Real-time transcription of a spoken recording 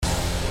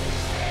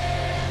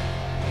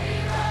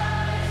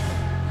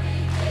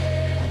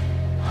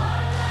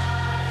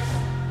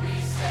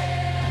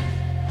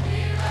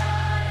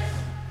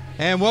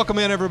And welcome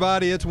in,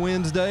 everybody. It's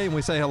Wednesday, and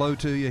we say hello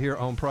to you here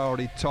on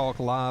Priority Talk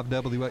Live,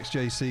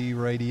 WXJC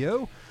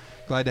Radio.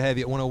 Glad to have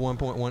you at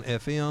 101.1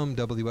 FM,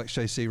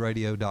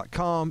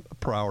 WXJCradio.com,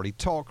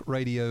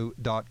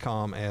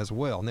 PriorityTalkRadio.com as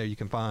well. And there you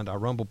can find our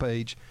Rumble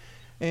page,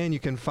 and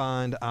you can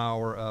find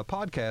our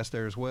podcast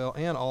there as well,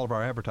 and all of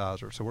our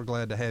advertisers. So we're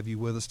glad to have you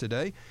with us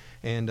today.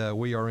 And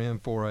we are in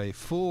for a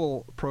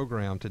full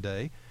program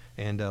today.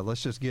 And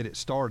let's just get it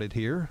started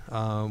here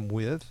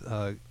with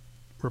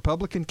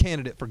Republican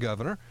candidate for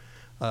governor.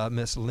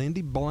 Miss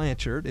Lindy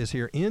Blanchard is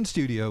here in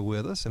studio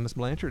with us. And Miss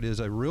Blanchard, it is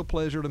a real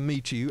pleasure to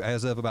meet you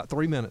as of about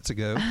 3 minutes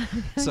ago.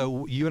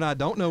 So you and I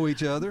don't know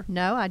each other.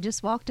 No, I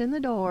just walked in the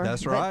door.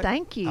 That's right. But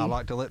thank you. I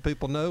like to let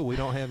people know we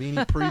don't have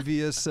any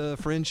previous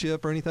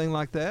friendship or anything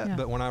like that. Yeah.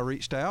 But when I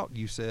reached out,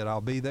 you said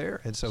I'll be there.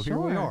 And so here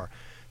we are.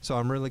 So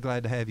I'm really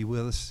glad to have you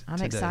with us I'm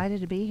today.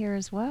 excited to be here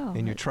as well.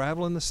 And you're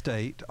traveling the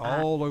state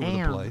all over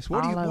the place.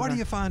 What are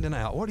you finding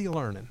out? What are you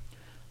learning?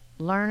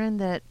 Learning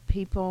that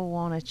people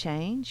want to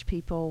change.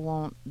 People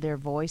want their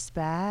voice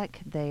back.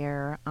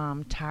 They're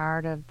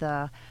tired of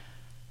the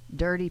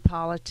dirty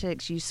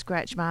politics. You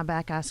scratch my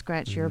back, I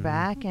scratch your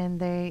back. And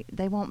they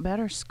want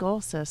better school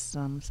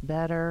systems,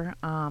 better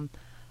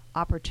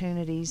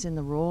opportunities in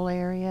the rural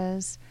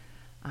areas.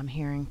 I'm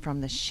hearing from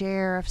the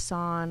sheriffs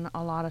on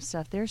a lot of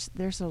stuff. There's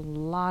a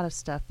lot of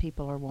stuff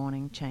people are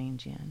wanting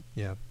change in.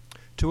 Yeah.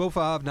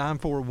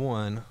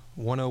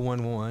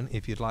 205-941-1011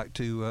 if you'd like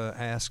to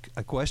ask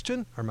a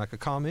question or make a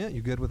comment.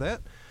 You good with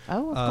that?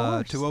 Oh,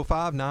 of course.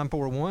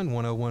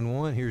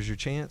 205-941-1011. Here's your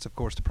chance. Of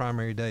course, the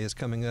primary day is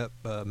coming up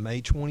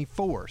May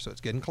 24, so it's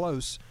getting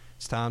close.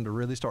 It's time to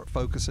really start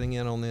focusing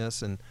in on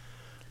this and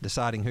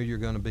deciding who you're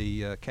going to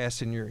be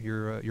casting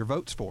your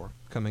votes for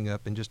coming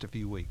up in just a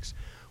few weeks.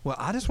 Well,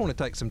 I just want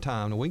to take some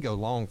time, and we can go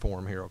long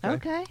form here, okay?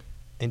 Okay.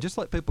 And just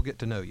let people get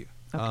to know you.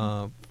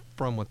 Okay.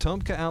 From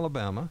Wetumpka,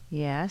 Alabama.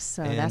 Yes,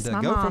 so and, that's my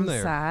go from mom's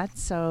there. side.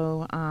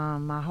 So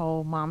my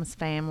whole mom's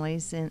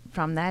family's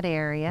from that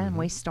area, and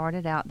we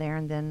started out there,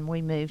 and then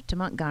we moved to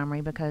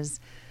Montgomery because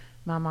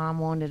my mom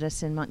wanted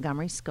us in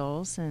Montgomery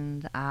schools,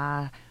 and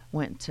I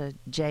went to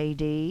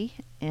JD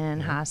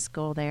in high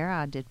school there.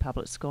 I did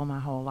public school my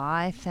whole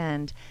life,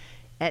 and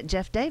at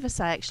Jeff Davis,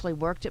 I actually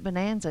worked at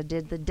Bonanza,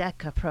 did the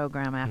DECA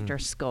program after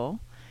school,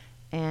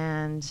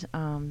 and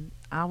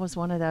I was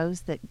one of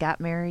those that got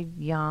married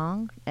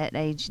young at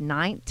age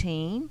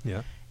 19.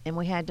 Yeah. And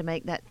we had to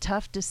make that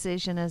tough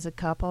decision as a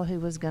couple who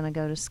was going to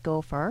go to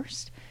school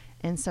first.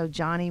 And so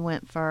Johnny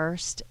went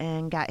first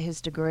and got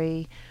his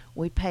degree.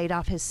 We paid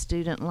off his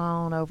student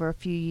loan over a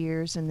few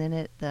years. And then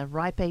at the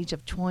ripe age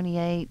of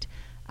 28,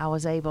 I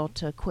was able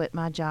to quit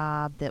my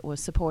job that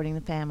was supporting the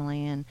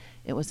family. And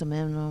it was a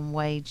minimum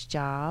wage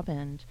job.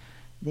 And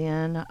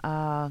then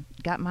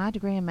got my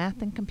degree in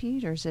math and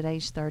computers at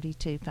age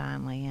 32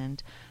 finally.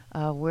 And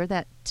we're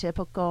that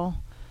typical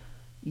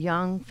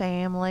young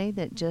family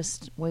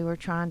that we were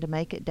trying to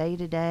make it day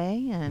to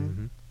day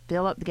and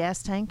fill up the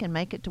gas tank and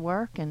make it to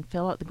work and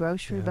fill up the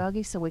grocery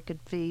buggy so we could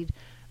feed,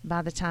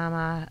 by the time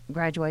I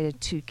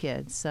graduated, 2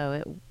 kids.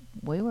 So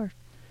we were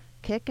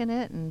kicking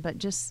it, but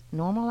just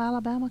normal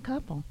Alabama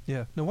couple.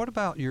 Yeah. Now, what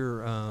about your,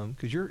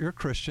 because you're a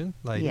Christian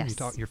lady. Yes.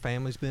 Your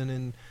family's been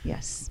in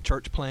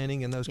church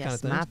planning and those kind of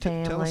things. My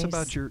Tell us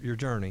about your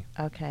journey.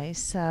 Okay.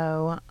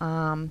 So,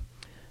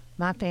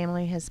 my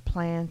family has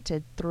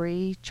planted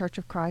 3 Church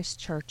of Christ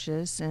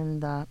churches in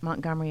the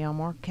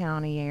Montgomery-Elmore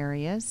County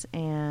areas,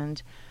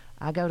 and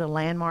I go to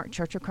Landmark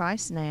Church of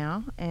Christ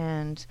now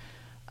and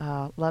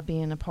love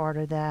being a part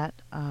of that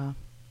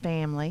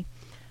family.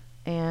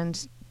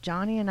 And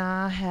Johnny and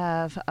I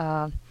have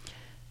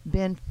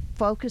been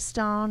focused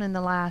on, in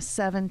the last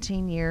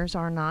 17 years,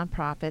 our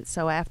nonprofit.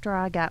 So after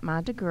I got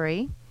my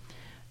degree,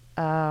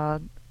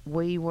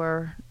 we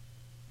were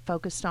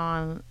focused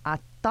on, I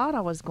thought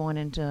I was going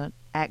into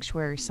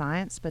actuary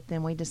science, but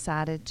then we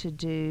decided to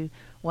do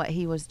what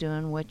he was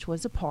doing, which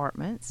was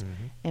apartments.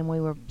 And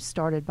we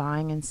started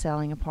buying and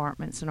selling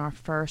apartments, and our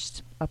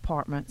first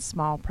apartment,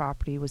 small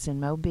property, was in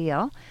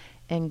Mobile.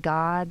 And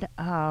God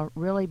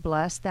really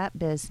blessed that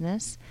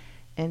business.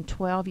 And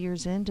 12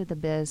 years into the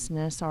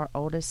business, our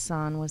oldest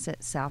son was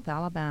at South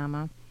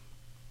Alabama,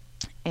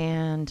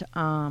 and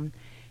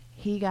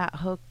he got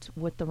hooked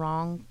with the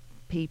wrong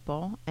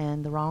people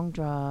and the wrong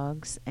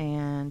drugs,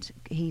 and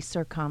he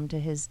succumbed to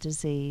his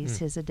disease,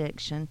 his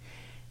addiction.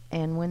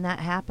 And when that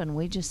happened,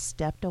 we just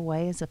stepped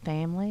away as a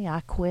family.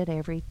 I quit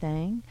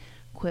everything,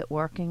 quit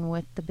working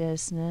with the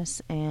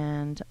business,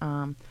 and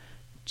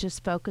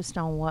just focused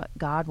on what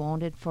God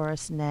wanted for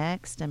us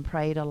next and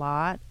prayed a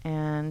lot.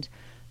 And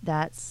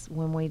that's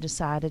when we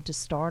decided to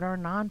start our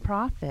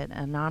nonprofit,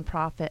 a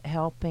nonprofit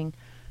helping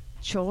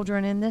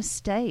children in this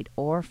state,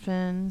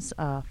 orphans,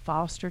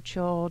 foster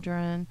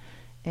children,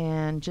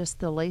 and just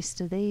the least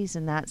of these.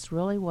 And that's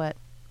really what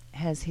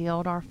has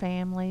healed our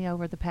family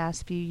over the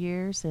past few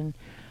years. And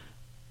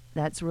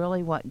that's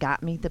really what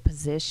got me the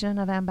position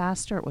of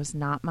ambassador. It was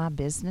not my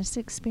business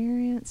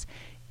experience.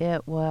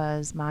 It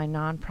was my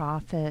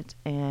nonprofit,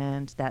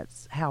 and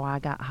that's how I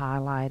got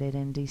highlighted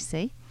in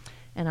D.C.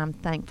 and I'm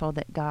thankful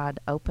that God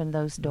opened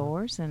those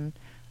doors. And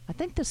I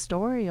think the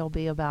story will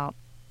be about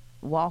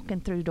walking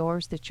through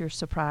doors that you're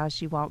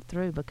surprised you walked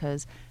through,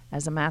 because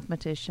as a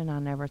mathematician, I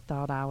never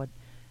thought I would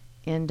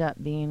end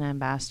up being an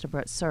ambassador,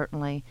 but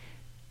certainly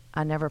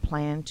I never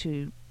planned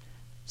to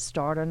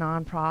start a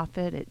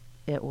nonprofit.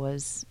 It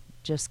was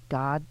just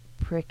God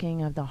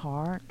pricking of the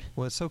heart.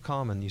 Well, it's so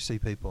common. You see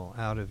people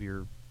out of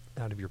your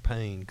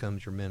pain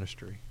comes your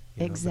ministry.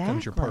 Exactly.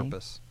 Becomes your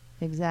purpose.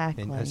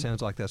 Exactly. And it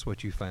sounds like that's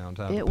what you found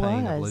out of It the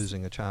pain of was.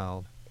 losing a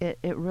child.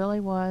 It really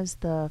was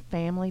the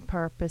family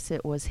purpose.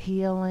 It was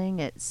healing.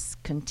 It's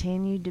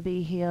continued to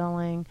be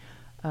healing.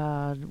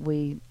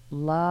 We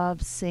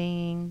love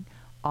seeing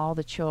all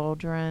the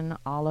children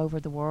all over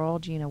the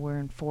world. We're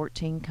in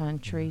 14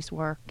 countries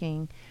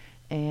working,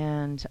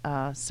 and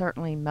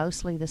certainly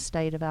mostly the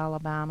state of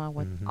Alabama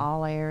with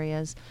all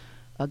areas.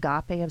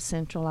 Agape of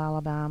Central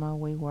Alabama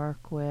we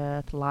work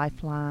with,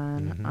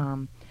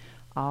 Lifeline,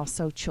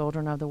 also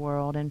Children of the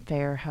World and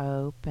Fair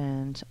Hope,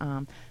 and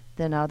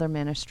then other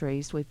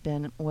ministries. We've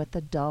been with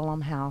the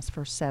Dullum House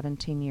for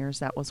 17 years.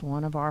 That was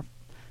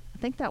I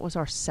think that was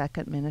our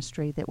second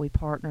ministry that we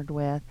partnered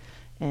with,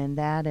 and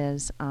that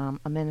is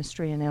a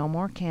ministry in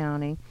Elmore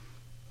County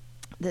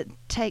that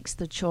takes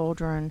the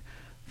children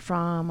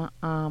from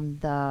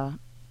the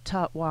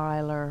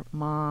Tutwiler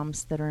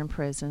moms that are in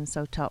prison.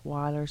 So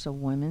Tutwiler's a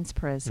women's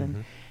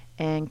prison,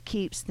 and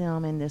keeps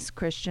them in this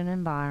Christian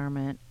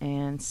environment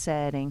and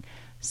setting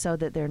so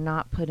that they're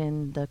not put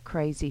in the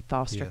crazy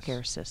foster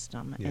care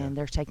system, and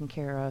they're taken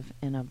care of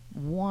in a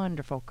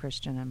wonderful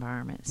Christian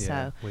environment.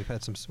 Yeah, so we've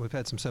had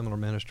some similar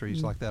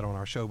ministries like that on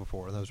our show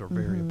before, and those are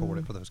very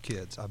important for those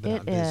kids. I've been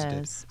out and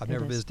visited. I've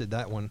never visited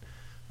that one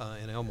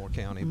in Elmore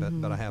County,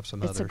 but I have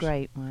some others. It's a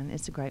great one.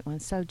 It's a great one.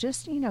 So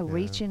just,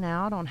 reaching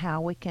out on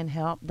how we can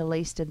help the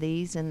least of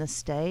these in the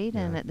state,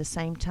 and at the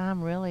same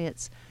time, really,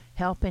 it's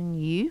helping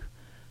you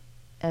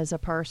as a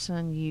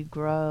person. You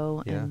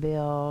grow and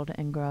build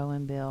and grow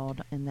and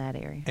build in that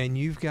area. And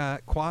you've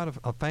got quite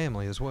a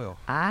family as well.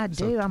 I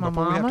do. So I'm a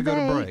mom of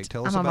 8.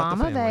 Tell us about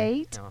the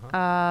family. I'm a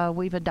mom of 8.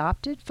 We've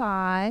adopted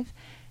 5,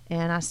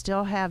 and I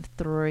still have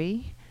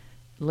 3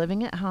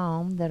 living at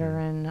home that are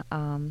in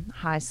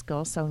high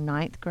school, so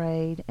 9th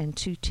grade, and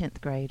 2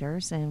 10th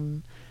graders,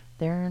 and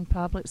they're in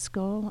public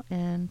school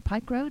in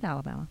Pike Road,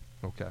 Alabama.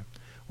 Okay.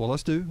 Well,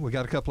 we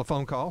got a couple of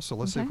phone calls, so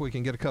let's see if we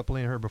can get a couple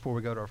in here before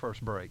we go to our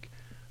first break.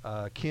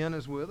 Ken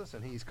is with us,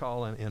 and he's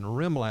calling in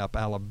Rimlap,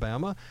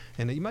 Alabama,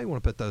 and you may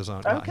want to put those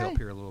on help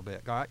here a little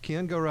bit. All right,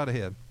 Ken, go right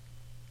ahead.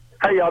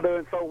 How y'all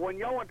doing? So when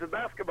y'all went to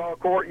basketball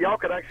court, y'all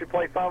could actually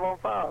play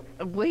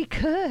 5-on-5. We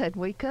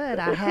could.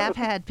 I have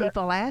had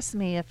people ask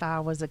me if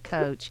I was a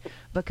coach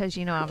because,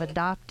 I've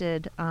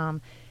adopted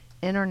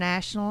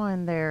international,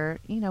 and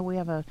we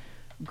have a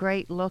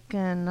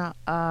great-looking,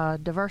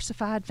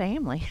 diversified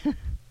family.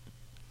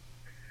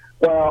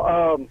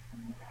 Well,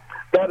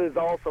 that is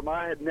awesome.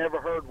 I had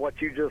never heard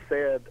what you just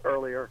said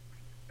earlier,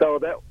 so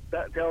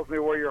that tells me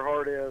where your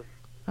heart is.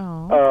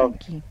 Oh,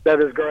 thank you.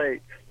 That is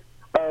great.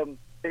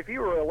 If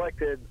you were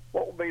elected,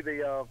 what would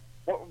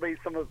be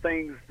some of the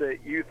things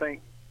that you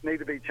think need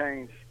to be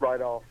changed right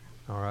off?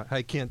 All right.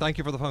 Hey, Ken, thank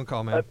you for the phone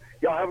call, man.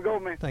 Y'all have a go,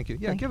 man. Thank you.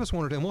 Yeah, give us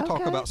one or two, and we'll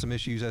talk about some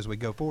issues as we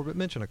go forward, but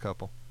mention a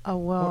couple. Oh,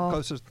 well.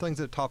 What things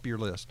at the top of your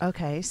list?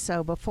 Okay,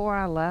 so before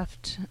I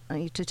left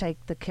to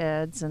take the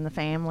kids and the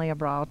family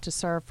abroad to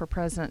serve for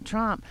President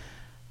Trump,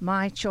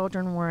 my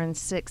children were in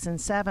 6th and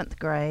 7th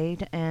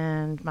grade,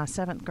 and my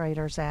 7th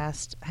graders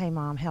asked, "Hey,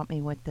 Mom, help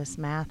me with this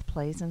math,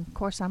 please." And, of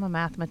course, I'm a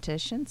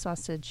mathematician, so I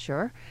said,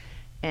 "Sure."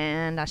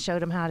 And I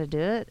showed them how to do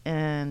it,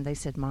 and they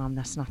said, "Mom,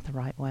 that's not the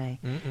right way."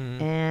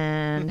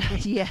 And,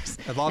 yes.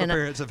 A lot of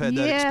parents have had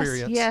that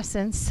experience. Yes,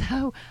 and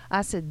so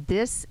I said,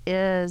 this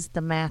is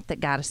the math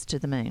that got us to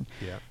the moon.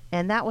 Yeah.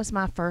 And that was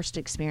my first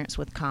experience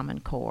with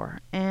Common Core.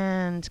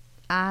 And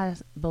I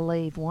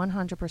believe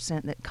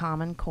 100% that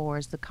Common Core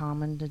is the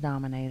common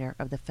denominator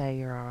of the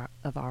failure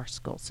of our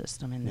school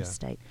system in this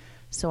state.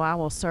 So I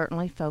will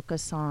certainly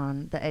focus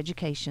on the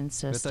education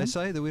system. But they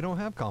say that we don't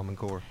have Common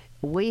Core.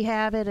 We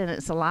have it, and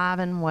it's alive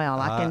and well.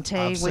 I can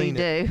tell you we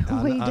do.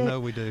 I know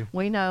we do.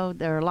 We know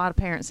there are a lot of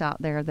parents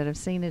out there that have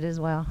seen it as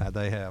well.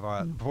 They have. All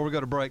right. Before we go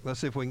to break,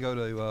 let's see if we can go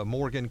to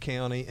Morgan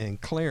County, and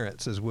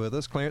Clarence is with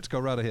us. Clarence, go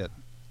right ahead.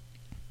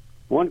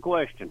 One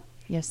question.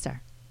 Yes,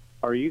 sir.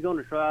 Are you going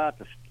to try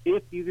to,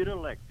 if you get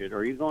elected,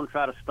 are you going to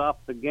try to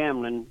stop the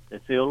gambling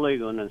that's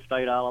illegal in the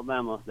state of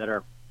Alabama that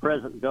our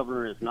present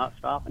governor is not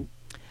stopping?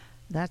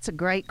 That's a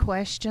great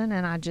question,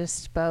 and I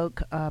just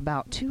spoke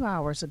about 2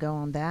 hours ago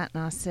on that,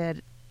 and I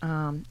said,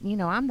 I'm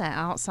the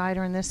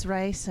outsider in this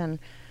race, and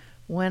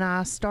when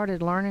I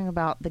started learning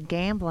about the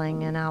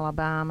gambling in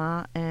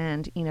Alabama,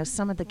 and,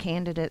 some of the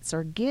candidates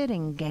are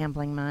getting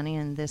gambling money,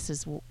 and this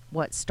is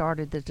what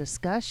started the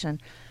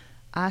discussion,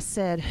 I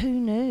said, who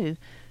knew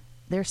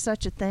there's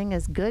such a thing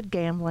as good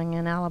gambling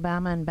in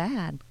Alabama and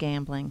bad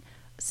gambling?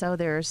 So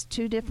there's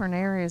 2 different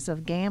areas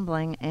of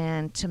gambling,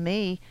 and to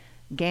me,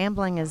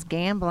 gambling is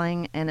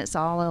gambling, and it's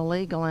all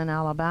illegal in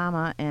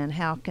Alabama, and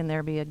how can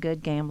there be a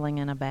good gambling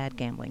and a bad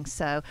gambling?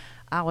 So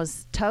I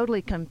was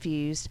totally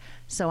confused.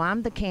 So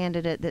I'm the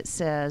candidate that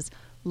says,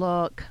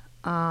 look,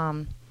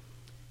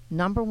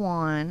 number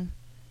one,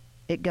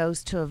 it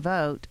goes to a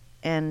vote,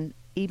 and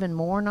even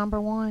more, number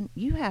one,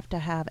 you have to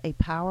have a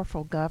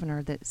powerful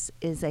governor that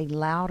is a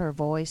louder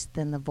voice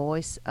than the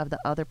voice of the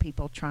other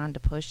people trying to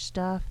push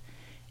stuff,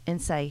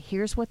 and say,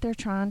 here's what they're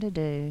trying to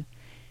do,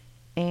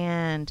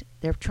 and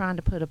they're trying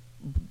to put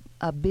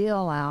a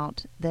bill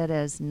out that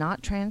is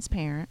not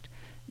transparent,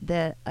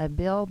 that a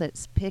bill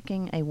that's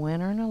picking a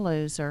winner and a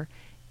loser,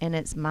 and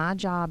it's my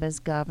job as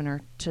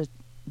governor to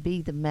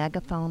be the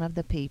megaphone of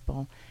the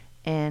people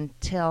and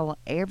tell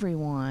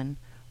everyone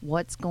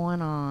what's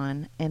going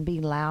on and be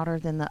louder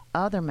than the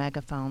other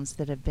megaphones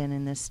that have been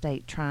in this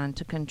state trying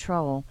to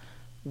control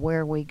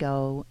where we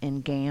go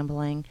in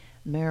gambling,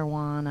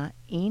 marijuana,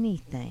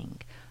 anything.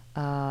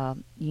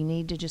 You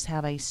need to just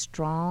have a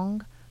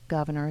strong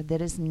governor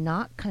that is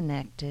not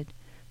connected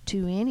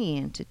to any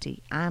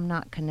entity. I'm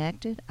not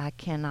connected. I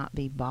cannot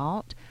be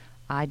bought.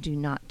 I do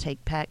not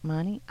take PAC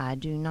money. I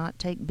do not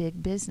take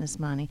big business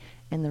money.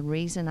 And the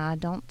reason I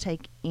don't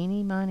take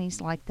any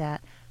monies like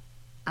that,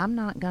 I'm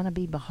not going to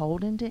be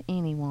beholden to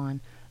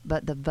anyone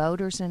but the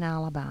voters in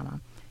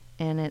Alabama.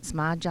 And it's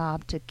my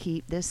job to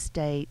keep this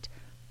state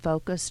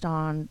focused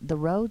on the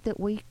road that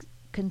we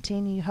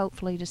continue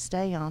hopefully to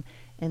stay on,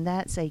 and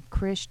that's a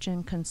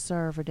Christian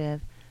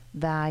conservative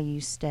value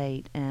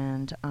state.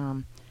 And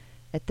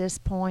at this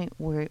point,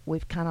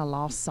 we've kind of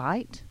lost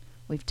sight.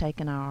 We've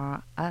taken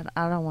our, I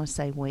don't want to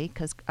say we,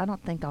 because I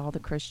don't think all the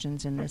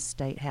Christians in this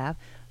state have,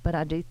 but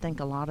I do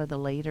think a lot of the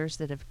leaders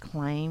that have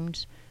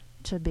claimed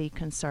to be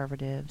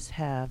conservatives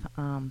have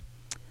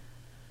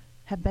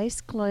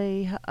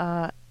basically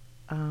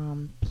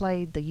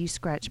played the you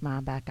scratch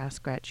my back, I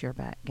scratch your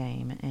back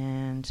game.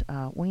 And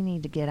we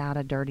need to get out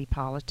of dirty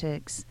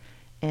politics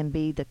and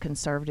be the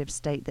conservative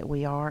state that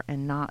we are,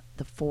 and not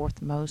the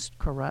fourth most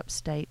corrupt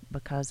state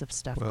because of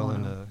stuff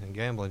going on. And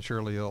gambling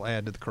surely will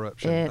add to the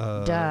corruption. It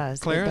does.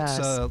 Clarence,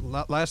 it does.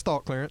 Last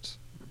thought, Clarence.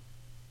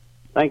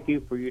 Thank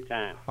you for your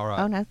time. All right.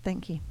 Oh, no,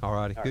 thank you. All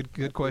righty. All right.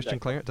 Good question,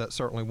 Clarence. That's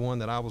certainly one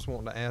that I was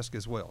wanting to ask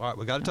as well. All right,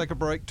 we got to take a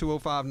break.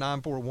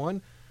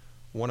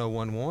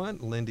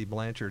 205-941-1011. Lindy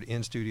Blanchard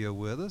in studio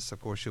with us. Of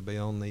course, she'll be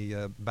on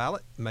the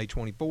ballot May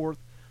 24th,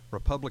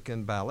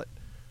 Republican ballot,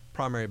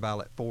 primary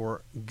ballot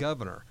for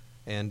governor.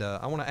 And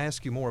I want to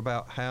ask you more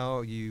about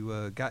how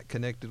you got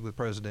connected with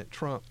President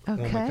Trump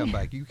when we come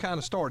back. You kind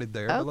of started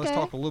there, but let's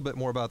talk a little bit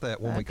more about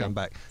that when we come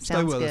back.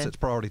 Stay with us. It's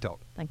Priority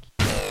Talk. Thank you.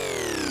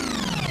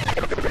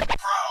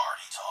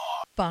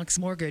 Fox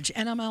Mortgage,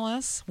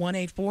 NMLS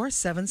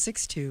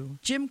 184762.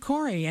 Jim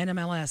Corey,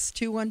 NMLS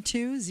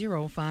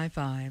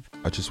 212055.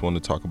 I just want to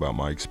talk about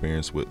my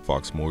experience with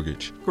Fox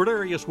Mortgage.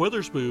 Cordarius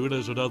Witherspoon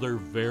is another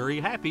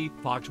very happy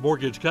Fox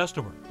Mortgage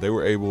customer. They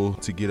were able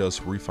to get us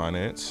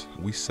refinance.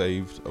 We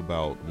saved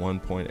about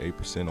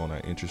 1.8% on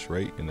our interest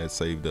rate, and that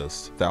saved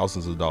us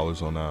thousands of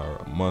dollars on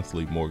our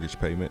monthly mortgage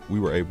payment. We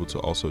were able to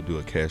also do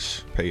a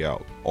cash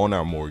payout on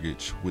our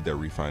mortgage with that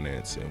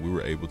refinance, and we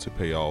were able to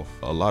pay off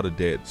a lot of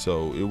debt.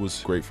 So it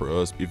was great for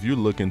us. If you're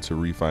looking to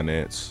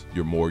refinance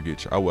your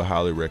mortgage, I would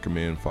highly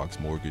recommend Fox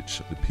Mortgage.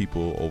 The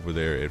people over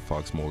there at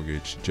Fox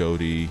Mortgage,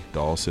 Jody,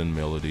 Dawson,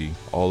 Melody,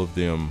 all of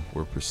them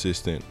were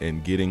persistent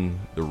in getting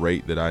the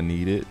rate that I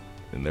needed,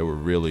 and they were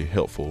really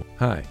helpful.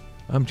 Hi,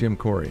 I'm Jim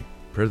Corey,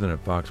 president of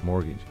Fox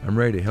Mortgage. I'm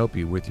ready to help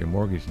you with your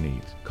mortgage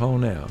needs. Call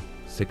now,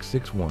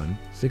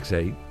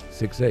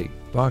 661-6868.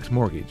 Fox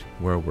Mortgage,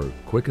 where we're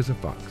quick as a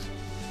fox.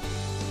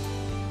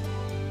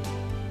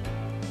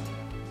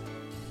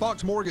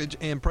 Fox Mortgage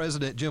and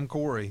President Jim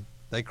Corey,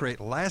 they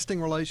create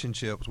lasting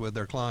relationships with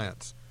their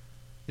clients.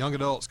 Young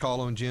adults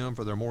call on Jim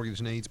for their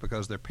mortgage needs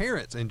because their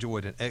parents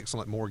enjoyed an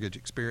excellent mortgage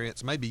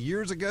experience maybe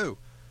years ago.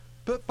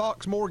 Put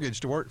Fox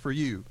Mortgage to work for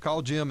you.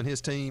 Call Jim and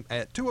his team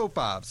at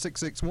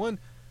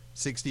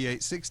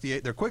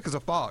 205-661-6868. They're quick as a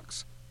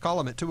fox. Call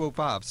them at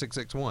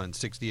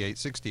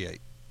 205-661-6868.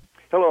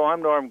 Hello,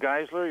 I'm Norm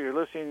Geisler. You're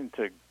listening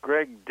to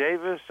Greg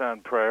Davis on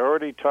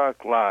Priority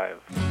Talk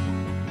Live.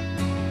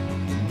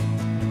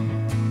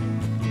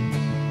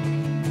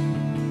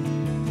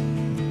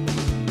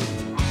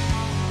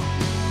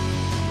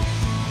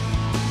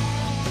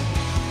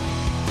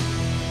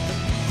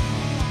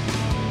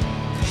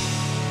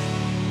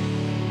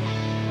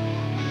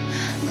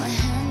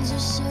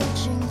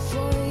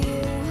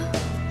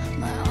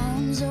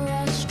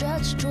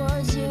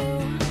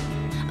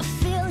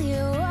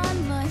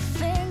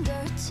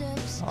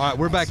 All right,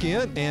 we're back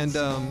in, and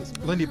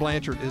Lindy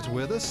Blanchard is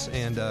with us,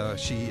 and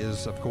she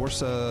is, of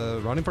course,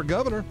 running for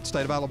governor,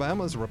 state of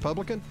Alabama, as a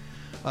Republican.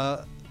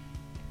 Tell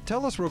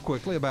us real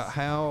quickly about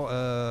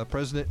how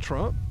President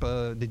Trump,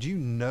 did you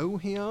know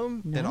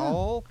him at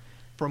all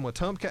from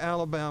Wetumpka,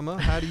 Alabama?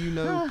 How do you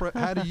know?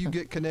 How do you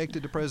get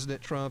connected to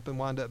President Trump and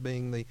wind up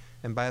being the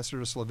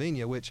ambassador to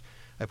Slovenia, which,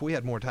 if we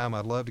had more time,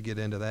 I'd love to get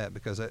into that,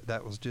 because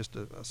that was just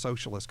a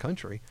socialist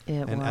country.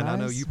 And I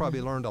know you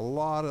probably learned a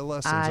lot of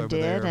lessons over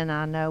there. I did, and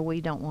I know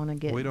we don't want to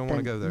get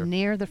go there.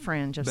 Near the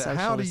fringe of but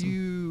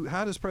socialism.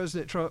 how does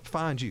President Trump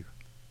find you?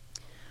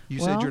 You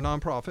said you're a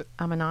nonprofit.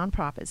 I'm a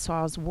nonprofit. So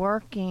I was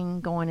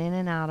working, going in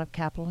and out of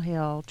Capitol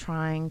Hill,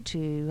 trying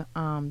to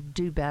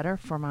do better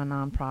for my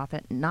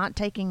nonprofit, not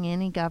taking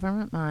any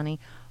government money,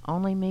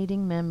 only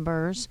meeting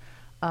members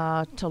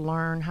to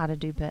learn how to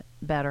do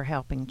better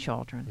helping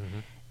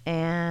children.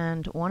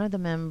 And one of the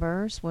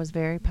members was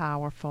very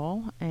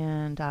powerful,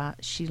 and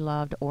she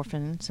loved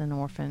orphans and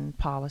orphan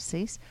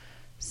policies.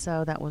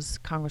 So that was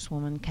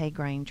Congresswoman Kay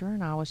Granger,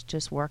 and I was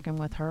just working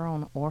with her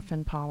on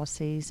orphan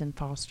policies and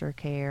foster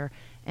care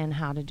and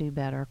how to do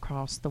better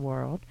across the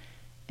world.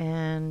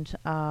 And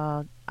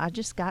I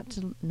just got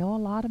to know a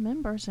lot of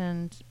members,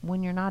 and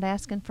when you're not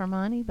asking for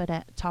money but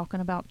talking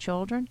about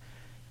children,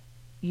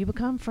 you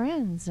become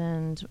friends.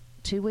 And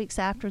 2 weeks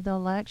after the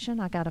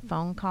election, I got a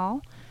phone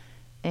call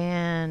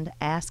and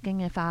asking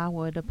if I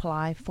would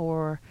apply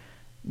for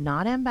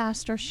not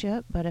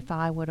ambassadorship, but if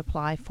I would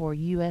apply for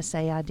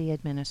USAID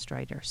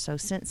administrator. So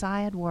since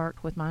I had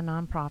worked with my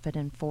nonprofit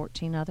in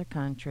 14 other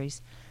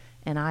countries,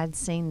 and I had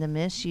seen the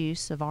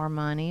misuse of our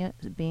money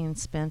being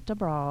spent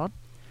abroad,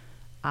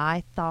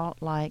 I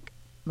thought, like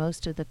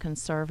most of the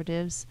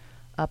conservatives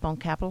up on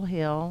Capitol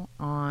Hill,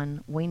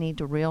 we need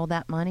to reel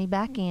that money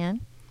back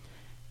in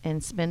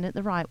and spend it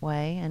the right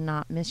way and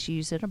not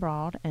misuse it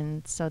abroad.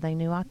 And so they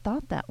knew I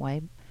thought that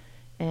way.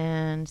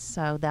 And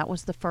so that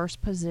was the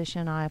first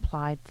position I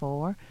applied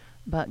for.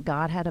 But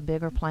God had a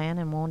bigger plan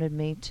and wanted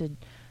me to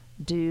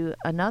do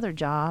another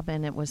job,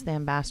 and it was the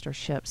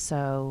ambassadorship.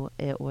 So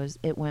it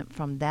went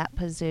from that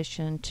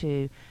position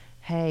to,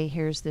 hey,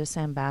 here's this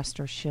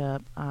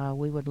ambassadorship.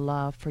 We would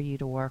love for you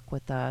to work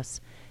with us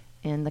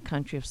in the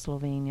country of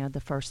Slovenia,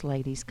 the First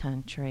Lady's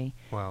country.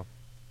 Wow.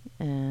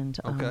 And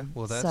okay,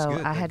 well, that's so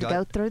good. I had to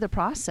go through the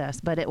process,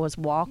 but it was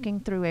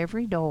walking through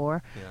every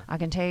door. Yeah. I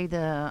can tell you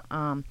the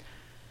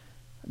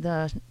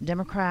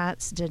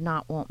Democrats did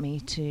not want me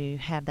to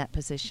have that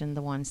position,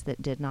 the ones that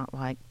did not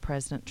like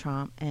President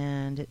Trump,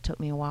 and it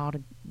took me a while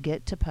to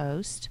get to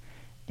post.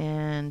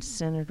 And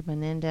Senator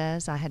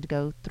Menendez, I had to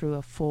go through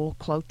a full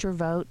cloture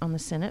vote on the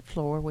Senate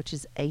floor, which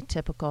is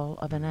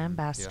atypical of an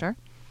ambassador.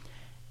 Yeah.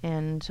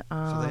 And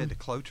so they had to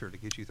cloture to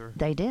get you through?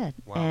 They did.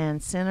 Wow.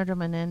 And Senator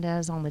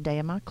Menendez, on the day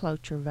of my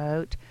cloture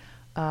vote,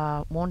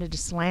 wanted to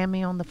slam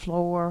me on the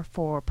floor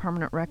for a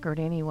permanent record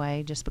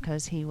anyway, just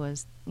because he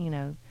was,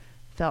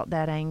 felt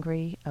that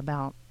angry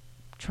about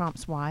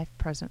Trump's wife,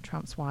 President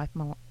Trump's wife,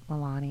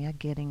 Melania,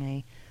 getting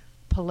a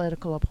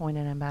political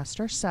appointed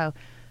ambassador. So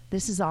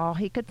this is all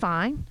he could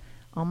find.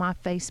 On my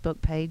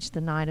Facebook page the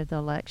night of the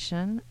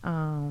election,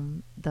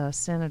 the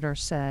senator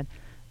said,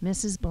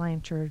 Mrs.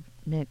 Blanchard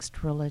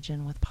mixed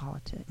religion with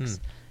politics.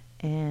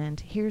 And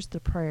here's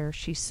the prayer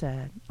she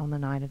said on the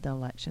night of the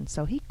election.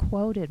 So he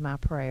quoted my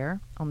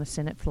prayer on the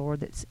Senate floor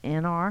that's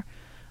in our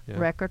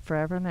record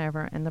forever and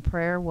ever. And the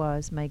prayer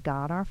was, may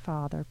God our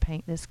Father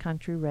paint this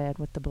country red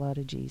with the blood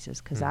of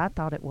Jesus. Because I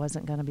thought it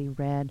wasn't going to be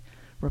red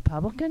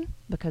Republican,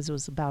 because it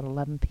was about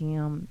 11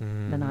 p.m.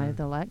 the night of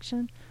the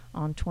election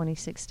on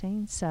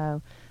 2016.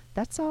 So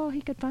that's all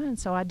he could find.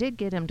 So I did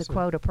get him to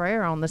quote a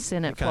prayer on the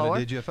Senate floor. He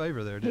kind of did you a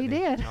favor there, didn't he?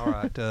 He did. All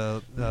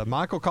right.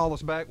 Michael, call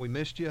us back. We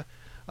missed you.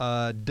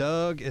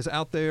 Doug is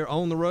out there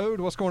on the road.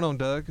 What's going on,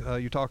 Doug?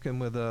 You're talking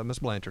with Miss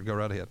Blanchard. Go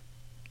right ahead.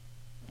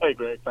 Hey,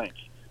 Greg, thanks.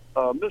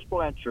 Miss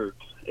Blanchard,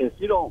 if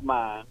you don't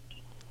mind,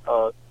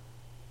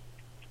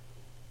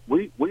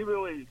 we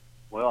really,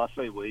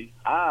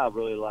 I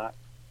really like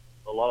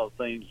a lot of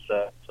things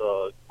that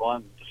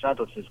Ron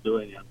DeSantis is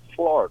doing in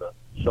Florida.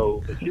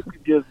 So if you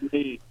could give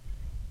me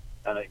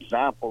an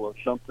example of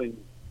something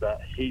that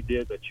he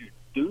did that you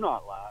do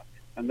not like,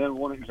 and then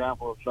one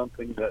example of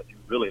something that you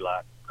really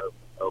like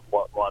of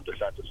what Ron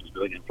DeSantis is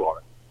doing in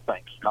Florida.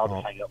 Thanks. And I'll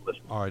just hang up and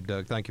listen. All right,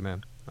 Doug. Thank you,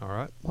 man. All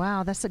right.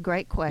 Wow, that's a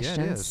great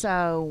question. Yeah, it is.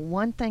 So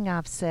one thing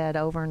I've said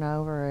over and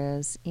over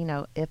is,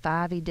 if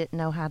Ivy didn't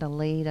know how to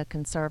lead a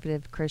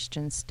conservative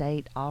Christian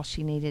state, all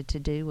she needed to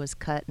do was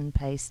cut and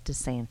paste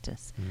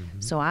DeSantis.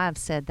 So I've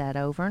said that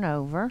over and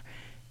over.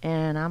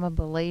 And I'm a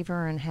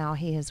believer in how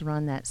he has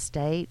run that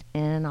state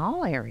in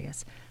all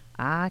areas.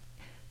 I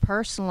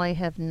personally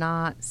have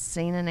not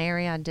seen an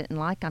area I didn't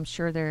like. I'm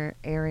sure there are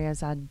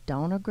areas I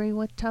don't agree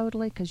with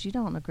totally, because you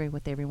don't agree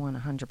with everyone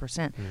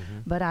 100%.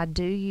 But I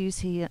do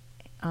use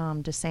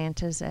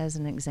DeSantis as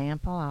an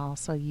example. I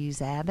also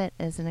use Abbott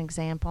as an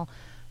example.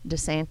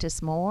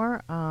 DeSantis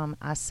more.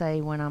 I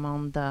say when I'm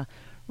on the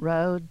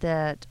road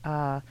that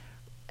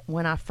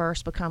when I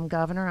first become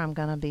governor, I'm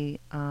going to be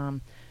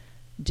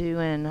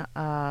doing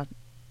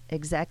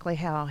exactly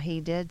how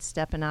he did,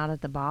 stepping out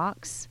of the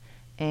box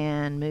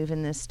and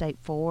moving this state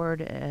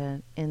forward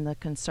in the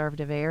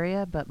conservative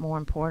area. But more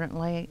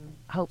importantly,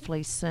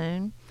 hopefully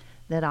soon,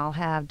 that I'll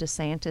have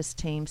DeSantis'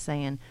 team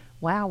saying,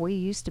 wow, we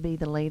used to be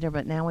the leader,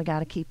 but now we got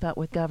to keep up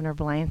with Governor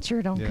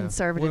Blanchard on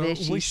conservative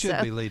issues. We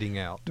should be leading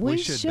out. We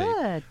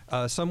should.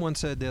 Someone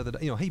said the other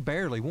day, he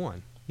barely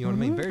won. You know what I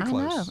mean? Very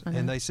close. I know.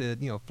 And they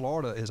said,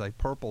 Florida is a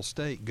purple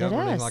state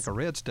governing like a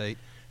red state.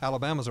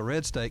 Alabama's a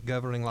red state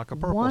governing like a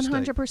purple state.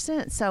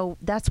 100%. So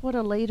that's what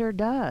a leader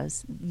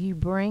does. You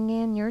bring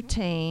in your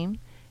team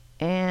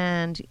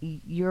and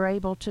you're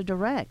able to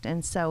direct.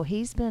 And so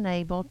he's been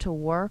able to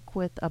work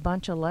with a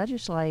bunch of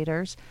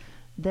legislators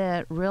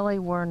that really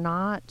were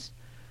not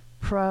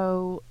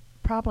pro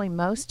probably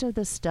most of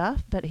the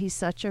stuff, but he's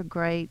such a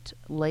great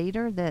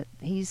leader that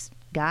he's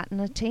gotten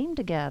a team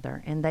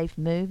together and they've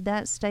moved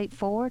that state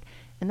forward.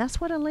 And that's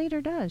what a leader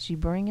does. You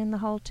bring in the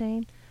whole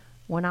team.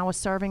 When I was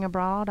serving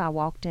abroad, I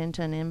walked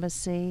into an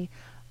embassy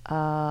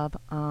of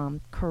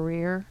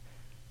career,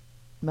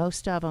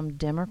 most of them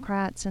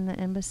Democrats in the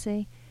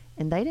embassy,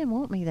 and they didn't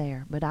want me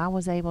there. But I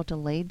was able to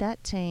lead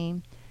that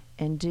team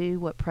and do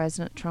what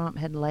President Trump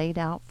had laid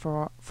out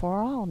for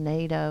all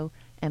NATO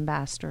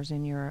ambassadors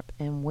in Europe,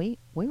 and we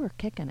were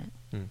kicking it.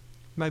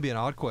 Maybe an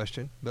odd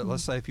question, but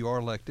let's say if you are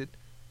elected,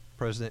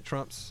 President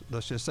Trump's,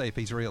 let's just say if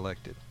he's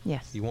reelected,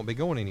 yes, you won't be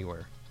going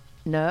anywhere.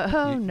 No.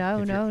 I'm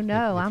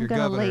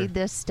going to lead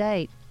this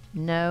state.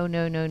 No.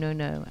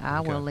 I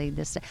will lead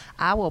this state.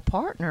 I will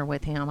partner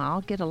with him.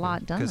 I'll get a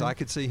lot done. Because I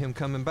could see him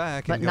coming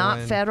back. But and not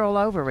going, federal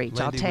overreach,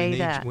 Lindy, I'll tell you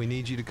that. We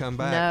need you to come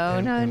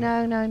back.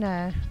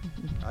 No.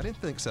 I didn't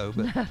think so,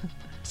 but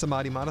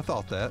somebody might have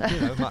thought that.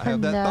 Might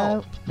have that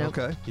thought. Nope.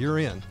 Okay, you're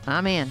in.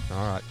 I'm in.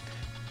 All right.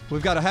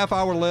 We've got a half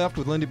hour left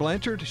with Lindy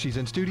Blanchard. She's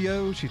in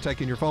studio. She's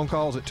taking your phone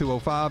calls at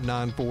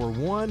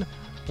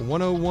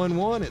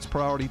 205-941-1011. It's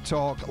Priority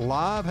Talk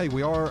Live. Hey,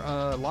 we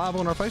are live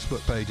on our Facebook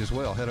page as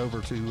well. Head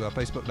over to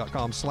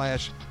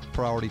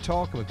facebook.com/Priority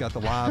Talk, and we've got the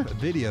live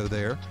video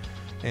there.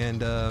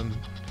 And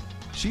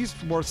she's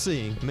worth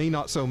seeing, me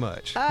not so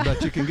much.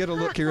 But you can get a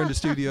look here in the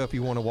studio if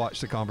you want to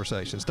watch the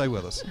conversation. Stay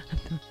with us.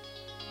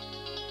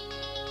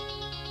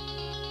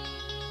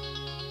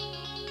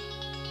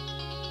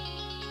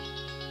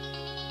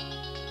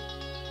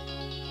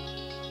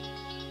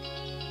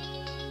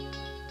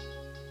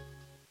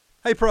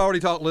 Hey, Priority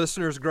Talk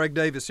listeners, Greg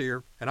Davis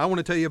here, and I want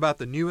to tell you about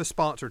the newest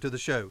sponsor to the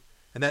show,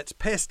 and that's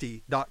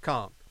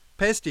Pesty.com.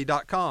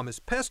 Pesty.com is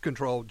pest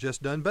control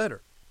just done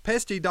better.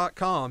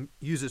 Pesty.com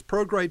uses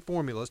pro-grade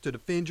formulas to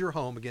defend your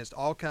home against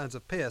all kinds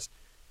of pests,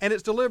 and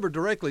it's delivered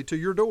directly to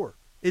your door.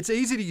 It's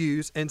easy to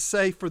use and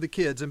safe for the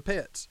kids and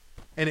pets.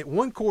 And at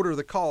 1/4 of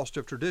the cost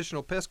of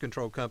traditional pest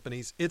control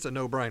companies, it's a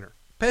no-brainer.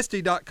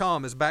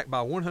 Pesty.com is backed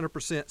by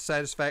 100%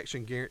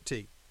 satisfaction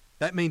guarantee.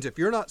 That means if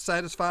you're not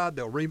satisfied,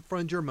 they'll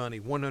refund your money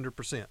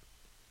 100%.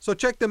 So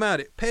check them out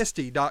at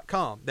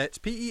Pesty.com. That's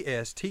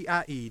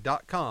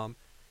PESTIE.com,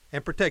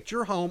 and protect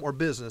your home or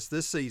business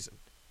this season.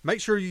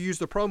 Make sure you use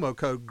the promo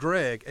code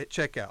GREG at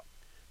checkout.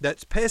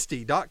 That's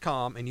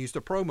Pesty.com, and use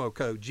the promo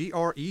code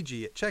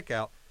GREG at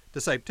checkout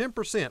to save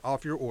 10%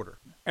 off your order.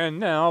 And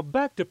now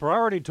back to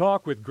Priority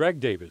Talk with Greg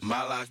Davis.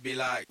 My life be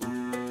like, yeah.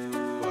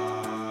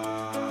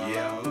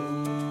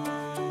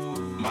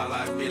 My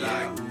life be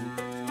like,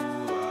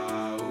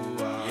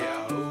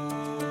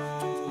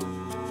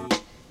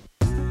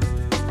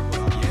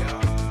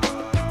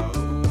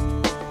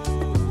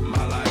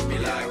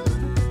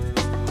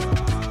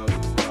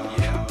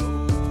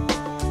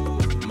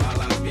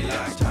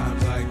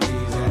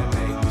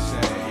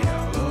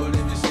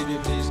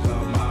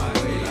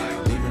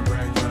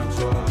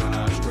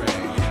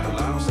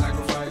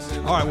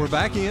 All right, we're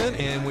back in,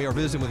 and we are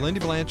visiting with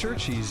Lindy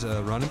Blanchard. She's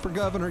running for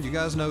governor. You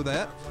guys know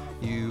that.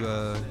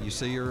 You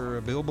see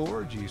her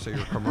billboards, you see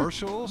her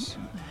commercials.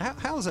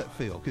 How does that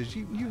feel? Because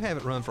you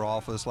haven't run for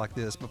office like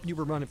this, but you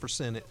were running for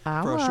Senate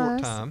for a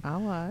short time. I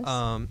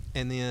was.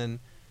 And then,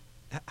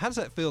 how does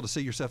that feel to see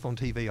yourself on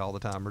TV all the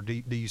time, or do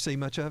you see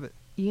much of it?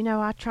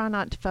 I try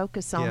not to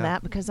focus on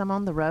that because I'm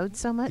on the road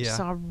so much,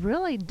 so I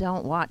really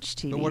don't watch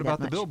TV. But what about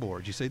the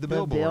billboards? You see the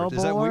billboards.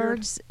 Is that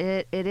weird?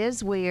 It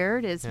is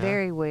weird. It's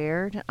very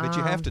weird. But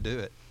you have to do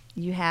it.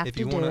 You have to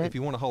do it. If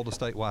you want to hold a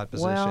statewide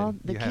position, well,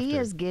 the key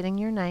is getting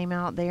your name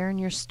out there and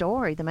your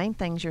story. The main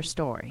thing's your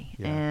story.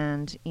 Yeah.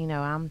 And,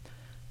 I'm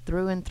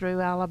through and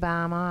through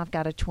Alabama. I've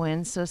got a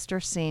twin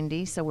sister,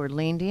 Cindy, so we're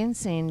Lindy and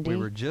Cindy. We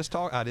were just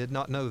talking. I did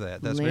not know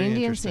that. That's Lindy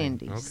very interesting. and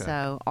Cindy. Okay.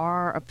 So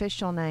our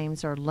official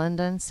names are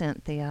Linda and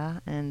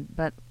Cynthia,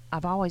 but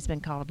I've always been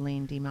called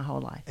Lindy my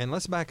whole life. And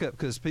let's back up,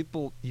 because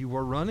you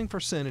were running for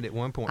Senate at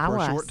one point for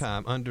a short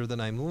time under the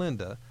name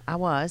Linda. I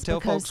was. Tell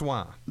folks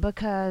why.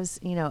 Because,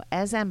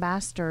 as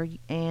ambassador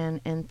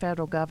and in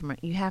federal government,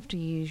 you have to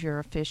use your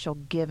official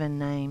given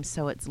name,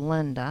 so it's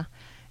Linda.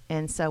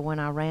 And so when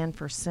I ran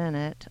for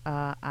Senate,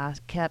 I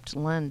kept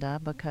Linda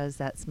because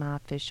that's my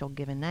official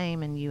given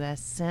name, and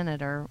U.S.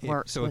 Senator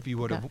works. So if you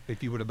would have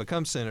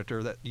become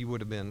senator, that you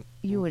would have been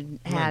you would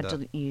have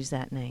to use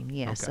that name,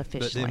 yes, okay.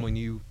 officially. But then when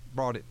you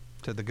brought it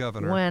to the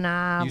governor,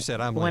 you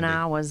said I'm when Lindy.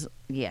 I was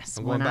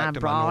when I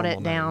brought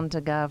it down to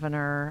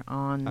governor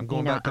on. I'm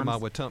going back to my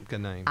Wetumpka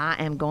name.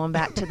 I am going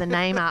back to the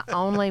name I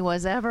only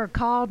was ever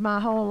called my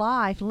whole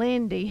life,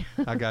 Lindy.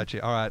 I got you.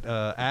 All right,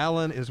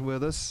 Alan is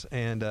with us,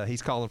 and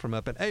he's calling from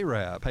up at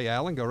Arab. Hey,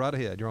 Alan, go right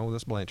ahead. You're on with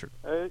us, Blanchard.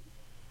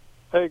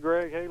 Hey,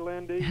 Greg. Hey,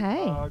 Lindy.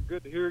 Hey.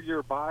 Good to hear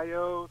your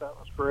bio. That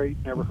was great.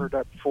 Never heard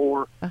that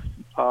before.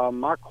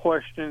 My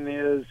question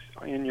is,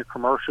 in your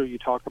commercial, you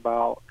talk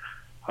about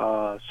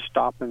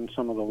stopping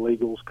some of the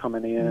illegals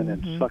coming in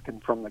and sucking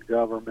from the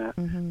government.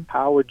 Mm-hmm.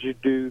 How would you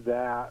do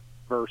that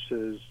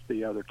versus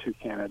the other two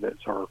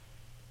candidates, or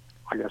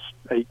I guess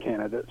 8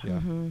 candidates? Yeah.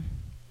 Mm-hmm.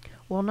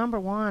 Well, number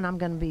one, I'm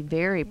going to be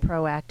very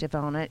proactive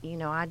on it. You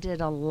know, I did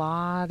a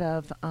lot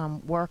of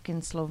work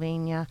in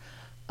Slovenia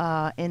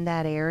in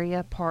that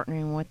area,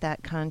 partnering with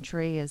that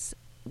country as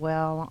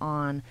well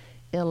on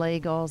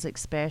illegals,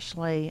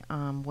 especially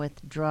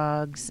with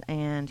drugs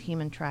and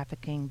human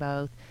trafficking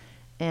both.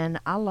 And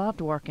I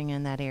loved working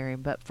in that area.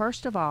 But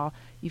first of all,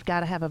 you've got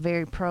to have a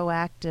very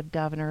proactive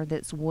governor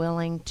that's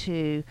willing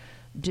to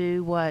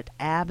do what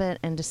Abbott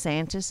and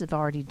DeSantis have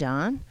already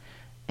done,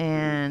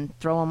 and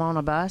throw them on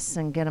a bus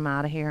and get them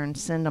out of here and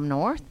send them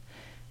north.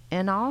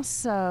 And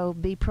also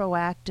be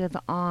proactive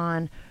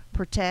on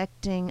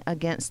protecting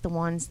against the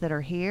ones that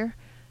are here.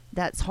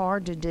 That's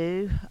hard to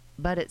do,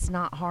 but it's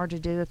not hard to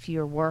do if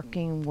you're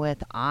working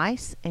with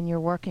ICE and you're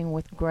working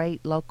with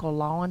great local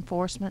law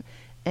enforcement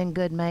and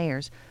good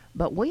mayors.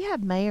 But we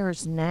have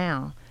mayors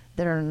now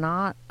that are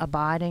not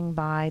abiding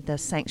by the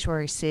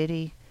sanctuary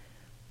city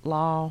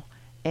law,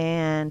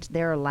 and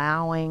they're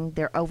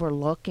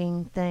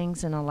overlooking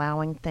things and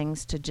allowing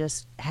things to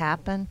just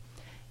happen.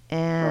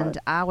 And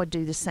I would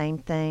do the same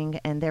thing,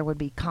 and there would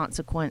be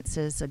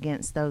consequences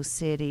against those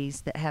cities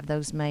that have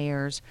those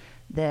mayors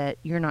that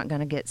you're not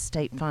going to get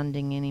state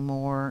funding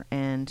anymore,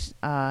 and,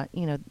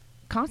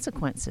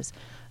 consequences.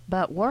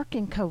 But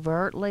working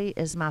covertly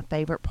is my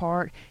favorite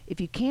part.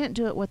 If you can't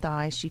do it with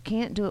ICE, you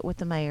can't do it with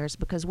the mayors,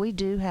 because we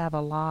do have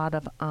a lot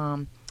of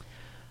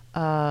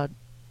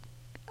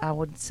I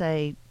would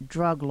say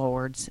drug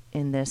lords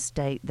in this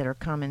state that are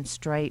coming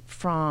straight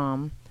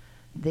from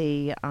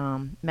the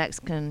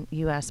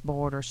Mexican-U.S.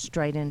 border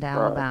straight into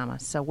Alabama.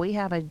 So we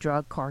have a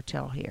drug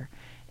cartel here,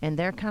 and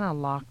they're kind of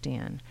locked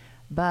in.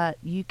 But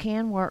you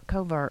can work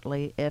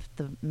covertly if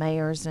the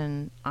mayors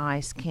and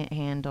ICE can't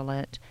handle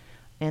it,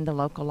 and the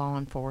local law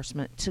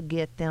enforcement, to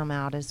get them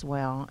out as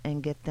well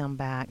and get them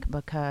back,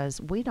 because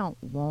we don't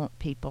want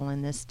people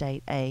in this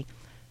state,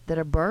 that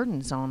are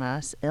burdens on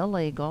us,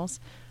 illegals.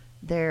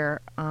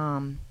 They're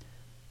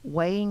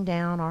weighing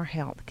down our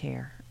health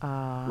care.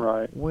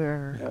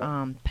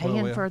 We're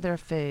paying for their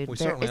food. We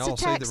certainly all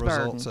see the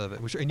results of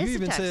it. And you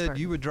even said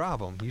you would drive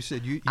them. You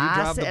said you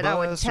drive the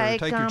bus or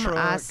take your truck.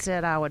 I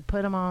said I would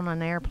put them on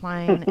an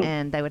airplane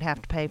and they would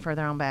have to pay for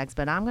their own bags.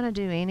 But I'm going to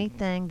do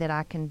anything that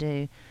I can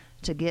do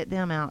to get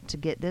them out, to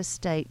get this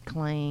state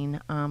clean,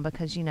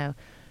 because,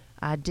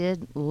 I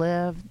did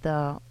live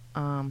the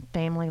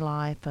family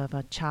life of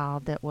a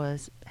child that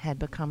had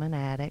become an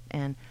addict,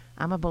 and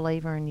I'm a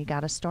believer in you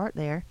got to start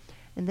there.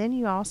 And then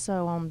you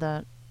also, on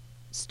the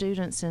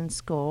students in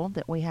school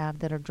that we have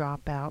that are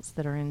dropouts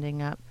that are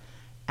ending up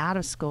out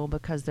of school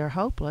because they're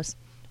hopeless,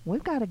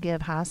 we've got to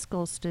give high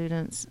school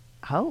students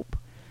hope.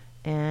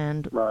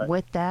 And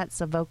with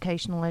that's a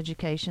vocational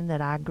education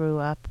that I grew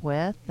up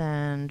with,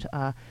 and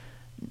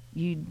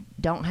you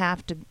don't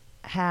have to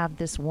have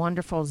this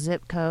wonderful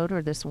zip code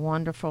or this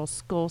wonderful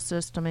school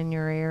system in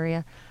your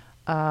area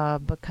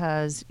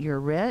because you're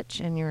rich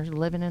and you're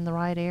living in the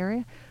right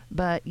area,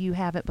 but you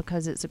have it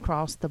because it's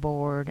across the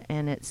board,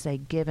 and it's a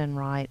given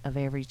right of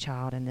every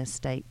child in this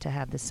state to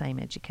have the same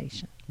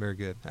education. Very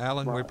good.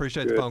 Alan, we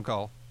appreciate the phone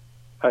call.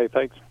 Hey,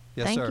 thanks.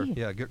 Yes, Thank sir. you.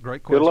 Yeah,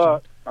 great question. Good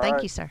luck.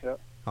 Thank you, sir. Yep.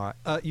 All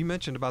right. You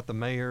mentioned about the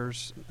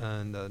mayors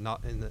and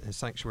not in the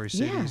sanctuary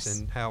cities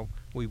and how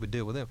we would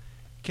deal with them.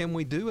 Can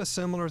we do a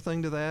similar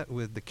thing to that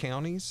with the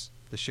counties,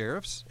 the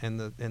sheriffs, and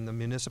the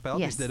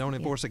municipalities that don't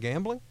enforce the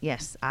gambling?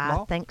 Yes,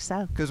 I think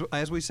so. Because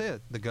as we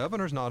said, the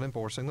governor's not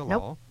enforcing the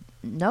law.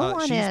 No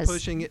one she's is. She's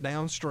pushing it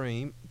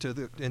downstream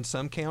and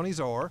some counties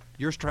are.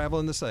 You're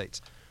traveling the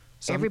states.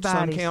 Some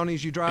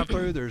counties you drive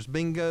through, there's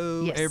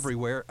bingo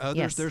everywhere.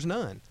 Others, there's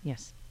none.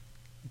 Yes.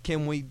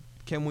 Can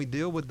we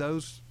deal with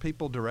those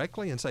people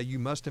directly and say you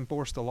must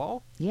enforce the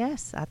law?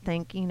 Yes, I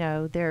think,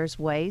 there's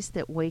ways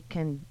that we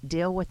can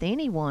deal with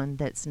anyone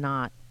that's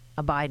not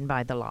abiding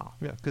by the law.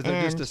 Yeah, because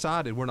they just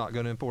decided we're not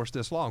going to enforce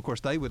this law. Of course,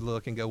 they would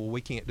look and go, well,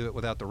 we can't do it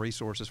without the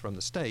resources from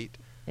the state.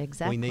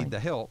 Exactly. We need the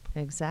help.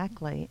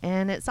 Exactly.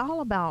 And it's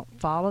all about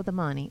follow the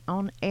money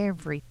on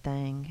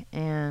everything.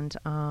 And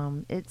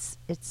it's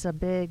a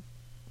big,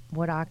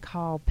 what I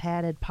call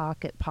padded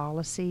pocket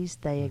policies.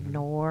 They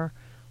ignore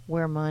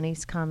where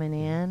money's coming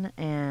in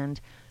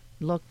and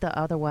look the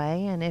other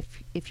way. And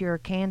if you're a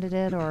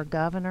candidate or a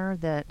governor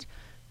that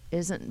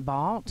isn't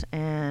bought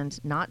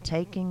and not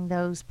taking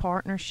those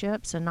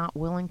partnerships and not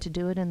willing to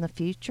do it in the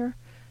future,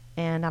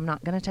 and I'm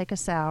not going to take a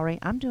salary,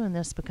 I'm doing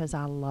this because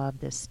I love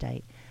this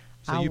state.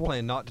 So you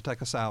plan not to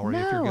take a salary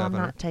if you're governor? No, I'm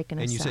not taking a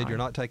salary. And you said you're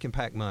not taking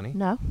PAC money?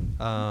 No.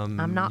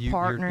 I'm not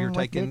partnering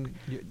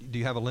with Do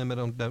you have a limit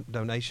on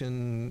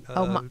donation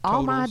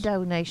all my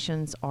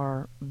donations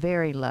are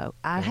very low.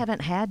 I haven't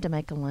had to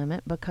make a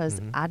limit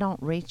because I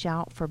don't reach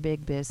out for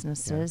big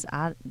businesses.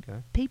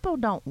 People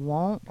don't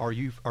want Are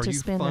you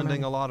spend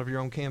funding a lot of your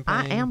own campaign?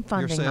 I am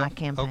funding yourself? my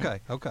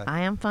campaign. Okay.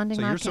 I am funding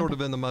my campaign. So you're sort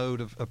of in the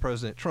mode of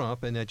President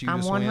Trump, and that you I'm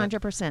just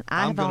 100%.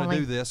 I'm going to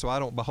do this so I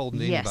don't beholden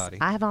to anybody.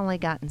 I have only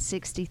gotten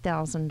 $60,000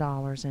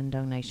 $50,000 in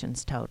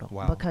donations total.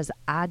 Wow. Because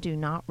I do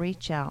not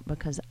reach out,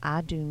 because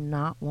I do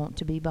not want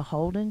to be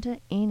beholden to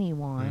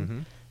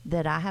anyone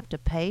that I have to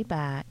pay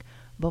back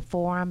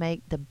before I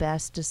make the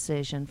best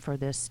decision for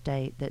this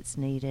state that's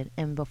needed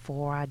and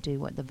before I do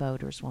what the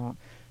voters want.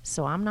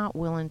 So I'm not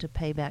willing to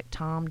pay back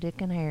Tom,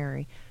 Dick, and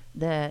Harry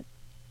that,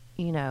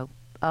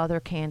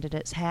 other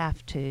candidates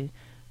have to,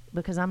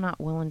 because I'm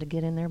not willing to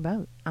get in their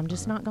boat. I'm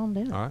just not going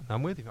to do it. All right,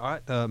 I'm with you. All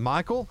right,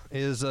 Michael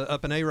is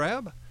up in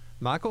Arab.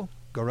 Michael,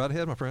 go right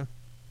ahead, my friend.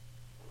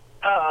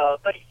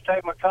 Thank you for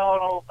taking my call. I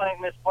don't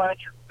think Miss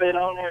Blanchard been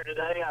on here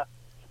today.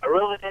 I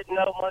really didn't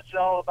know much at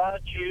all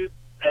about you,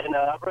 and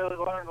I've really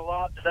learned a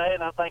lot today,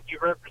 and I think you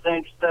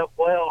represent yourself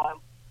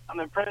well. I'm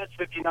impressed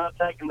with you not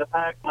taking the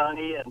PAC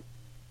money, and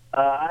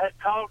I had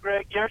called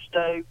Greg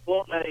yesterday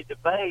wanting a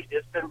debate.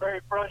 It's been very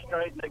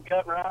frustrating that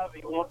Governor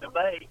Ivey won't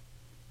debate.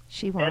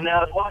 She won't. And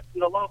I was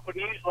watching the local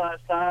news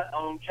last night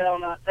on Channel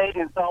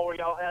 19 and saw where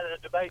y'all had a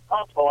debate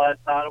possible last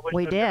night. I wish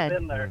We I could have did.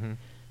 been there.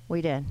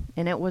 We did,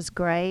 and it was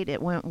great.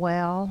 It went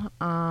well,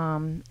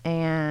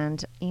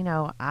 and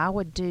I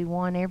would do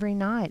one every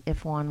night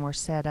if one were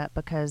set up,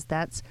 because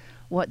that's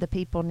what the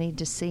people need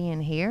to see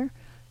and hear,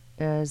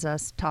 is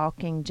us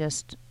talking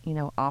just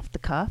off the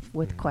cuff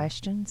with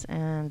questions,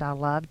 and I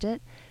loved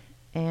it.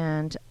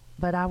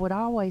 But I would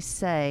always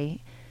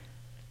say,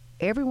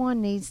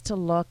 everyone needs to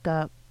look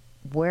up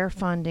where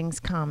funding's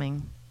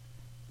coming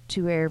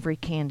to every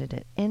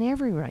candidate in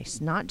every race,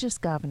 not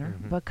just governor,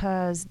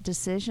 because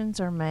decisions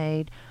are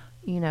made,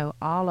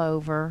 all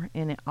over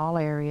in all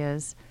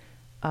areas,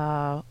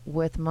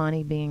 with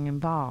money being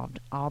involved,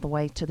 all the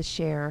way to the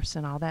sheriffs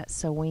and all that.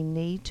 So we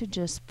need to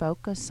just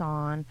focus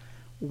on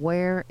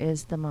where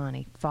is the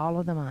money,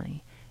 follow the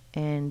money,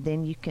 and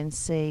then you can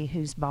see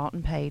who's bought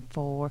and paid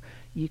for.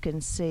 You can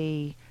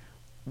see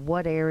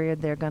what area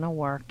they're going to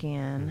work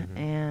in,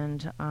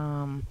 and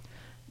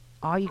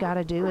all you got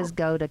to do is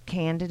go to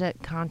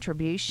candidate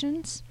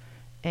contributions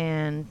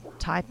and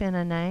type in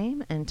a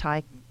name, and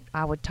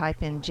I would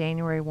type in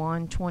January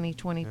 1,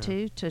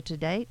 2022 to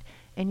date,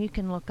 and you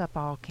can look up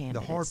all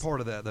candidates. The hard part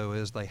of that, though,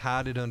 is they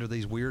hide it under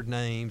these weird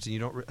names, and you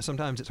don't.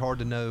 Sometimes it's hard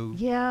to know.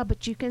 Yeah,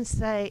 but you can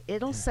say,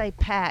 it'll say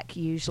PAC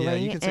usually, Yeah,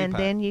 you can say and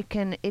PAC. then you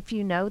can, if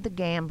you know the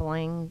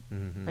gambling,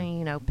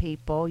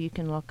 people, you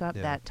can look up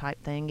that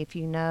type thing. If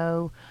you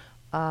know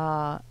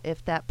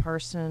if that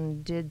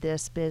person did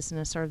this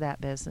business or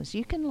that business,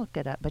 you can look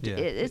it up, but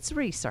it's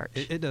research.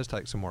 It does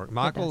take some work.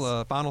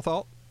 Michael, final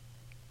thought?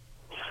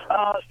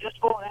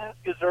 Just want to ask,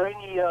 is there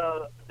any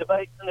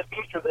debates in the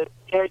future that's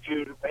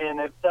scheduled, and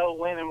if so,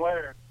 when and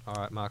where? All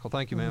right, Michael.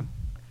 Thank you, ma'am.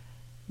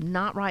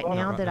 Not right Well,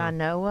 now not right that now. I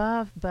know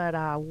of, but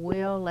I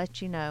will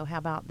let you know. How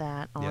about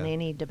that on Yeah.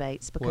 any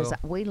debates? Because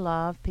we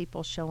love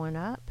people showing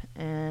up,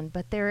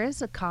 but there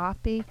is a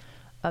copy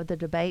of the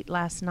debate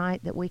last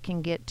night that we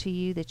can get to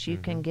you, that you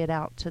can get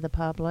out to the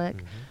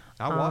public.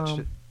 I watched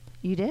it.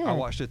 You did? I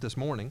watched it this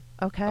morning.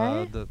 Okay.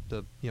 I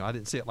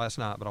didn't see it last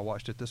night, but I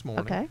watched it this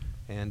morning. Okay.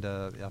 And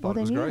I thought Well,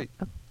 it was then great.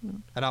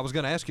 And I was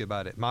going to ask you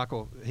about it.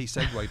 Michael, he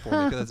segued for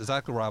me, because that's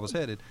exactly where I was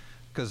headed,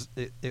 because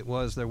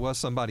there was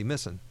somebody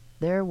missing.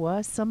 There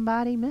was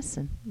somebody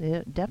missing.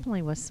 It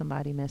definitely was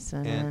somebody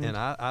missing. And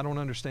I don't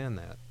understand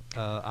that.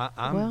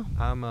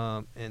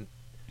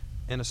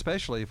 And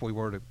especially if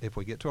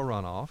we get to a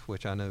runoff,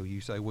 which I know you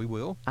say we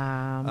will.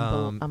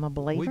 I'm a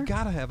believer. We've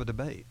got to have a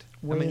debate.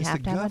 We it's have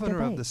the to have a governor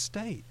of debate. the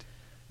state.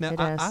 Now, It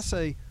I is.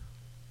 say,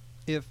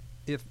 if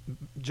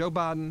Joe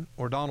Biden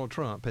or Donald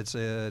Trump had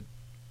said,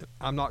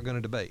 "I'm not going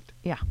to debate,"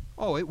 yeah,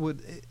 it would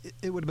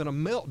have been a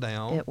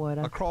meltdown. It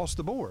would've. Across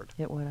the board.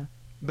 It would have.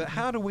 But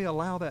how do we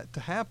allow that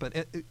to happen?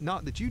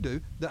 Not that you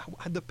do,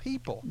 the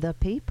people. The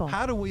people.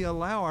 How do we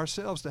allow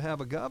ourselves to have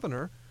a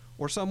governor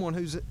or someone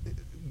who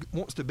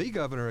wants to be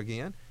governor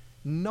again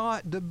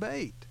not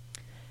debate?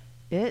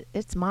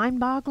 It's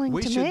mind-boggling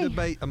We to should me.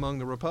 debate among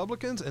the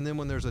Republicans, and then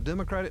when there's a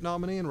Democratic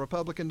nominee and a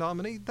Republican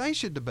nominee, they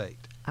should debate.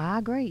 I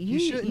agree. You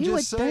shouldn't you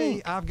just would say,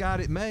 think. "I've got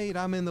it made,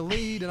 I'm in the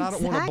lead, and I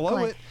don't want to blow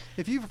Exactly. it."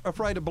 If you're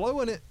afraid of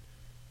blowing it,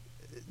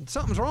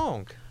 something's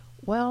wrong.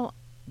 Well,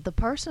 the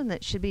person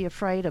that should be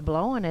afraid of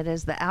blowing it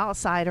is the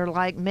outsider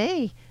like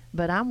me.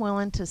 But I'm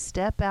willing to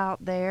step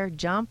out there,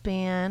 jump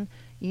in,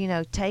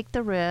 take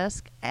the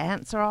risk,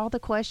 answer all the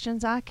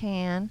questions I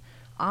can,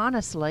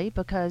 honestly,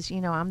 because,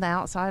 I'm the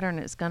outsider and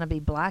it's going to be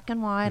black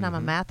and white. I'm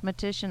a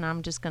mathematician.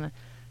 I'm just going to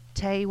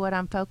tell you what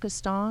I'm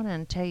focused on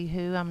and tell you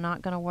who I'm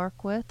not going to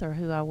work with or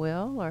who I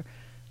will. Or,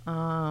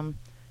 I'm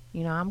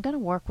going to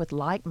work with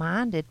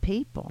like-minded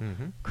people,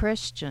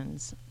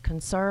 Christians,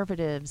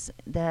 conservatives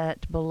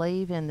that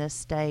believe in this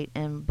state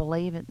and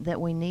believe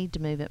that we need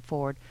to move it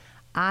forward.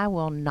 I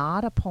will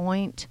not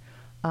appoint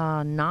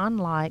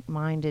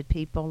non-like-minded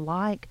people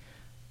like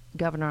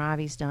Governor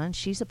Ivey's done.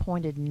 She's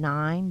appointed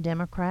 9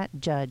 Democrat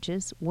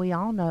judges. We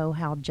all know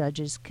how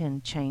judges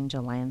can change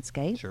a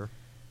landscape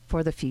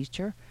for the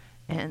future,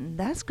 and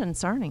that's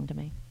concerning to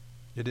me.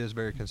 It is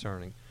very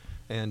concerning.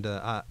 And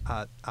I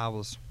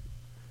was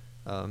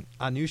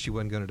I knew she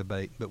wasn't going to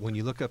debate, but when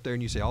you look up there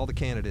and you see all the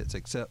candidates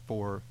except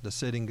for the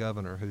sitting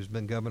governor, who's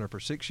been governor for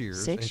 6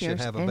 years and should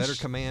have a better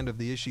command of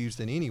the issues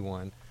than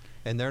anyone,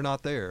 and they're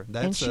not there.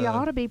 And she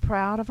ought to be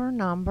proud of her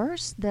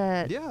numbers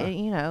that,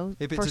 you know,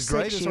 if for it's as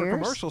great 6 as years, her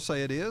commercials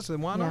say it is,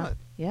 then why not?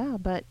 Yeah,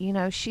 but, you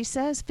know, she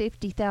says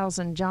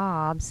 50,000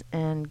 jobs,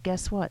 and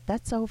guess what?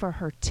 That's over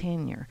her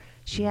tenure.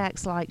 She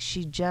acts like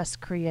she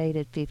just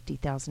created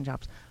 50,000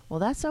 jobs. Well,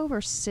 that's over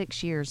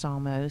 6 years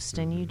almost,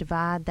 and you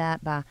divide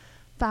that by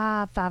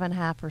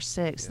 5.5, or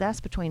 6. That's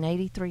between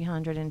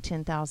 8,300 and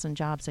 10,000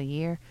 jobs a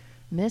year.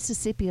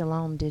 Mississippi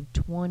alone did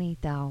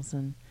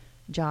 20,000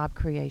 job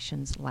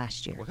creations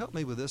last year. Well, help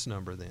me with this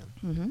number then.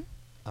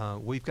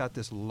 Mm-hmm. We've got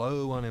this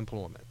low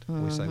unemployment.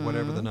 We say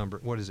whatever the number,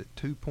 what is it,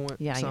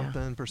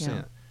 2.something%?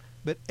 Yeah.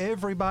 But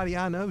everybody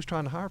I know is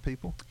trying to hire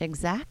people.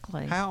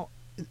 Exactly. How?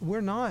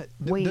 We're not.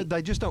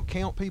 They just don't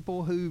count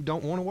people who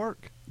don't want to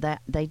work.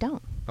 That they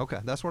don't. Okay,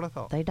 that's what I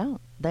thought. They don't.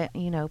 That,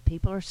 you know,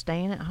 people are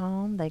staying at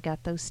home. They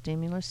got those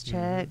stimulus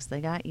checks. They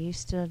got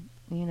used to,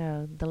 you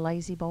know, the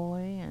lazy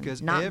boy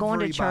and not going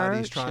to church. Because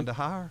everybody's trying to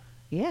hire.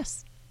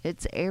 Yes,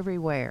 it's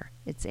everywhere.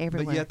 It's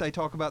everywhere. But yet they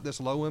talk about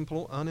this low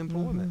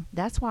unemployment.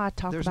 That's why I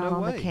talk There's about no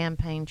on way. the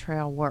campaign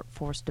trail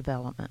workforce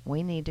development.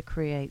 We need to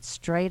create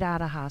straight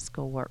out of high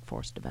school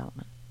workforce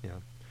development. Yeah.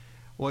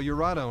 Well, you're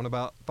right on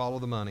about follow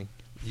the money.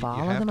 You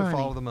have to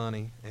follow the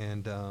money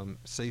and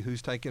see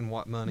who's taking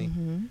what money.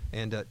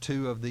 And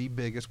two of the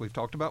biggest, we've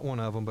talked about one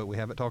of them, but we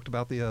haven't talked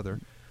about the other.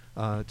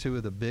 Two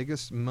of the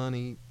biggest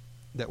money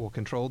that will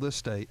control this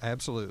state,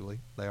 absolutely,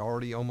 they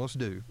already almost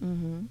do,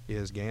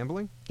 is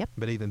gambling. Yep.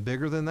 But even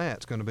bigger than that,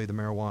 it's going to be the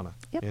marijuana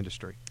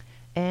industry.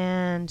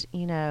 And,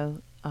 you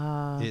know,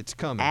 it's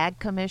coming. Ag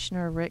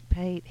Commissioner Rick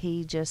Pate,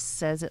 he just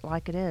says it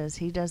like it is.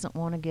 He doesn't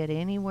want to get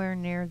anywhere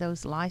near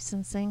those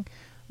licensing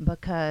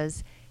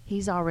because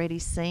he's already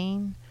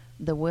seen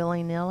the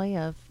willy-nilly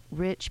of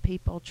rich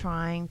people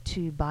trying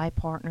to buy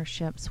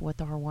partnerships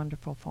with our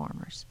wonderful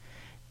farmers.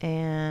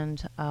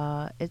 And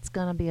it's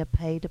going to be a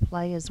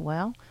pay-to-play as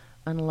well,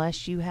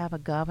 unless you have a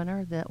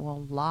governor that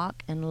will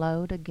lock and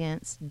load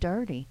against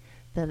dirty,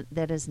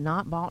 that is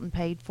not bought and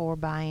paid for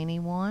by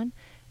anyone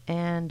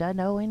and doesn't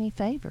owe any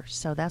favors.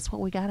 So that's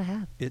what we got to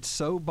have. It's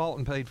so bought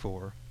and paid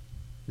for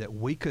that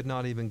we could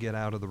not even get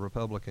out of the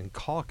Republican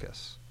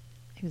caucus.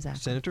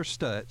 Exactly. Senator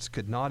Stutz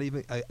could not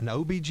even, an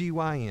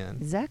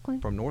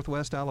OBGYN from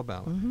Northwest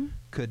Alabama,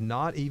 could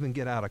not even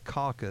get out of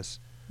caucus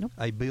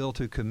a bill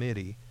to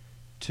committee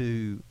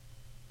to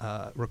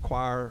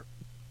require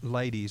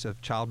ladies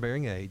of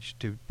childbearing age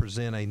to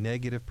present a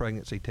negative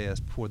pregnancy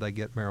test before they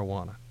get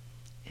marijuana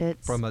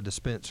from a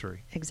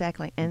dispensary.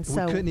 Exactly. And we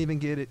couldn't even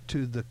get it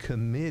to the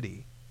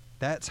committee.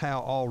 That's how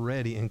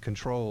already in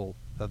control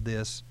of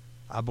this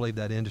I believe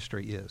that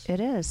industry is. It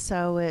is.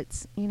 So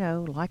it's, you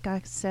know, like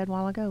I said a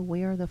while ago,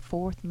 we are the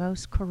fourth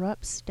most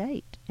corrupt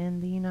state in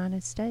the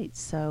United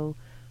States. So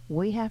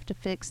we have to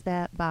fix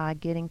that by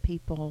getting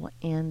people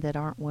in that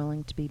aren't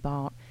willing to be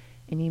bought.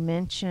 And you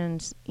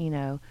mentioned, you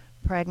know,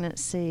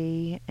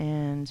 pregnancy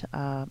and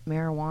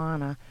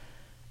marijuana.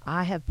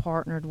 I have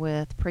partnered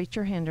with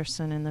Preacher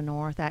Henderson in the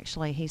North.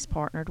 Actually, he's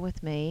partnered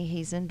with me.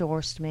 He's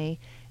endorsed me.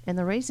 And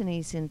the reason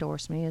he's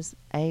endorsed me is,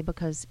 A,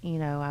 because, you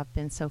know, I've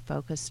been so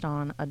focused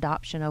on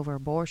adoption over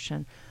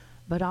abortion.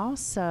 But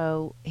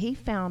also, he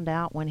found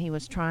out when he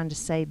was trying to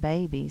save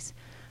babies,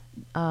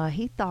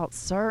 he thought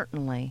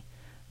certainly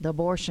the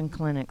abortion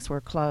clinics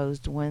were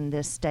closed when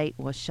this state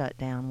was shut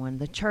down, when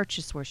the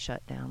churches were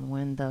shut down,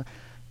 when the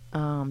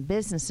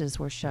businesses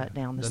were shut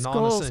down, the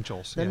schools,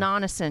 non-essentials, the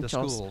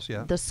non-essentials, the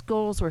schools, the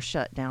schools were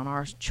shut down.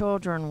 Our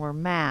children were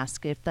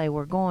masked if they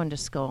were going to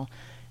school.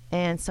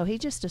 And so he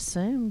just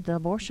assumed the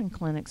abortion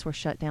clinics were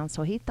shut down.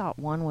 So he thought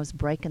one was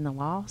breaking the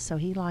law. So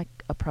he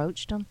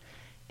approached them,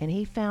 and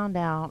he found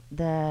out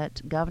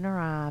that Governor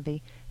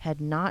Ivey had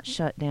not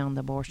shut down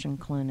the abortion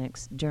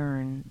clinics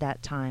during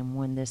that time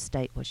when this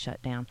state was shut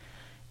down.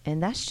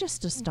 And that's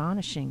just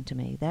astonishing to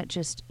me. That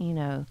just, you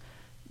know,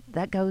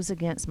 that goes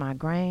against my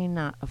grain,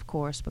 of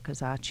course,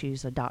 because I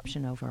choose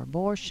adoption over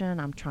abortion.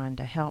 I'm trying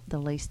to help the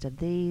least of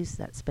these.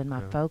 That's been my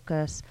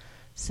focus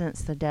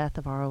since the death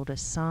of our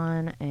oldest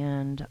son,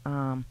 and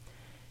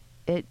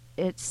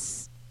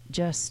it's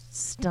just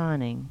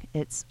stunning.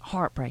 It's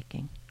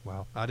heartbreaking.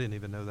 Wow, I didn't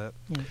even know that.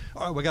 Yeah.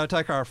 All right, we got to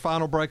take our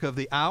final break of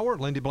the hour.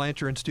 Lindy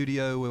Blanchard in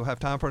studio. We'll have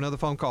time for another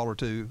phone call or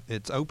two.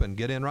 It's open.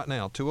 Get in right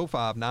now,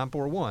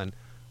 205-941-1011.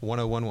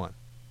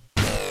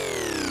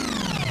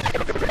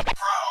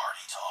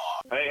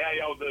 Hey, how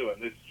y'all doing?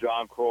 This is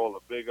John Croyle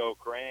of Big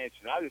Oak Ranch,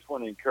 and I just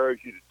want to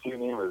encourage you to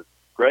tune in with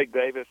Greg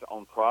Davis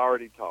on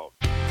Priority Talk.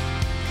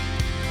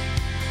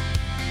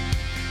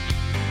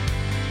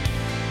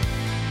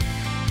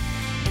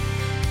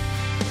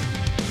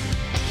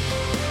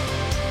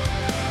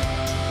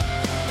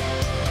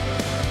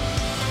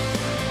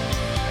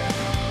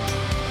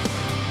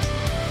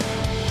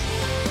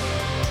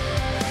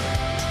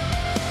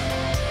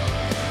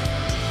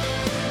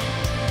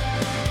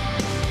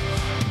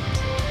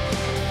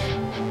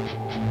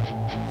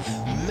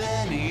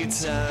 Many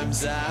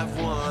times I've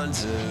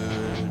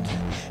wondered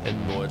and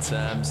more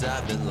times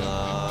I've been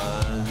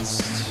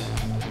lost.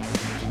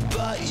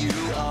 But you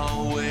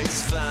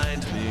always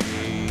find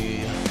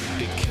me,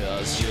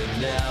 because you're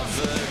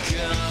never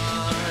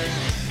gone.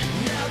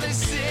 Now they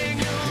sing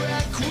a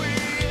requiem,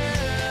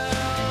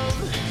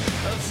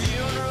 a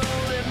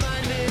funeral in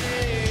my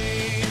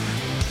name.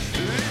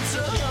 It's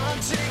a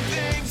haunting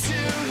thing to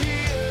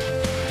hear,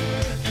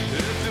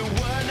 if it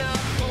were not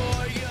for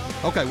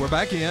your... Okay, we're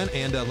back in,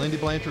 and Lindy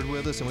Blanchard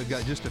with us, and we've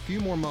got just a few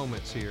more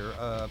moments here.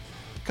 A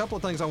couple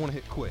of things I want to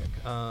hit quick.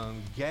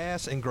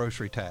 Gas and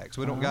grocery tax.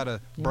 We don't got to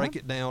break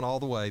it down all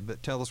the way,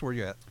 but tell us where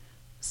you're at.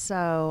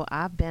 So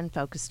I've been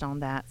focused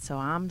on that. So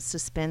I'm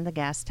suspend the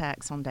gas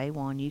tax on day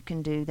one. You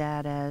can do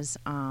that as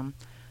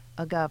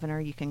a governor.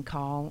 You can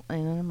call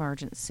in an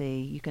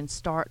emergency. You can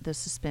start the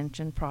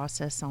suspension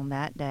process on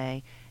that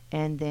day,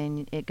 and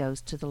then it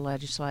goes to the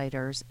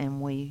legislators, and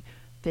we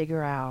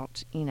figure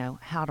out,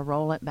 how to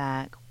roll it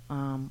back,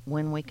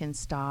 when we can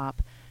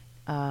stop.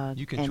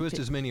 You can twist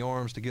as many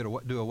arms to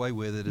do away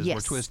with it as we're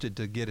twisted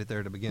to get it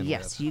there to begin with.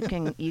 Yes, you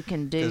can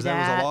do that. There was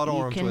a lot of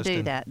arm twisting. twisting.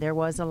 Do that. There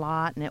was a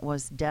lot, and it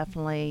was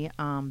definitely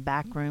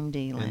backroom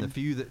dealing. And the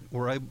few that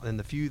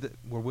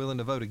were willing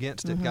to vote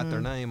against it got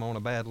their name on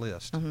a bad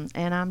list.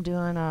 And I'm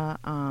doing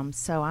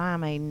so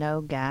I'm a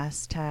no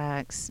gas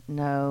tax,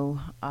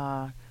 no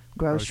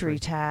grocery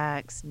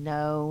tax,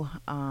 no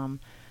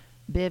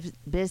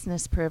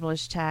business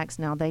privilege tax.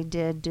 Now, they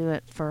did do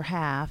it for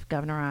half.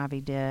 Governor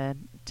Ivey did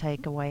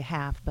take away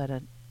half, but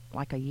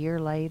like a year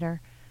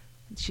later,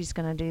 she's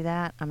going to do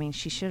that. I mean,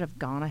 she should have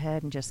gone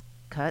ahead and just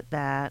cut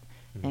that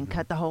and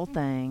cut the whole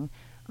thing.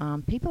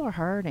 People are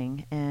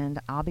hurting,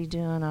 and I'll be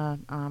doing a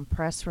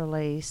press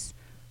release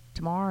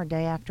tomorrow or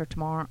day after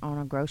tomorrow on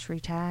a grocery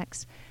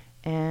tax.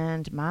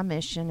 And my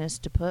mission is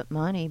to put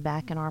money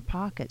back in our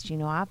pockets.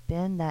 I've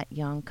been that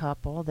young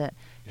couple that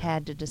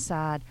had to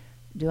decide,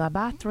 do I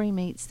buy 3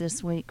 meats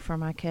this week for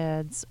my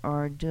kids,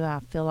 or do I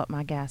fill up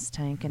my gas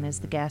tank? And is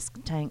the gas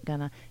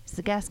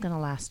gonna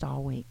last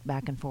all week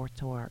back and forth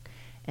to work?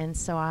 And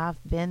so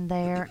I've been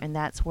there, and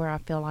that's where I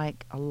feel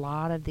like a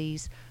lot of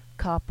these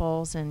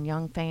couples and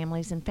young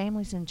families and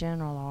families in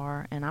general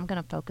are. And I'm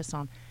going to focus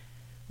on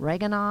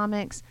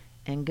Reaganomics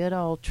and good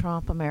old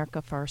Trump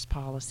America First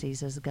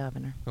policies as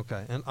governor.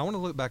 Okay, and I want to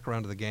look back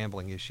around to the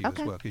gambling issue as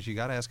well, because you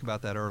got to ask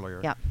about that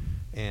earlier. Yep.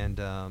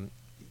 And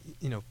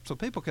so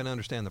people can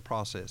understand the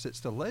process. It's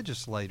the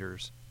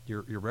legislators,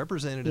 your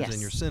representatives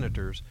and your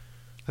senators,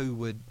 who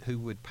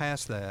would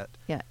pass that.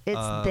 Yeah,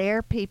 it's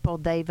their people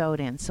they vote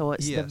in. So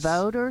it's the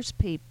voters'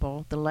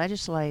 people, the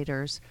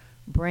legislators,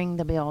 bring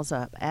the bills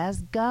up.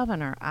 As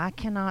governor, I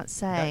cannot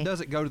say... That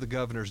doesn't go to the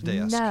governor's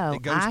desk. No,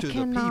 it goes to the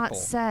people.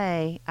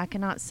 I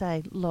cannot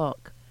say,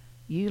 look,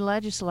 you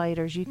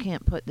legislators, you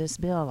can't put this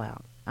bill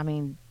out. I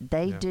mean,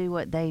 they do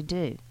what they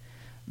do.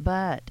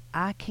 But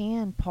I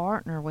can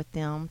partner with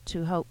them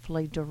to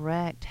hopefully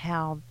direct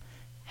how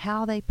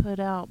they put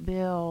out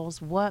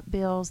bills, what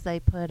bills they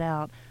put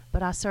out.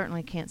 But I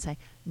certainly can't say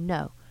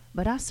no.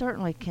 But I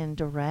certainly can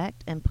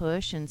direct and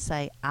push and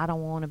say, I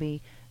don't want to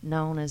be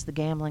known as the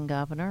gambling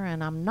governor,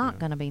 and I'm not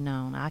going to be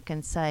known. I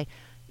can say,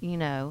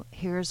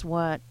 here's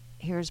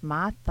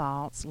my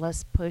thoughts.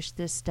 Let's push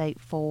this state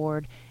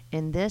forward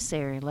in this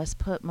area. Let's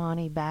put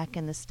money back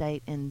in the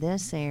state in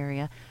this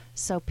area,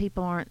 so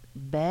people aren't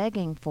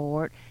begging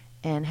for it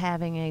and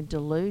having a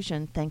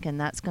delusion thinking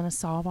that's going to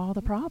solve all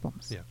the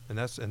problems. Yeah, and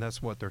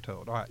that's what they're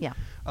told. All right. Yeah.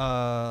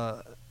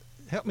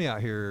 Help me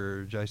out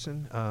here,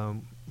 Jason.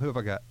 Who have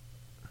I got?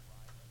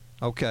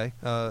 Okay.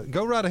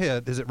 Go right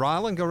ahead. Is it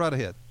Rylan? Go right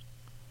ahead.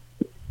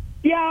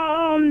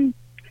 Yeah.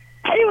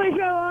 Anyway,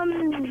 so I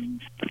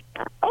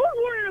was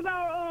wondering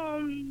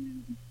about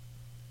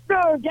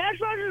the gas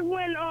prices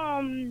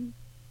when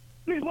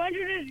Ms.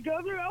 Blanchard is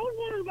governor. I was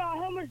wondering about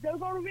how much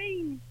those ought to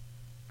be.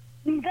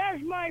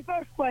 That's my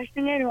first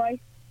question, anyway.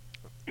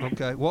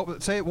 Okay.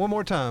 Say it one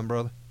more time,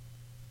 brother.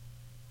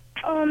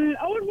 I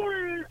was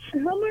wondering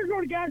how much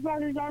are the gas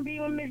prices ought to be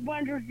when Ms.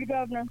 Blanchard is the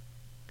governor.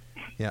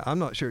 Yeah, I'm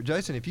not sure.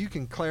 Jason, if you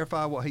can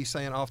clarify what he's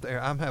saying off the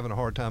air, I'm having a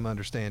hard time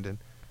understanding.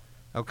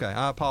 Okay,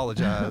 I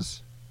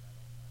apologize.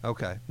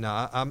 Okay,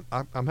 now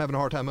I'm having a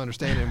hard time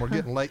understanding, and we're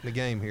getting late in the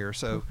game here,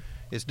 so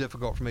it's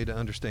difficult for me to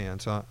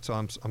understand. So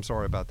I'm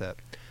sorry about that.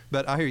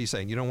 But I hear you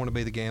saying you don't want to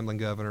be the gambling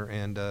governor,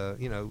 and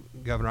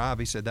Governor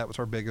Ivey said that was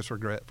her biggest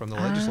regret from the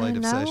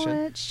legislative session.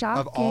 It's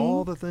shocking. Of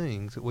all the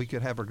things that we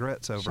could have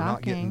regrets over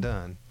not getting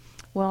done.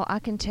 Well, I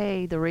can tell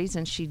you the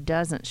reason she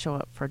doesn't show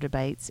up for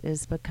debates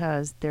is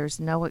because there's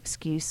no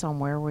excuse on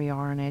where we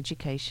are in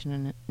education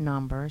and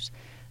numbers.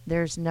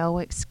 There's no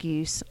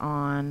excuse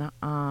on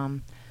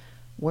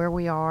where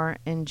we are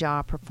in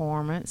job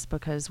performance,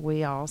 because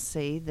we all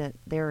see that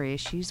there are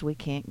issues. We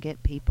can't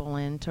get people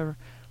into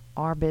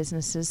our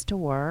businesses to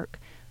work.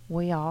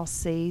 We all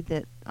see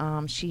that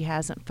she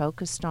hasn't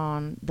focused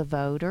on the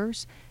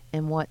voters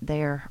and what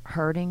they're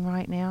hurting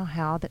right now,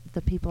 how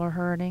the people are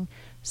hurting.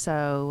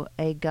 So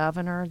a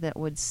governor that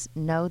would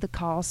know the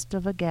cost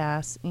of a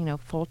gas,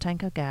 full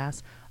tank of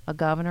gas, a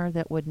governor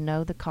that would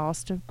know the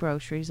cost of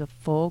groceries, a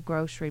full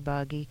grocery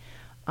buggy,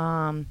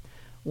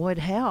 would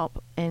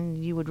help,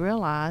 and you would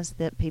realize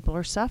that people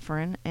are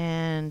suffering,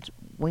 and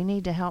we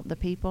need to help the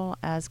people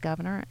as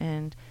governor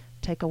and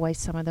take away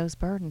some of those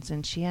burdens.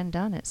 And she hadn't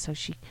done it, so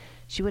she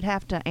would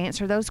have to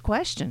answer those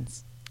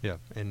questions. Yeah,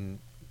 and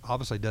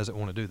obviously doesn't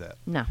want to do that.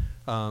 No.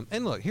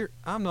 And look, here,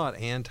 I'm not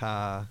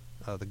anti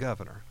the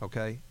governor,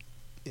 okay?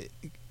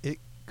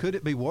 Could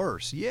it be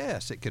worse?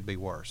 Yes, it could be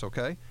worse,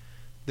 okay?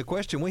 The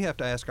question we have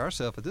to ask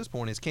ourselves at this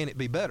point is, can it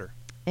be better?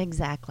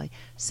 Exactly.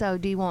 So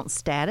do you want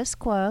status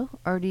quo,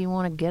 or do you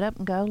want to get up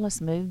and go,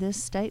 let's move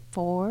this state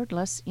forward,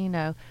 let's,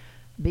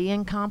 be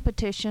in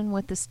competition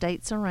with the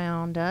states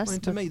around us? Well,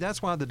 and to me,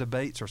 that's why the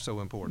debates are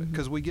so important,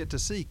 because we get to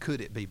see,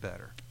 could it be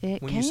better?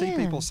 When you see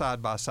people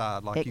side by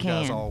side like you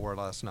guys all were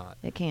last night.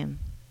 It can.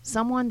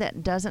 Someone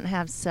that doesn't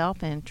have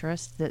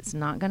self-interest, that's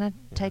not going to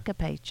take a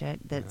paycheck,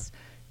 that's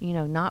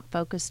not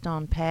focused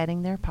on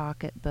padding their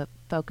pocket, but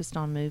focused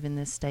on moving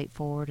this state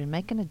forward and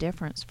making a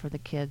difference for the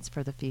kids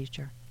for the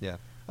future. Yeah.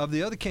 Of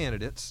the other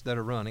candidates that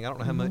are running, I don't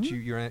know how much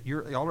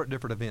you're all at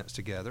different events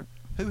together.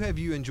 Who have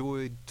you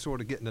enjoyed sort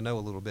of getting to know a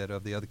little bit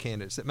of the other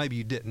candidates that maybe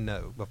you didn't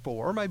know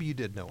before, or maybe you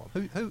did know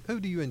them? Who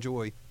do you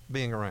enjoy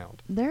being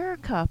around? There are a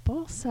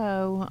couple.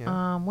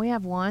 So we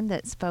have one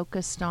that's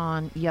focused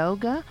on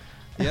yoga.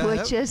 Yeah,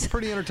 which is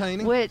pretty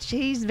entertaining. Which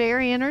he's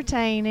very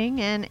entertaining,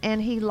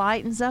 and he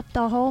lightens up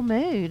the whole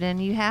mood.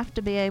 And you have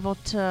to be able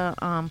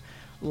to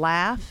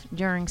laugh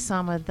during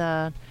some of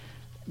the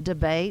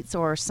debates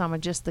or some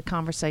of just the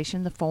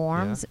conversation, the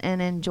forums,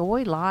 and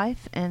enjoy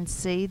life and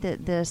see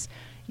that this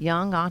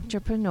young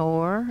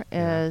entrepreneur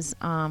is,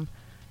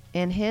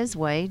 in his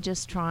way,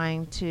 just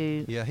trying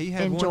to enjoy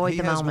the moment.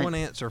 He has one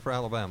answer for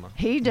Alabama.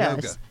 He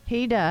does. Yoga.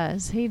 He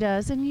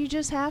does. And you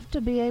just have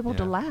to be able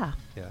to laugh.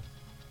 Yeah.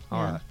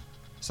 All right.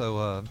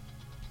 So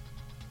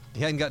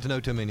you hadn't got to know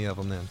too many of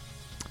them then.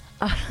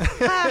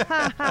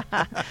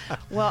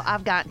 Well,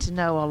 I've got to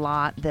know a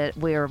lot that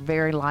we are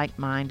very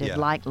like-minded,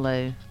 like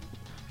Lou.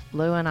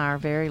 Lou and I are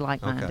very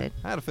like-minded. Okay.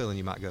 I had a feeling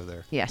you might go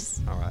there.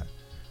 Yes. All right.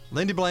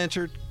 Lindy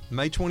Blanchard,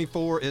 May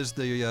 24 is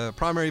the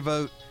primary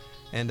vote,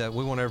 and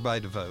we want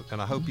everybody to vote.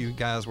 And I hope you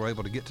guys were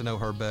able to get to know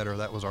her better.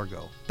 That was our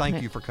goal.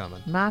 Thank you for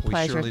coming. My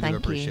pleasure. We surely Thank do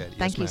appreciate it.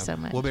 Thank yes, you ma'am. so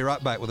much. We'll be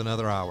right back with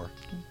another hour.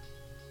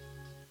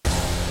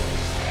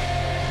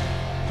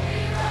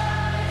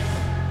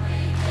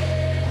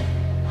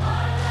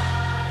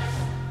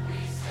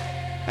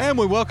 And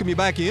we welcome you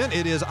back in.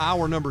 It is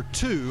hour number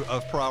 2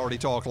 of Priority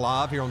Talk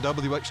Live here on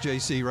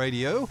WXJC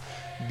Radio.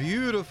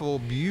 Beautiful,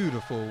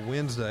 beautiful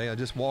Wednesday. I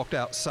just walked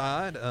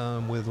outside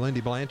with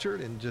Lindy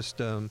Blanchard and just,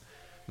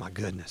 my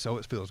goodness,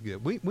 it feels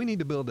good. We need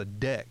to build a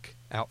deck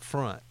out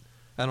front.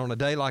 And on a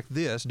day like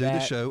this, do the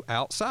show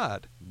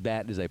outside.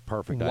 That is a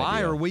perfect idea.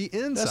 Why are we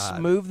inside? Let's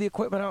move the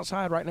equipment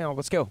outside right now.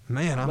 Let's go.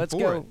 Man, Let's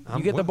go.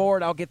 You get the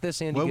board, I'll get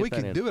this in. Well, we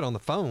can do it on the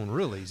phone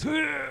real easy.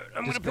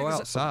 I'm just go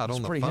outside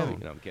on the phone. Heavy.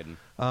 No, I'm kidding.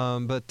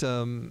 But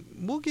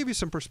we'll give you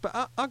some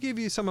perspective. I'll give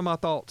you some of my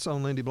thoughts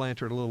on Lindy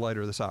Blanchard a little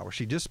later this hour.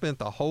 She just spent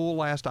the whole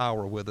last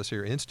hour with us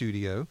here in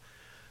studio.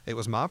 It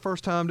was my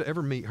first time to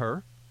ever meet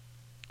her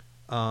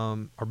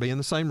or be in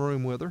the same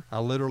room with her. I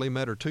literally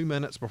met her 2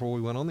 minutes before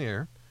we went on the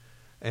air.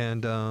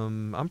 And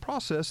I'm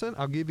processing.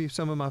 I'll give you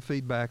some of my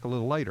feedback a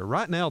little later.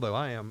 Right now, though,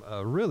 I am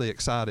really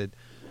excited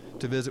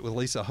to visit with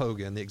Lisa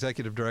Hogan, the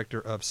executive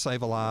director of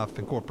Save a Life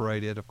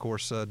Incorporated, of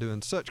course,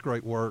 doing such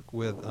great work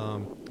with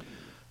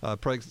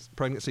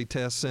Pregnancy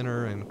Test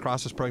Center and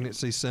Crisis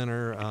Pregnancy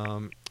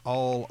Center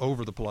all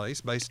over the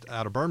place, based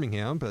out of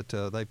Birmingham, but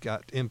they've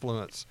got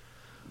influence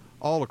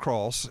all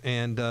across.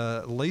 And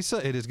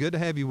Lisa, it is good to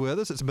have you with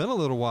us. It's been a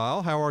little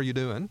while. How are you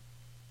doing?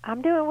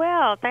 I'm doing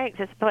well. Thanks.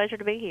 It's a pleasure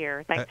to be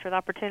here. Thanks for the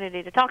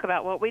opportunity to talk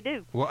about what we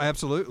do. Well,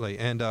 absolutely.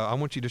 And I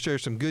want you to share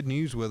some good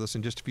news with us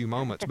in just a few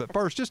moments. But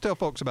first, just tell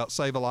folks about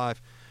Save a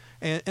Life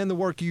and the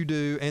work you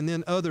do, and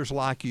then others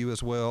like you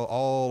as well,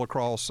 all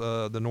across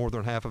the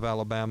northern half of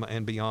Alabama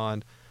and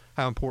beyond,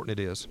 how important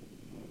it is.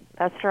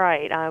 That's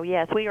right.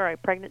 Yes, we are a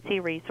pregnancy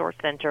resource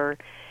center.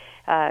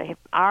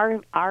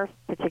 Our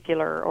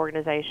particular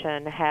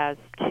organization has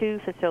 2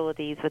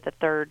 facilities, with a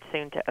third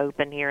soon to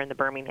open here in the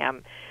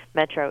Birmingham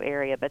metro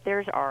area. But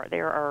there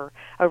are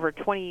over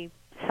 20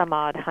 some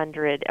odd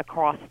hundred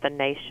across the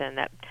nation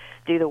that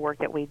do the work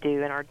that we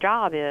do. And our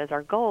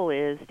goal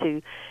is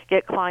to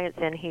get clients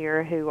in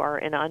here who are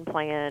in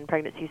unplanned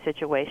pregnancy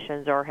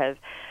situations or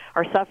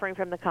are suffering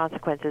from the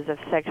consequences of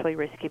sexually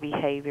risky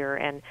behavior.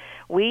 And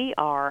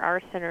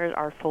our centers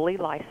are fully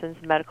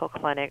licensed medical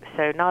clinics,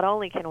 so not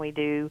only can we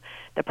do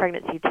the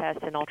pregnancy test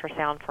and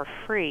ultrasound for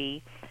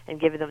free and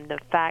give them the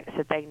facts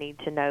that they need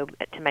to know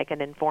to make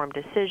an informed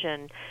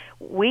decision,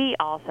 we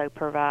also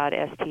provide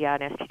STI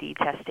and STD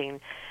testing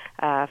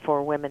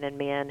for women and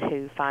men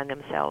who find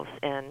themselves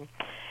in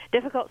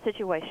difficult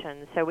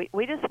situations. So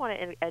we just want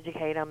to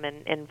educate them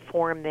and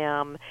inform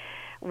them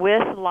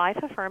with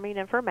life-affirming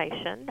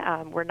information.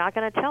 We're not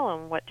going to tell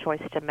them what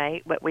choice to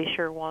make, but we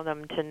sure want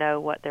them to know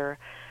what their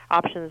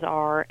options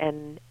are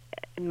and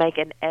make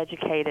an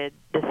educated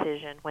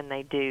decision when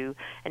they do,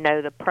 and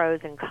know the pros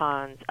and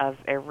cons of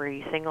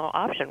every single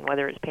option,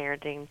 whether it's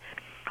parenting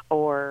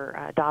or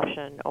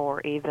adoption,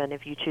 or even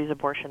if you choose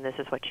abortion, this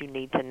is what you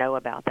need to know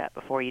about that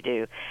before you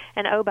do.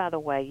 And oh, by the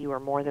way, you are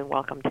more than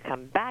welcome to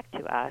come back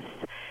to us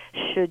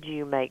should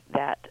you make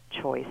that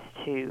choice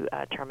to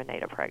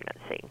terminate a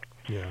pregnancy.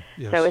 Yeah.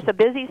 Yes. So it's a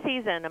busy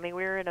season. I mean,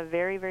 we're in a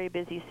very, very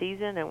busy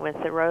season, and with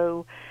the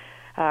Roe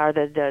or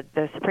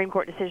the Supreme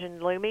Court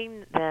decision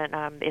looming, then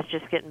it's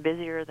just getting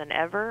busier than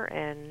ever,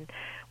 and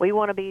we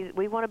want to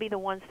be the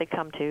ones they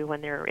come to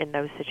when they're in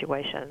those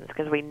situations,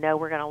 because we know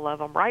we're going to love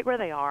them right where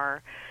they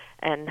are,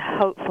 and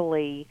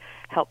hopefully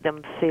help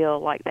them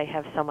feel like they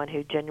have someone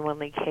who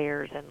genuinely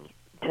cares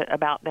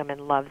about them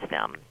and loves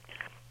them.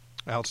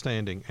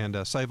 Outstanding. And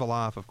Save a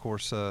Life, of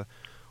course,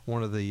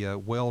 one of the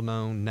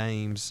well-known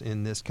names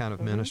in this kind of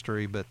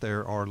ministry, but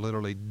there are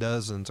literally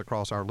dozens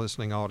across our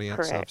listening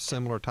audience of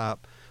similar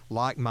type,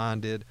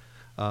 like-minded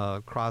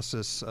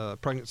crisis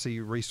pregnancy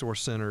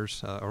resource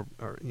centers, or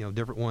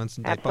different ones.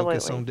 They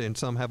focus on, and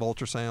some have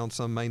ultrasound,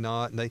 some may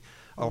not, and they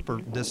offer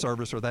this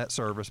service or that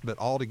service. But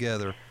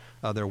altogether,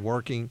 they're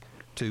working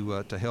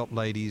to help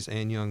ladies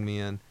and young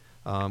men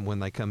when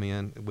they come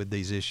in with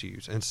these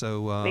issues. And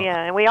so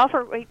and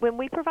when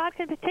we provide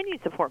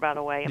continued support, by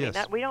the way. I mean,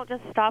 we don't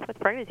just stop with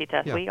pregnancy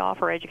tests. Yeah. We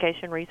offer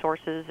education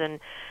resources, and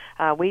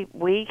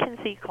we can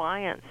see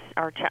clients,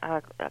 our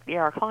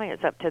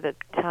clients up to the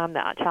time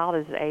that child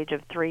is the age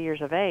of 3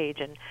 years of age,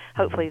 and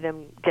hopefully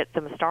get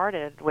them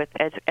started with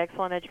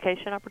excellent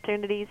education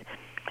opportunities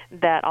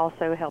that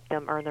also help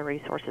them earn the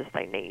resources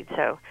they need.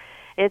 So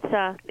it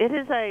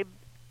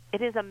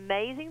is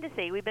amazing to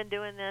see. We've been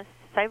doing this.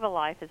 Save a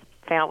Life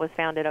was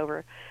founded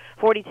over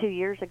 42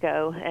 years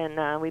ago,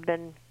 and we've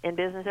been in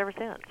business ever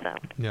since. So.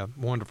 Yeah,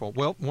 wonderful.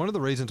 Well, one of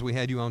the reasons we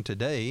had you on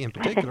today in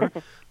particular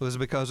was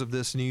because of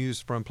this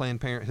news from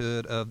Planned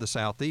Parenthood of the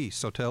Southeast.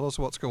 So tell us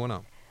what's going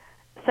on.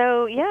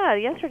 So,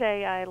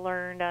 yesterday I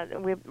learned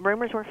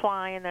rumors were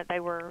flying that they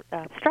were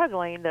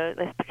struggling.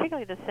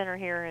 Particularly the center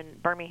here in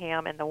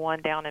Birmingham and the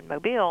one down in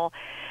Mobile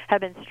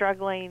have been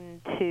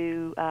struggling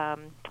to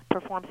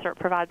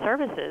provide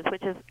services,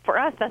 which is, for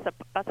us,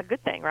 that's a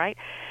good thing, right?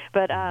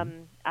 But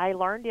I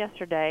learned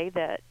yesterday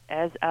that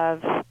as of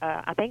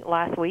I think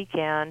last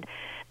weekend,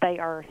 they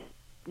are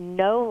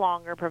no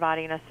longer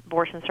providing us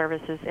abortion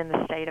services in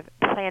the state of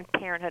Planned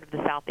Parenthood of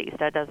the Southeast.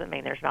 That doesn't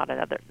mean there's not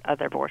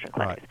other abortion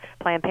clinics. Right.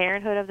 Planned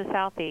Parenthood of the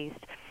Southeast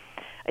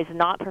is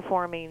not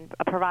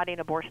providing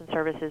abortion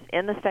services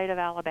in the state of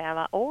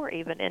Alabama or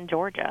even in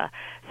Georgia.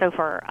 So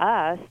for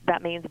us,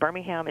 that means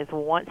Birmingham is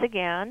once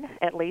again,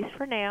 at least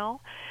for now,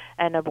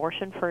 an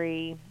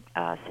abortion-free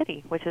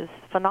city, which is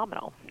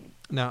phenomenal.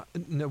 Now,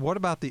 what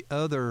about the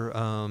other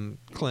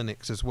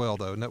clinics as well,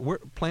 though? Now,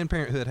 Planned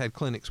Parenthood had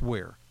clinics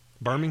where?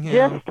 Birmingham?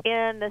 Just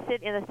in the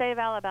state of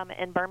Alabama,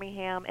 in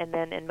Birmingham, and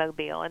then in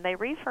Mobile. And they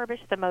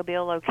refurbished the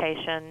Mobile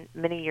location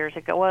many years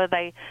ago. Well,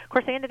 they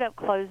ended up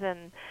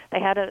closing.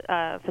 They had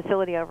a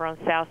facility over on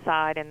South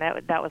Side, and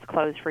that was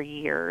closed for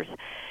years.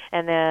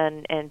 And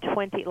then in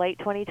late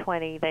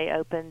 2020, they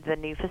opened the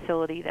new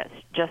facility that's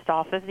just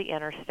off of the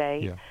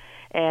interstate. Yeah.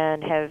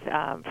 And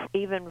have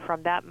even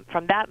from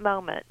that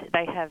moment,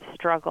 they have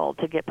struggled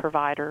to get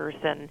providers.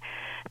 And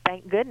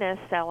thank goodness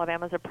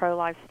Alabama's a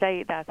pro-life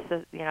state. That's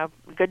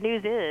good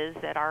news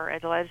is that our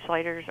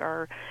legislators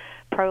are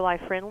pro-life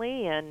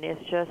friendly, and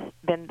it's just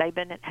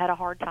had a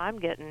hard time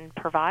getting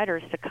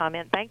providers to come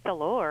in. Thank the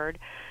Lord,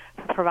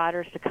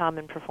 providers to come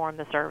and perform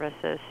the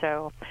services.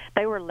 So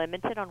they were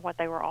limited on what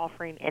they were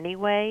offering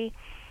anyway.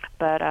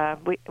 But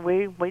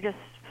we just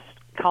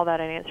call that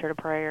an answer to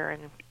prayer,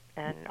 and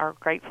are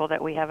grateful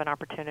that we have an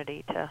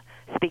opportunity to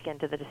speak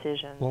into the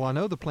decision. Well, I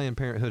know the Planned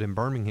Parenthood in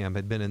Birmingham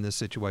had been in this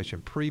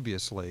situation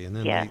previously, and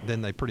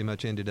then they pretty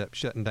much ended up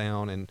shutting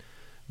down and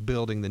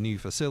building the new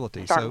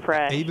facility. Starting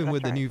fresh. Even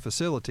with the new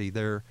facility,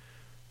 they're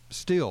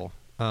still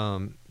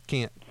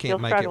can't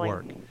make it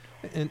work.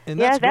 And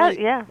that's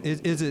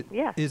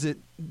is it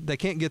they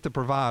can't get the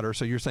provider?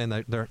 So you're saying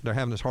they're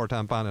having this hard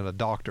time finding the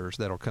doctors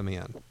that'll come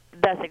in.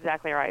 That's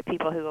exactly right.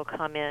 People who will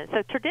come in.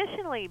 So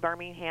traditionally,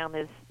 Birmingham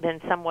has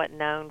been somewhat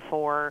known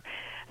for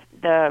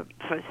the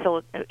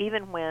facility.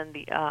 Even when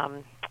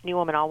the New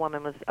Woman, All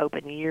Woman was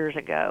open years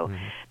ago,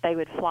 they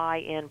would fly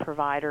in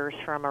providers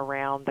from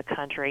around the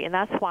country. And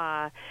that's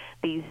why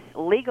these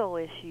legal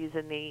issues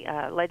and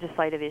the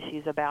legislative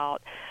issues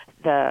about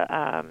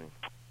the,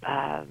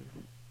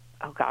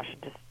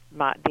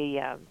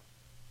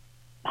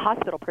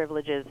 hospital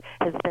privileges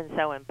has been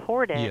so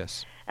important.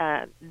 Yes.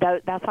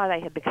 That's why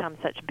they have become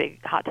such big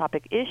hot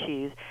topic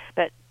issues.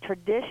 But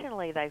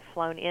traditionally, they've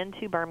flown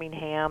into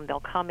Birmingham. They'll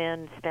come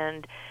in,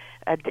 spend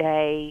a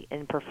day,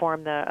 and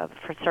perform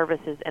for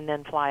services, and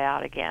then fly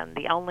out again.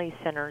 The only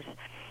centers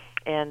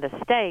in the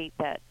state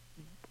that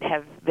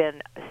have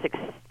been,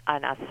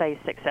 and I say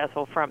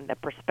successful from the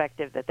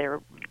perspective that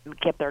they're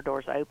kept their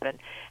doors open,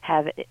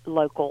 have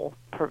local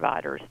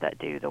providers that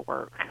do the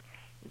work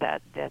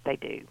that they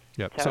do.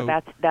 Yep. So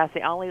that's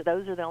the only.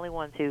 Those are the only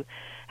ones who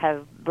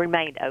have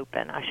remained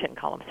open. I shouldn't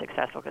call them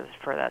successful, because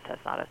for us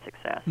that's not a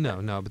success.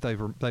 No, but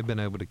they've been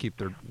able to keep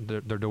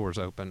their doors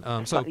open.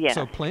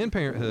 So Planned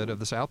Parenthood of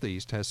the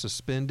Southeast has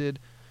suspended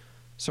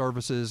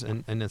services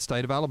in the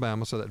state of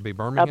Alabama, so that'd be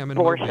Birmingham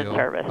Abortion and Mobile.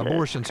 services,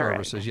 Abortion correct.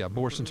 services, yeah,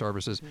 abortion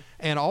services.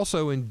 And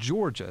also in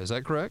Georgia, is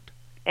that correct?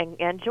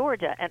 And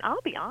Georgia. And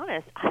I'll be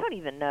honest, I don't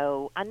even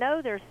know. I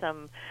know there's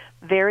some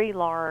very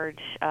large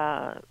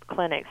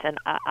clinics, and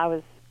I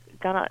was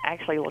going to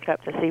actually look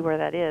up to see where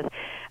that is.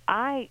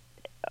 I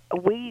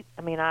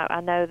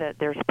know that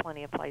there's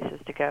plenty of places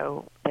to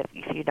go if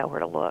you know where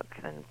to look.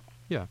 And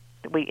yeah.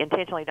 We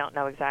intentionally don't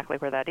know exactly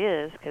where that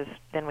is, because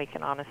then we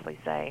can honestly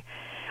say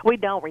we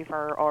don't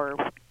refer or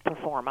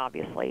perform,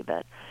 obviously,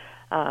 but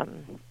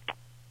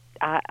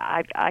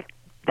I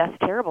that's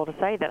terrible to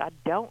say that I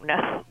don't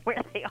know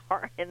where they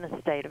are in the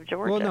state of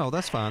Georgia. Well, no,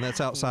 that's fine.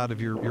 That's outside of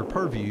your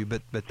purview,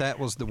 but that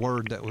was the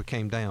word that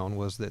came down,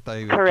 was that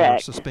they were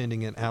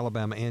suspending in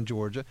Alabama and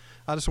Georgia.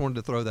 I just wanted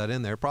to throw that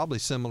in there. Probably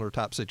similar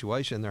type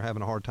situation. They're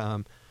having a hard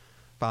time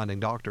finding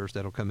doctors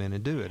that'll come in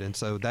and do it, and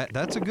so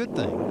that's a good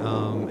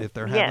thing. If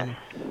they're having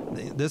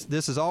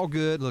this is all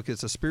good. Look,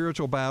 it's a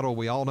spiritual battle.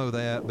 We all know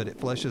that, but it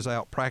fleshes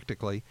out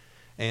practically.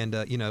 And,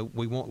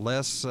 we want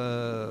less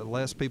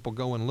people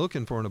going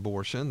looking for an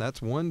abortion.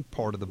 That's one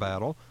part of the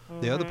battle.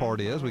 The other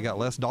part is we got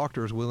less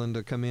doctors willing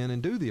to come in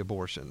and do the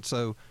abortion.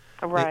 So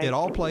it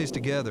all plays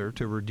together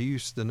to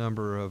reduce the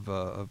number of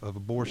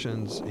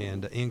abortions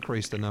and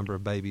increase the number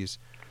of babies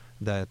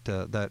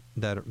that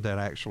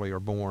actually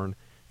are born.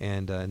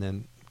 And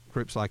then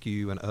groups like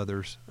you and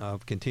others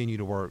continue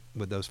to work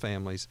with those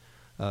families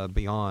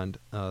beyond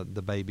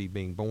the baby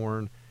being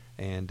born.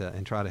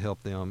 And try to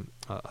help them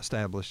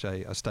establish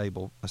a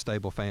stable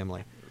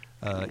family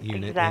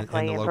unit.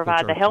 Exactly, in the and local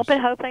provide churches. the help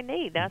and hope they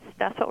need.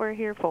 That's what we're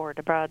here for,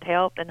 to provide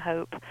help and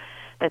hope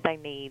that they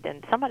need.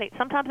 And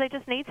sometimes they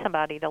just need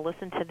somebody to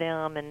listen to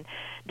them and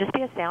just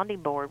be a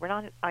sounding board. We're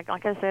not,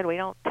 like I said, we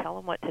don't tell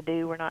them what to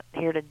do. We're not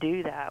here to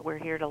do that. We're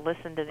here to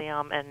listen to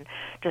them and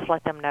just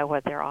let them know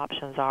what their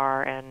options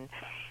are. And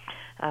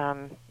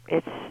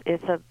it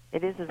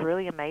is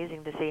really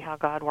amazing to see how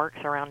God works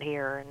around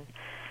here. And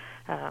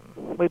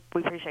we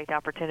appreciate the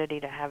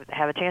opportunity to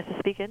have a chance to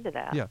speak into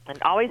that. Yeah.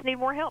 And always need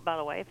more help, by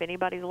the way. If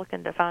anybody's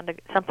looking to find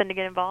something to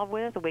get involved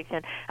with,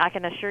 I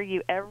can assure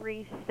you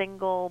every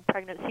single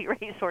pregnancy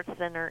resource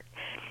center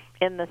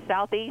in the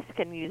Southeast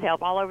can use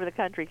help. All over the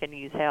country can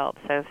use help.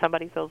 So if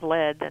somebody feels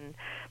led, then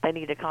they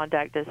need to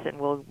contact us, and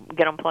we'll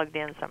get them plugged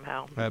in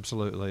somehow.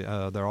 Absolutely.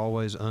 They're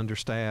always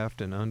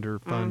understaffed and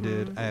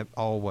underfunded,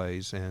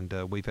 always. And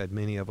we've had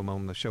many of them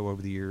on the show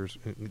over the years,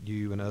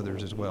 you and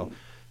others as well.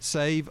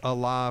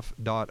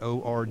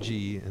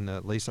 SaveAlife.org,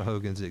 and Lisa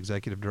Hogan's the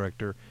executive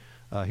director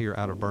here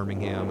out of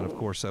Birmingham. And, of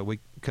course,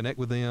 we connect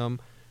with them,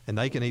 and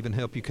they can even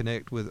help you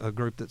connect with a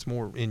group that's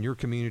more in your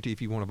community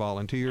if you want to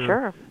volunteer.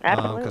 Sure,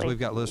 absolutely. Because we've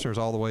got listeners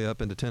all the way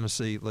up into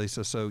Tennessee,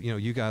 Lisa. So,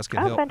 you guys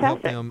can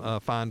help them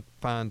find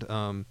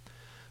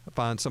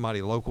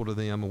somebody local to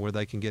them and where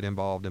they can get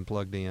involved and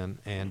plugged in,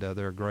 and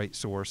they're a great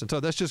source. And so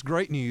that's just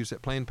great news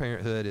that Planned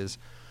Parenthood is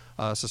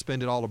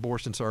suspended all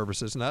abortion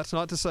services. And that's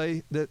not to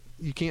say that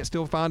you can't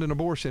still find an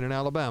abortion in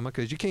Alabama,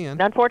 because you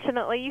can.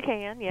 Unfortunately, you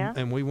can, yeah.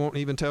 And we won't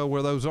even tell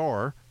where those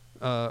are.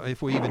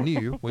 If we even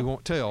knew, we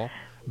won't tell.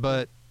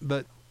 But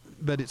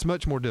it's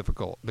much more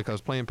difficult,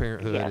 because Planned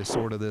Parenthood is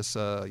sort of this,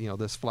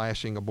 this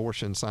flashing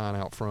abortion sign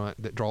out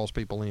front that draws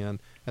people in,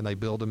 and they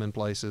build them in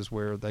places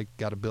where they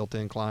got a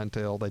built-in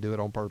clientele. They do it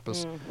on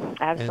purpose.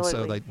 Absolutely. And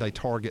so they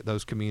target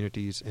those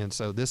communities. And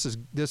so this is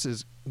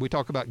we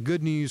talk about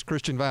good news,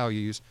 Christian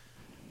values.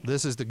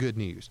 This is the good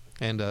news.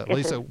 And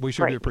Lisa, we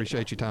sure do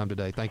appreciate your time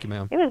today. Thank you,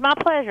 ma'am. It was my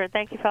pleasure.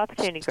 Thank you for the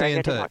opportunity, Stay Greg.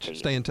 in touch.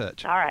 Stay in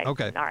touch. All right.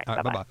 Okay. All right.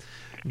 Bye-bye.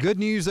 Good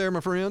news there, my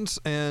friends.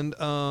 And,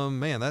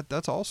 man,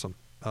 that's awesome.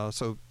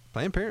 So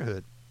Planned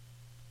Parenthood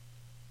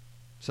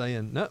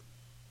saying, no,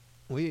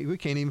 we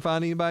can't even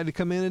find anybody to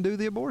come in and do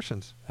the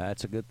abortions.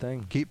 That's a good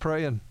thing. Keep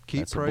praying.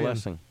 That's a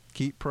blessing.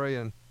 Keep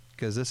praying,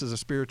 because this is a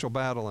spiritual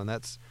battle, and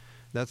that's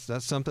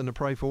something to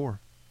pray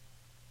for.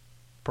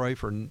 Pray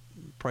for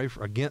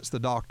against the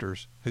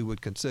doctors who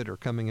would consider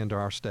coming into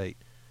our state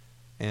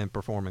and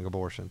performing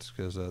abortions,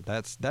 because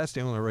that's the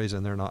only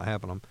reason they're not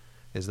having them,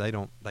 is they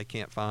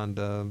can't find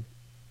a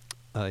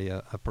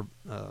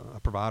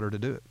provider to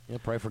do it. Yeah,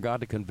 pray for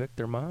God to convict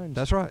their minds.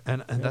 That's right,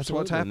 and that's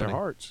what's happening. In their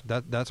hearts.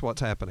 That's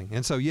what's happening.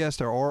 And so yes,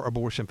 there are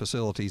abortion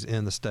facilities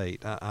in the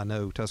state. I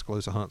know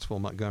Tuscaloosa, Huntsville,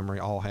 Montgomery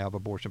all have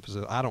abortion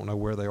facilities. I don't know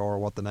where they are,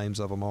 what the names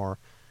of them are.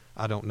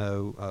 I don't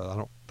know. I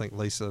don't think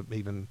Lisa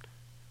even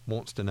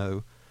wants to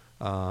know,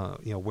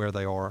 where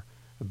they are.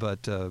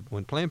 But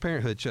when Planned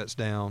Parenthood shuts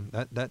down,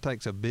 that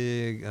takes a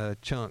big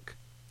chunk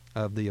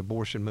of the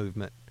abortion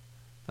movement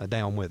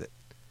down with it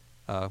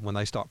when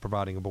they stop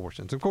providing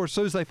abortions. Of course, as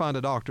soon as they find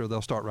a doctor,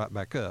 they'll start right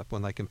back up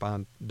when they can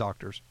find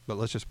doctors. But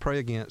let's just pray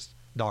against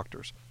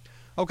doctors.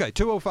 Okay,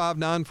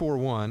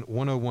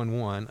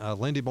 205-941-1011.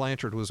 Lindy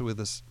Blanchard was with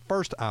us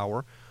first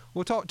hour.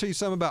 We'll talk to you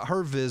some about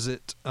her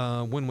visit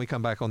when we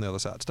come back on the other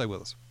side. Stay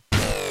with us.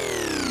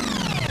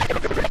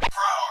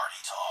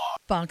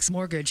 Fox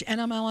Mortgage,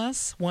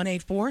 NMLS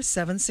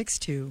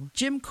 184762.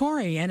 Jim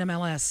Corey,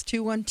 NMLS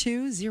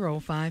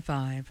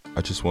 212055.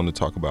 I just want to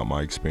talk about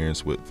my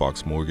experience with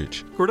Fox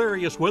Mortgage.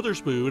 Cordarius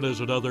Witherspoon is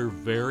another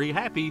very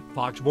happy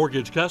Fox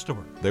Mortgage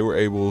customer. They were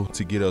able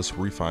to get us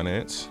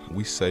refinance.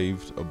 We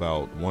saved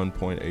about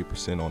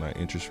 1.8% on our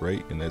interest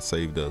rate, and that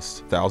saved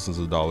us thousands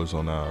of dollars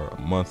on our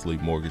monthly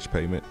mortgage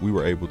payment. We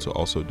were able to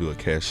also do a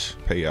cash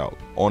payout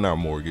on our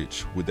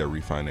mortgage with that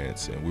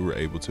refinance, and we were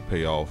able to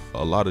pay off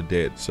a lot of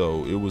debt.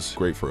 So it was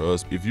great for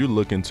us. If you're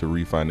looking to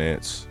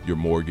refinance your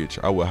mortgage,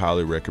 I would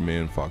highly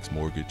recommend Fox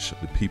Mortgage.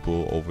 The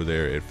people over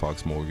there at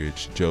Fox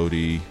Mortgage,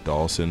 Jody,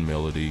 Dawson,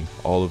 Melody,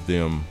 all of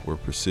them were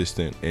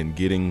persistent in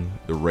getting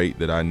the rate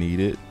that I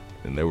needed,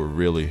 and they were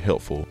really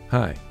helpful.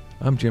 Hi,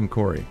 I'm Jim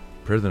Corey,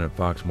 president of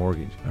Fox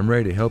Mortgage. I'm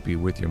ready to help you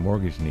with your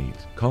mortgage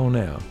needs. Call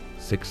now,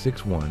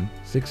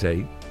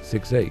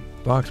 661-6868.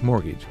 Fox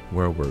Mortgage,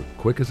 where we're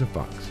quick as a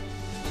fox.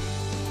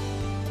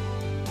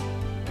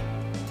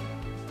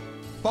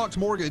 Fox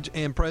Mortgage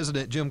and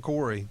President Jim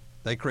Corey,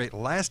 they create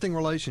lasting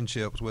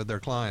relationships with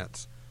their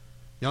clients.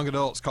 Young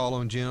adults call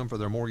on Jim for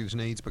their mortgage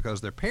needs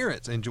because their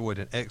parents enjoyed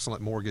an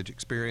excellent mortgage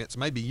experience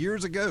maybe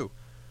years ago.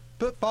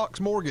 Put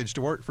Fox Mortgage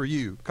to work for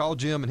you. Call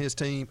Jim and his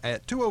team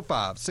at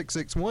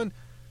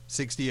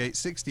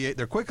 205-661-6868.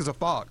 They're quick as a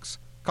fox.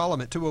 Call them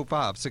at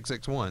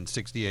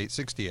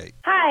 205-661-6868.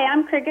 Hi,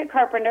 I'm Cricket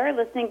Carpenter,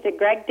 listening to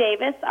Greg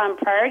Davis on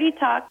Priority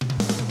Talk.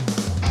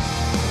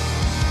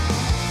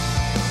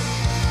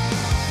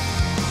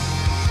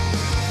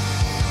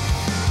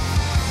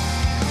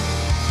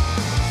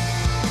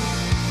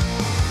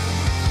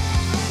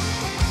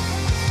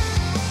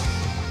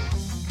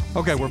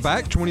 Okay, we're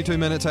back 22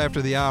 minutes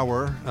after the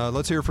hour.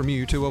 Let's hear from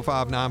you,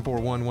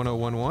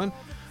 205-941-1011.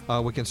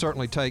 We can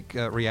certainly take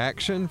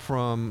reaction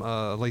from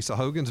Lisa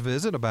Hogan's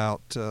visit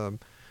about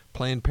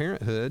Planned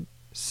Parenthood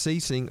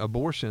ceasing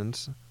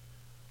abortions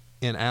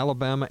in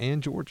Alabama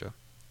and Georgia.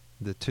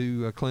 The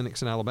two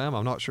clinics in Alabama,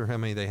 I'm not sure how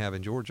many they have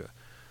in Georgia,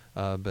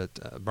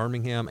 but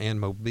Birmingham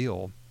and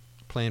Mobile,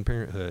 Planned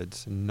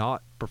Parenthood's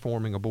not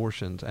performing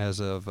abortions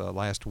as of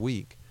last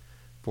week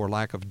for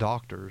lack of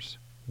doctors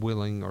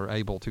willing or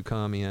able to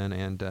come in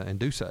and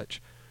do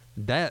such.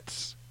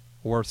 That's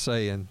worth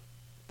saying,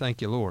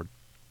 thank you, Lord.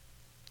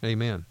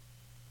 Amen.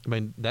 I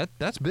mean,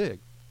 that's big.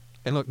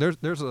 And look,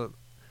 there's a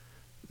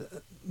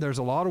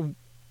lot of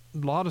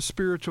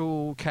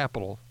spiritual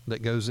capital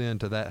that goes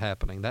into that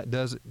happening. That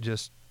doesn't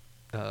just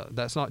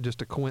that's not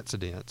just a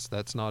coincidence.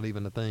 That's not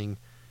even a thing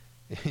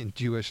in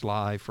Jewish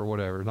life or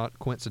whatever. Not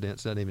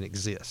coincidence doesn't even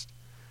exist.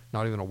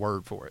 Not even a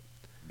word for it.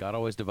 God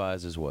always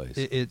devises ways.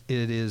 It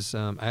is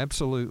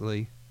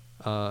absolutely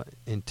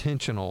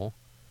intentional.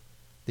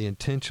 The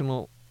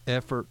intentional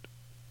effort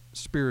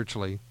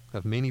spiritually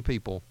of many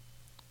people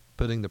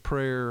putting the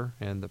prayer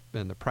and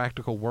the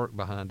practical work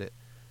behind it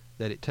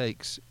that it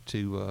takes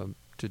to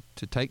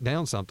take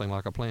down something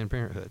like a Planned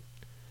Parenthood.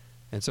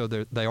 And so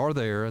they are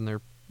there, and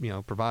they're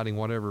providing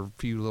whatever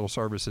few little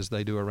services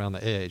they do around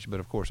the edge. But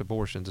of course,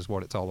 abortions is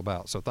what it's all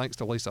about. So thanks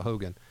to Lisa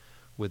Hogan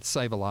with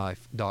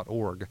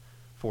SaveALife.org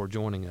for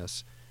joining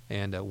us.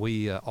 And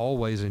we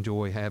always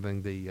enjoy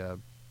having the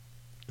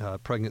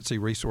pregnancy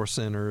resource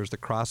centers, the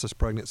crisis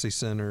pregnancy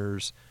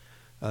centers,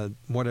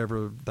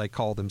 whatever they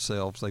call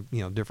themselves,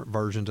 different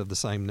versions of the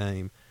same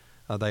name.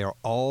 They are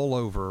all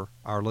over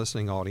our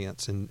listening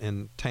audience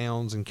in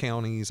towns and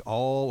counties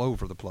all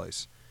over the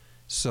place.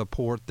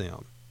 Support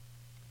them.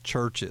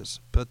 Churches,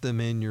 put them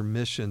in your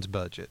missions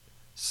budget.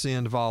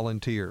 Send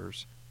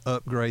volunteers.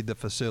 Upgrade the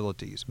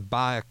facilities.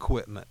 Buy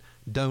equipment.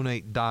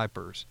 Donate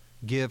diapers.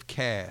 Give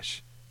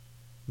cash.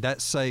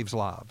 That saves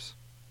lives.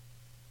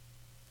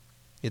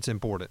 It's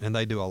important, and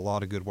they do a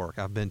lot of good work.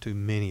 I've been to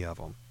many of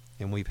them,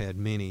 and we've had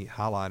many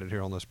highlighted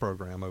here on this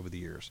program over the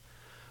years.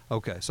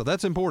 Okay, so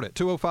that's important.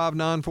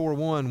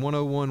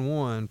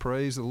 205-941-1011.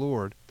 Praise the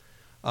Lord.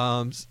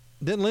 Then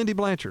Lindy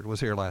Blanchard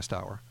was here last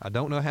hour. I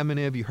don't know how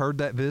many of you heard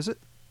that visit.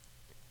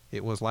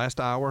 It was last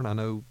hour, and I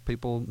know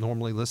people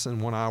normally listen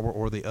 1 hour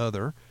or the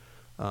other.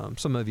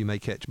 Some of you may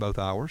catch both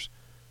hours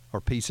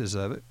or pieces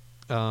of it.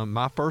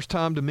 My first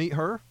time to meet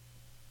her,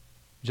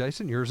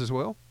 Jason, yours as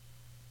well.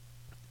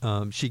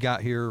 She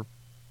got here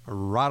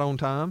right on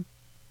time.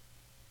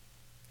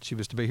 She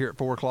was to be here at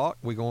 4 o'clock.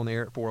 We go on the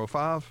air at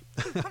 4:05.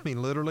 I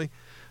mean, literally,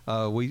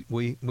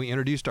 we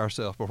introduced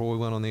ourselves before we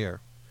went on the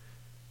air.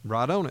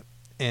 Right on it.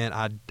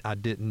 And I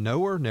didn't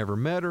know her, never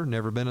met her,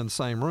 never been in the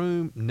same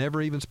room, never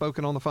even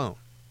spoken on the phone.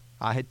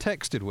 I had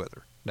texted with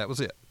her. That was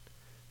it.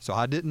 So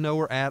I didn't know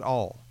her at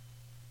all.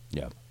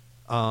 Yeah.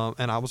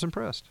 And I was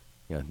impressed.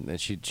 Yeah,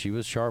 and she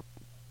was sharp,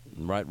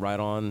 right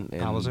on.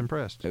 And I was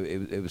impressed.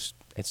 It's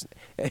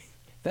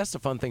that's the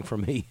fun thing for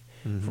me,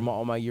 from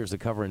all my years of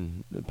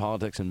covering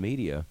politics and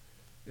media.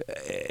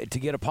 To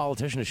get a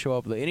politician to show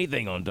up with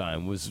anything on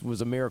time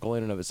was a miracle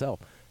in and of itself.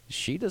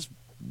 She just,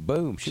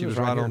 boom. She was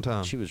right on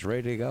time. She was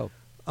ready to go.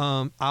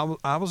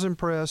 I was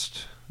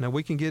impressed. Now,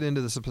 we can get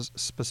into the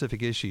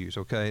specific issues,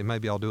 okay?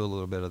 Maybe I'll do a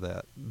little bit of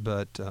that.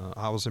 But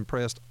I was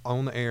impressed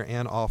on the air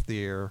and off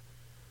the air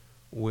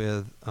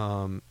with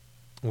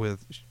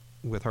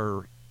with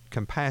her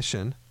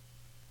compassion.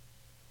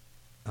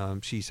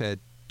 She's had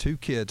 2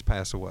 kids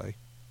pass away.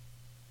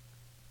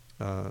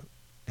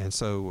 And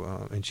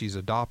so, and she's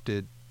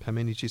adopted, how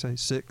many did she say?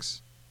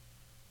 6?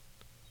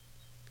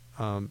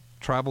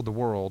 Traveled the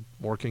world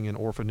working in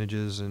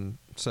orphanages and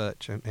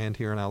such, and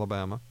here in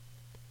Alabama.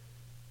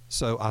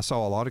 So I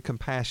saw a lot of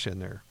compassion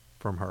there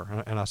from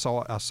her, and I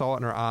saw it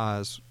in her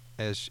eyes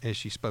as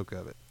she spoke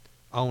of it,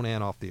 on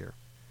and off the air.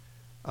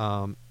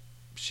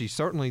 She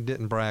certainly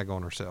didn't brag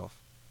on herself.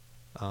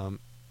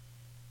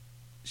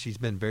 She's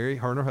been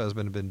her and her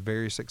husband have been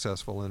very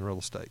successful in real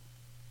estate.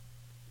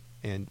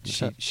 And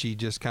she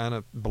just kind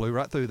of blew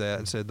right through that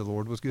and said the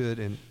Lord was good.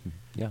 And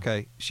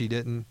okay, she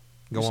didn't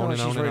go on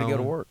and on and on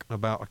to work.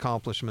 about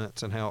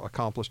accomplishments and how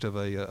accomplished of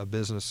a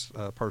business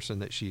person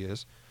that she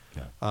is.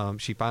 Yeah.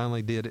 She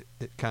finally did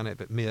it kind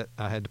of admit,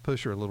 I had to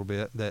push her a little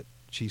bit, that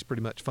she's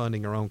pretty much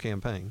funding her own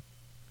campaign.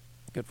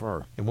 Good for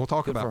her. And we'll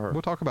talk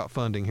about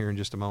funding here in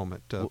just a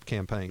moment,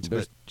 campaigns.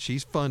 But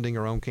she's funding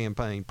her own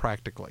campaign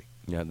practically.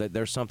 Yeah,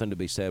 there's something to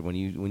be said when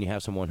you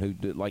have someone who,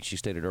 like she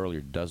stated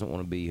earlier, doesn't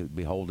want to be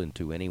beholden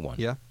to anyone.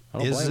 Yeah,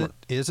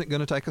 isn't going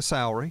to take a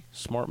salary.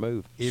 Smart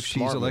move. If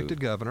she's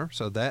elected governor,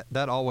 so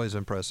that always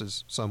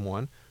impresses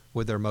someone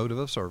with their motive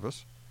of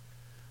service.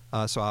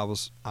 So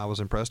I was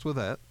impressed with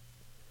that.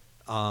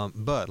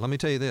 But let me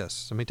tell you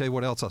this. Let me tell you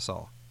what else I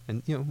saw.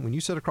 And when you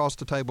sit across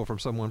the table from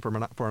someone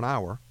for an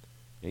hour,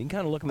 you can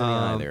kind of look them in the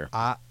eye there.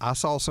 I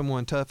saw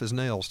someone tough as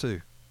nails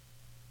too.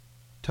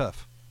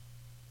 Tough.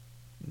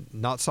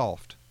 Not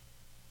soft,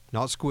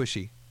 not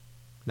squishy.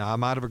 Now I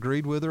might have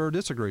agreed with her or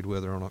disagreed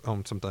with her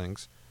on some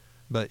things,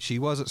 but she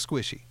wasn't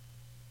squishy.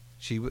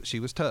 She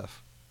was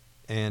tough,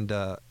 and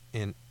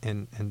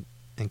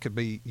could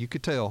be, you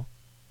could tell,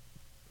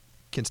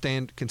 can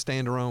stand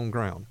her own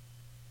ground.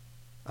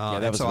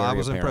 So I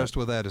was impressed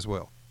with that as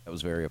well. That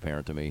was very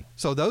apparent to me.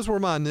 So those were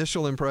my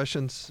initial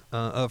impressions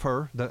of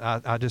her.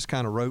 That I just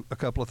kind of wrote a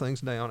couple of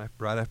things down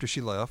right after she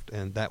left,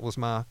 and that was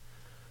my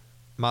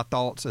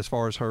thoughts as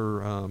far as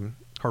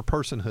her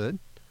personhood,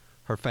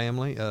 her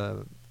family,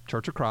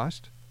 Church of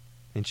Christ,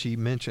 and she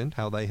mentioned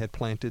how they had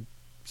planted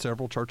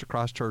several Church of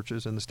Christ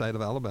churches in the state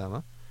of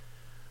Alabama.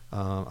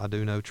 I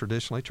do know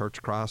traditionally Church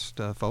of Christ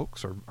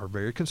folks are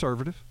very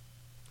conservative,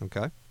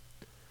 okay,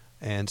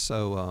 and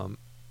so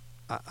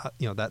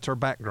that's her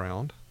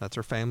background, that's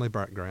her family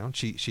background.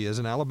 She is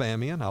an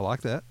Alabamian. I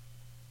like that.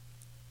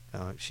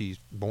 She's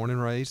born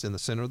and raised in the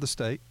center of the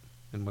state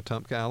in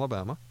Wetumpka,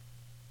 Alabama.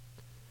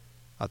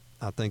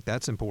 I think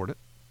that's important.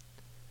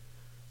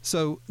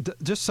 So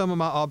just some of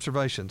my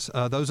observations.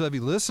 Those of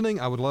you listening,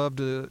 I would love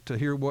to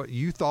hear what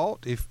you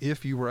thought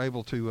if you were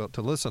able to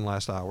listen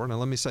last hour. Now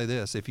let me say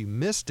this. If you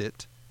missed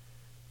it,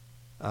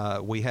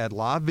 we had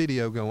live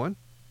video going,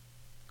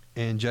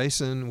 and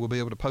Jason will be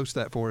able to post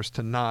that for us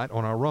tonight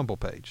on our Rumble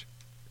page.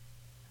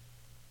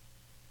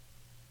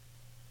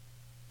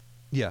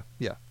 Yeah.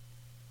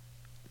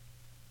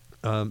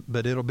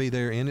 But it'll be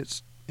there in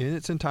its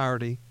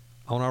entirety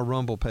on our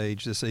Rumble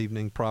page this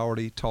evening,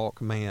 Priority Talk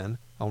Man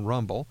on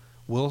Rumble.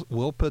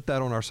 We'll put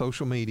that on our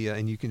social media,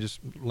 and you can just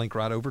link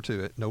right over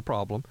to it, no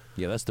problem.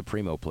 Yeah, that's the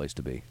primo place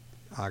to be.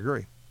 I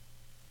agree.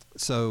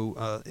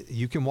 So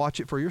you can watch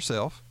it for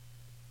yourself.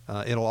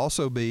 It'll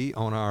also be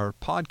on our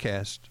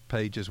podcast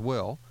page as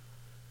well,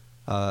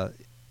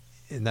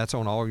 and that's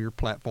on all your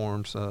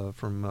platforms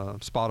from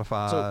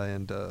Spotify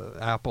and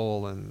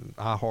Apple and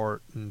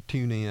iHeart and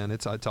TuneIn.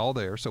 It's all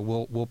there. So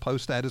we'll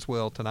post that as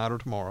well tonight or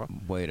tomorrow.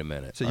 Wait a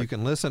minute. So you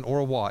can listen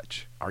or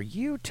watch. Are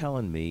you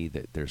telling me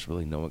that there's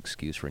really no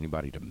excuse for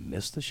anybody to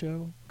miss the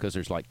show? Because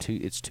there's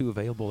it's two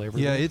available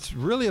everywhere? Yeah, it's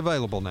really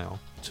available now.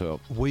 So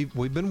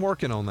we've been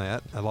working on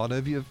that. A lot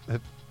of you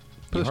have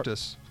pushed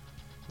us.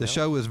 The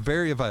show is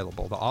very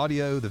available. The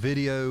audio, the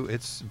video,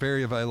 it's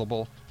very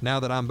available. Now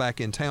that I'm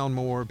back in town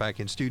more, back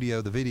in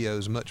studio, the video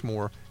is much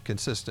more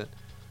consistent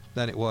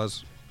than it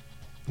was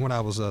when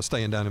I was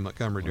staying down in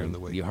Montgomery during the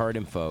week. You heard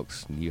him,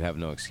 folks. You have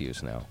no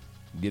excuse now.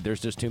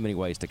 There's just too many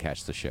ways to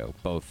catch the show,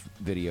 both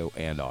video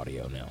and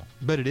audio now.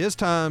 But it is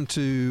time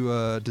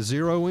to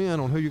zero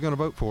in on who you're going to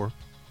vote for.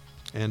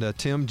 And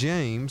Tim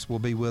James will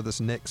be with us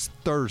next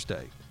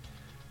Thursday.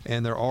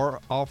 And there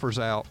are offers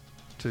out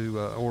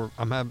or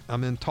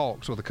I'm in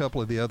talks with a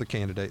couple of the other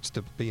candidates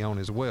to be on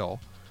as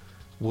well.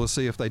 We'll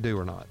see if they do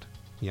or not.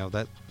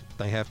 That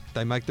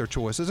they make their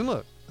choices. And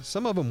look,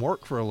 some of them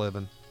work for a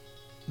living.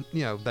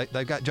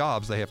 They've got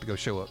jobs they have to go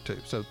show up to.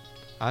 So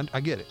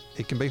I get it.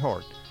 It can be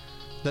hard.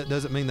 That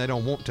doesn't mean they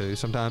don't want to.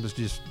 Sometimes it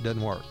just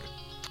doesn't work.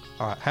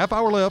 All right, half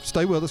hour left.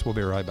 Stay with us. We'll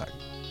be right back.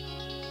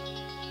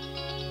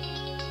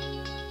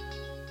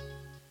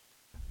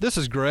 This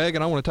is Greg,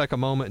 and I want to take a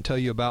moment and tell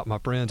you about my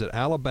friends at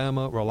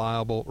Alabama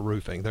Reliable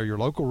Roofing. They're your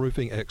local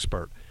roofing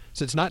expert.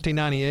 Since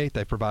 1998,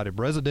 they've provided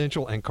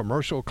residential and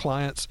commercial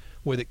clients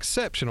with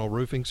exceptional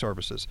roofing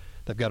services.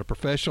 They've got a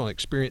professional and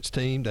experienced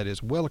team that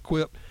is well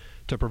equipped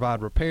to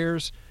provide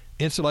repairs,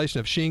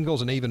 installation of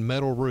shingles, and even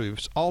metal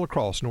roofs all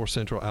across north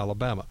central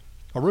Alabama.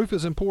 A roof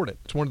is important.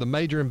 It's one of the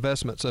major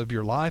investments of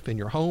your life in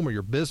your home or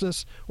your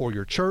business or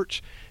your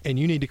church, and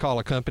you need to call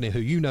a company who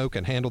you know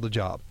can handle the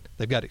job.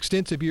 They've got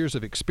extensive years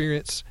of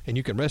experience, and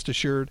you can rest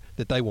assured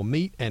that they will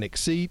meet and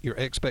exceed your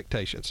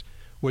expectations.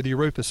 Whether your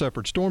roof has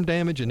suffered storm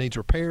damage and needs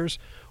repairs,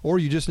 or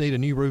you just need a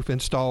new roof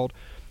installed,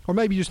 or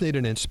maybe you just need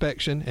an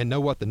inspection and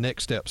know what the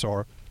next steps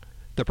are,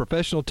 the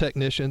professional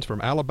technicians from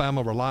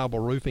Alabama Reliable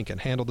Roofing can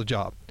handle the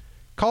job.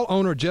 Call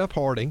owner Jeff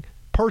Harding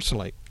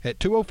personally at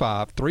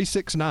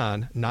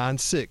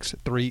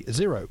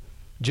 205-369-9630.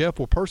 Jeff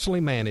will personally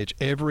manage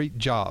every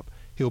job.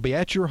 He'll be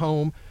at your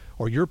home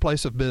or your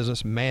place of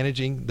business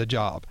managing the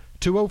job.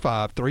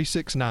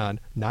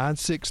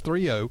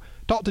 205-369-9630.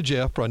 Talk to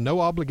Jeff for a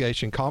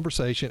no-obligation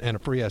conversation and a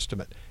free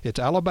estimate. It's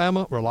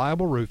Alabama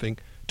Reliable Roofing,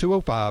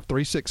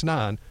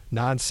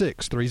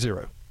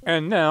 205-369-9630.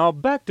 And now,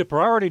 back to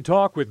Priority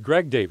Talk with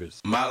Greg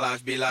Davis. My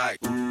life be like,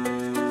 yeah.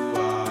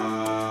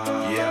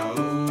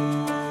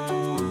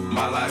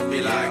 My life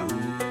be like,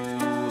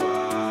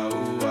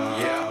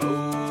 yeah.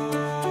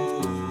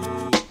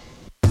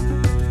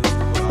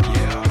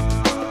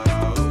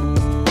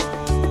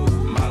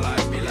 My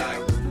life be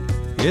like.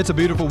 It's a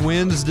beautiful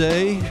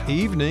Wednesday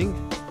evening.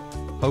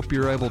 Hope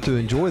you're able to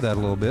enjoy that a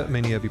little bit.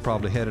 Many of you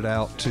probably headed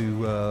out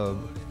to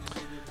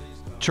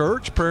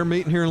church, prayer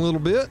meeting here in a little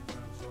bit.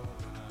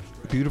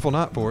 Beautiful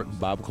night for it.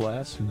 Bible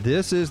class.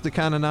 This is the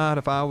kind of night,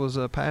 if I was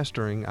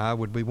pastoring, I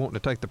would be wanting to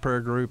take the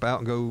prayer group out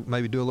and go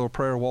maybe do a little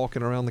prayer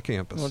walking around the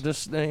campus. Well,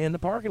 just in the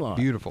parking lot.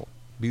 Beautiful.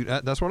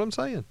 That's what I'm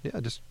saying. Yeah,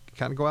 just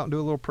kind of go out and do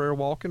a little prayer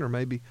walking, or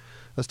maybe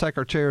let's take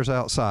our chairs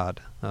outside.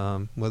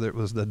 Whether it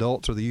was the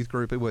adults or the youth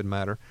group, it wouldn't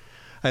matter.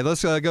 Hey,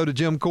 let's go to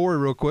Jim Corey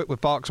real quick with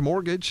Fox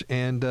Mortgage.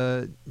 And,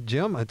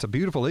 Jim, it's a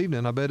beautiful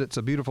evening. I bet it's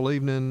a beautiful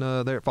evening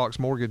there at Fox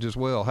Mortgage as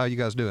well. How you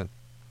guys doing?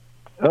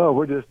 Oh,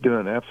 we're just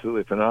doing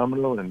absolutely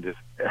phenomenal, and just,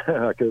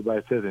 like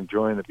everybody says,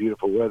 enjoying the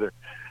beautiful weather.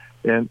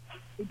 And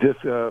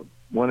just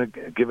want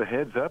to give a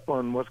heads up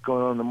on what's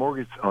going on in the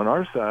mortgage on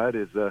our side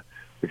is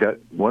we got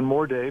one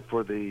more day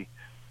for the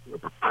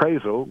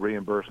appraisal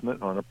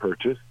reimbursement on a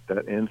purchase.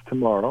 That ends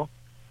tomorrow.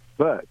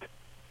 But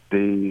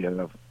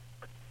the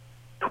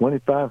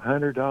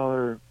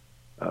 $2,500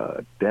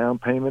 down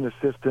payment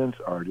assistance,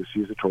 or just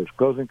use it towards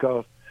closing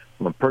costs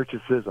on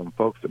purchases on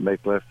folks that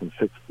make less than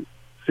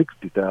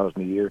 $60,000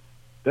 a year,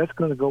 that's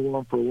going to go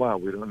on for a while.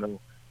 We don't know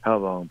how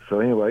long. So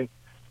anyway,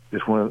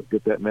 just want to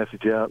get that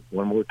message out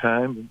one more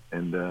time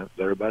and let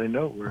everybody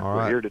know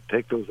we're here to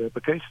take those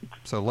applications.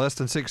 So less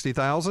than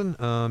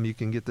 $60,000, you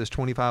can get this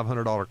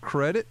 $2,500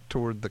 credit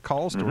toward the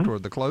cost or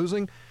toward the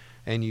closing,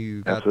 and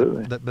you got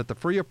but the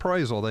free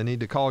appraisal. They need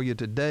to call you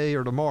today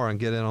or tomorrow and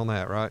get in on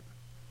that, right?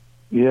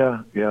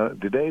 Yeah.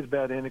 Today's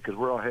about ended because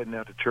we're all heading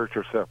out to church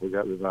ourselves. We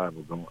got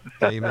revival going.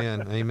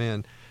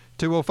 Amen.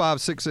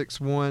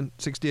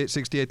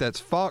 205-661-6868. That's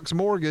Fox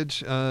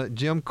Mortgage.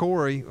 Jim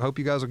Corey. Hope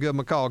you guys will give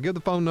them a call. Give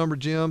the phone number,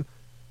 Jim.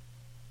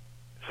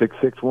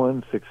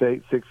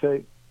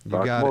 661-6868.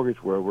 Fox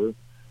Mortgage, where we're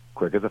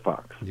quick as a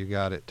fox. You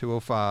got it.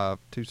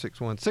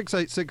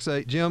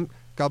 205-261-6868. Jim,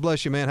 God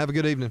bless you, man. Have a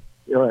good evening.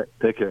 All right.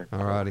 Take care.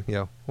 All righty.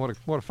 Yeah. What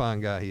a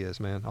fine guy he is,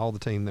 man. All the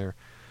team there.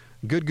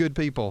 Good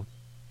people.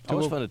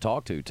 Always fun to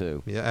talk to,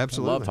 too. Yeah,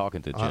 absolutely. I love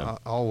talking to Jim.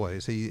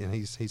 Always.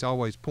 He's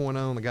always point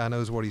on. The guy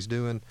knows what he's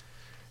doing.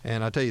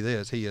 And I tell you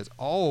this, he is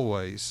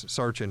always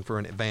searching for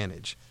an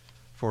advantage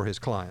for his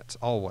clients.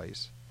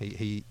 Always.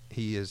 He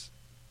is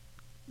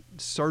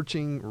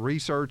searching,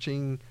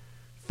 researching,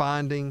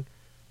 finding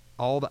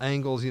all the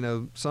angles. You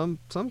know, some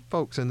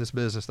folks in this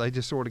business, they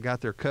just sort of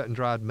got their cut and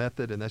dried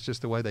method, and that's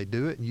just the way they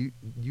do it. And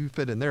you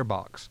fit in their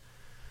box.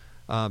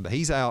 But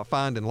he's out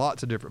finding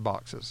lots of different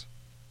boxes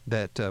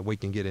that we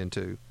can get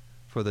into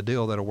for the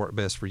deal that'll work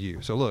best for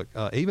you. So look,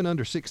 even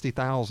under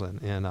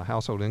 $60,000 in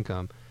household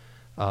income,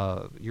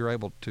 you're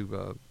able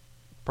to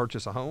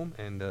purchase a home,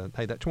 and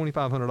hey, that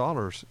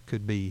 $2,500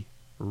 could be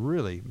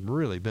really,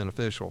 really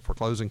beneficial for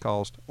closing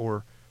costs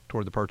or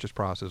toward the purchase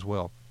price as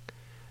well.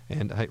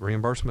 And hey,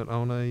 reimbursement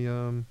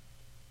on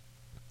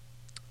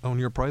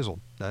your appraisal,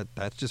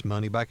 that's just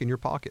money back in your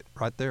pocket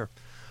right there.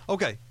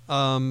 Okay,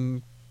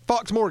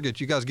 Fox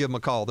Mortgage, you guys give them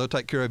a call. They'll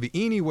take care of you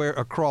anywhere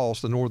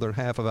across the northern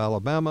half of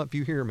Alabama. If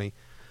you hear me,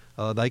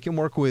 they can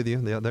work with you.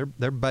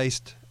 They're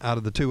based out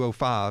of the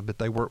 205, but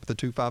they work with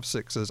the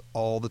 256s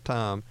all the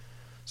time.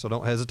 So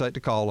don't hesitate to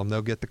call them.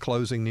 They'll get the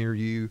closing near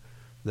you.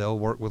 They'll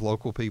work with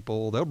local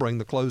people. They'll bring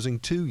the closing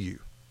to you.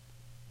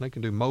 They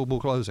can do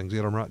mobile closings,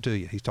 get them right to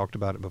you. He's talked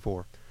about it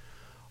before.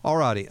 All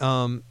righty.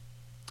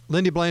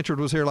 Lindy Blanchard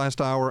was here last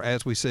hour,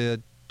 as we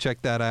said.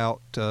 Check that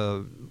out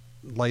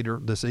later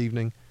this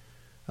evening.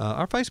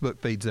 Our Facebook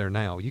feed's there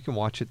now. You can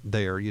watch it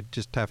there. You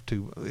just have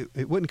to.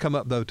 It wouldn't come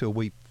up, though, till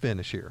we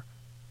finish here.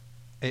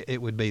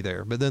 It would be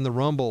there. But then the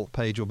Rumble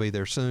page will be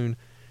there soon.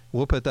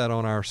 We'll put that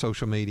on our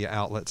social media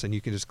outlets, and you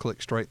can just click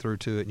straight through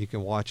to it, and you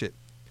can watch it.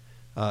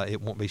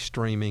 It won't be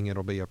streaming.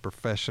 It'll be a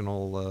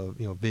professional,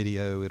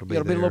 video. It'll be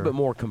a little bit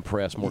more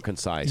compressed, more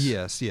concise.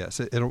 Yes.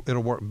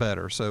 It'll work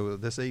better. So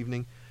this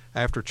evening,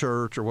 after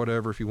church or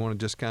whatever, if you want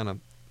to just kind of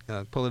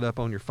pull it up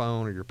on your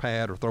phone or your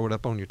pad or throw it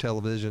up on your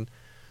television,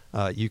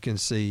 you can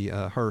see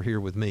her here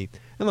with me.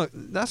 And look,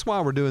 that's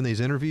why we're doing these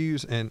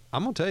interviews. And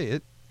I'm going to tell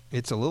you,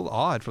 it's a little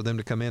odd for them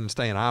to come in and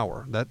stay an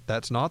hour.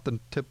 That's not the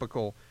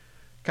typical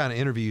kind of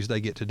interviews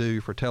they get to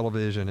do for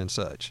television and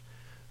such.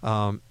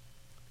 To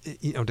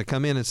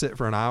come in and sit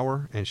for an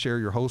hour and share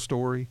your whole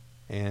story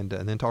and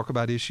then talk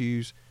about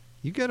issues,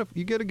 you get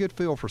a good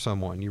feel for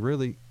someone. You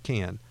really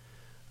can.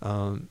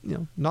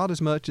 Not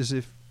as much as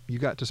if you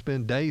got to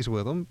spend days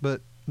with them,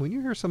 but when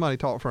you hear somebody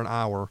talk for an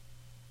hour,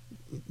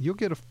 you'll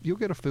get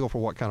a feel for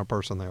what kind of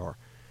person they are.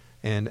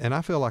 And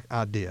I feel like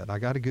I did. I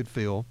got a good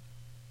feel.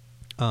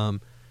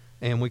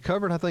 And we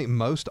covered, I think,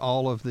 most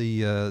all of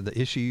the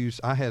issues.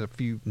 I had a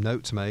few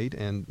notes made,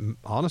 and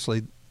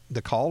honestly,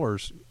 the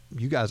callers,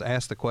 you guys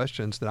asked the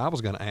questions that I was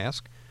going to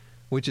ask,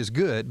 which is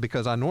good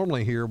because I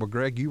normally hear, well,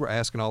 Greg, you were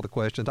asking all the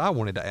questions I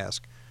wanted to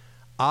ask.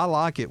 I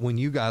like it when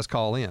you guys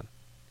call in,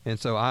 and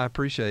so I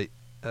appreciate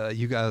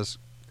you guys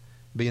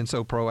being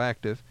so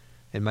proactive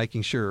and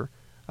making sure.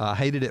 I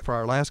hated it for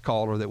our last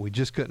caller that we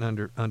just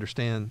couldn't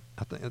understand.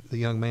 The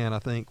young man, I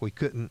think, we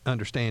couldn't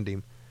understand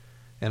him.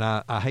 And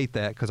I hate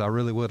that because I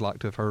really would like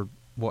to have heard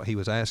what he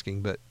was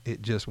asking, but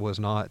it just was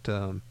not,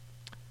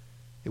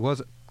 it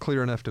wasn't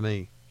clear enough to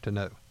me to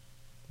know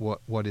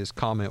what his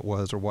comment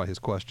was or what his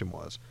question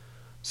was.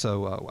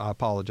 So I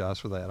apologize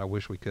for that. I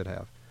wish we could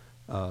have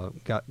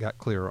got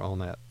clearer on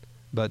that.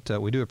 But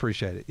we do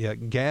appreciate it. Yeah,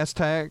 gas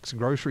tax,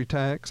 grocery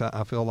tax,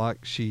 I feel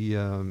like she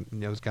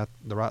has got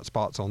the right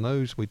spots on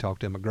those. We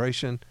talked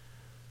immigration.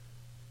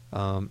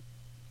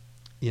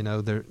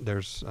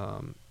 There's...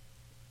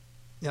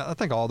 Yeah, I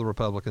think all the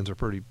Republicans are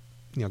pretty,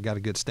 got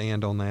a good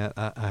stand on that.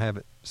 I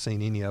haven't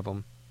seen any of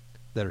them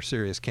that are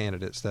serious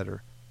candidates that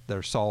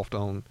are soft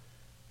on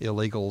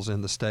illegals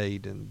in the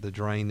state and the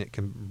drain that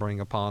can bring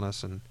upon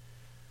us and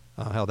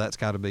how that's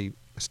got to be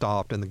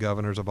stopped. And the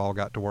governors have all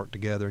got to work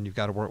together, and you've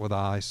got to work with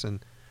ICE. And,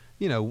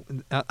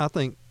 I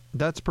think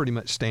that's pretty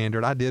much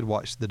standard. I did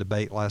watch the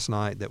debate last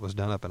night that was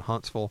done up in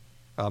Huntsville.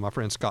 My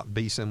friend Scott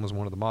Beeson was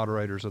one of the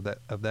moderators of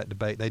that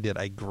debate. They did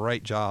a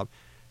great job.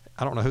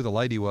 I don't know who the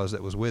lady was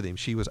that was with him.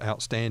 She was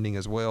outstanding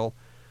as well,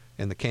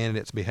 and the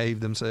candidates behaved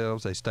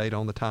themselves. They stayed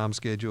on the time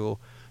schedule.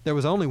 There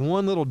was only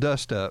one little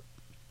dust-up,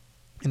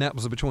 and that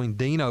was between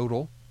Dean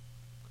Odle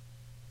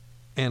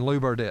and Lou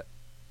Burdett.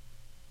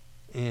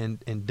 And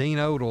Dean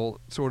Odle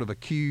sort of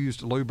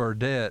accused Lou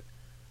Burdett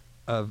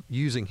of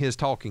using his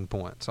talking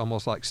points,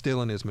 almost like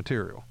stealing his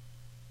material.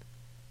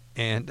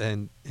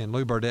 And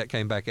Lou Burdett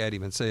came back at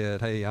him and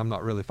said, "Hey, I'm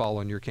not really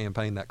following your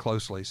campaign that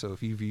closely, so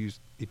if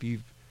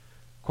you've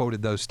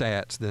quoted those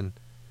stats, then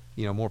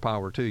more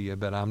power to you,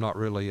 but I'm not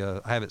really I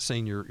haven't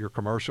seen your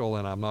commercial,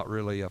 and I'm not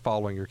really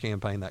following your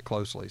campaign that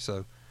closely,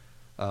 so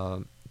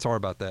sorry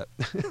about that."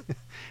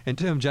 And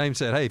Tim James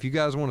said, "Hey, if you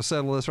guys want to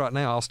settle this right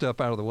now, I'll step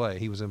out of the way."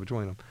 He was in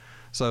between them.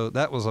 So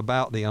that was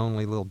about the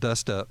only little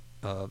dust up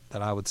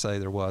that I would say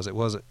there was. It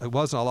wasn't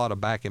a lot of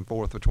back and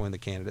forth between the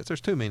candidates. There's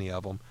too many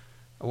of them.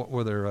 What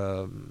were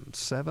there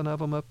 7 of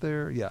them up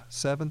there? Yeah,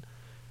 7.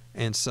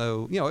 And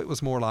so it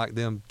was more like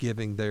them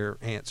giving their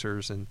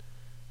answers and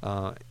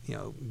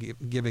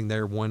giving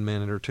their 1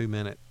 minute or 2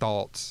 minute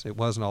thoughts. It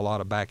wasn't a lot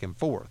of back and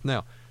forth.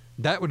 Now,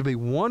 that would be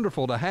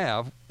wonderful to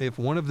have if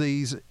one of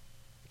these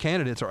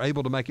candidates are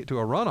able to make it to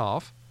a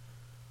runoff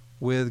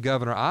with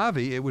Governor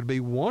Ivey. It would be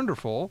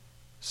wonderful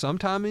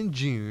sometime in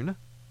June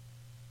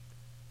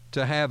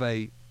to have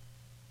a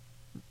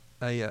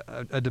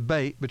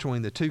debate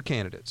between the two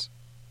candidates,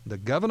 the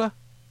governor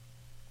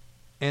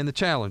and the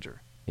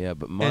challenger. Yeah,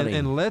 but money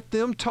and let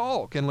them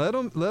talk and let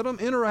them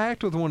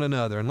interact with one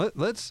another, and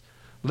let's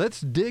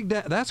dig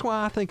down. That's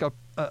why I think a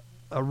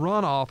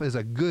runoff is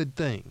a good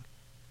thing.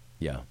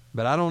 Yeah.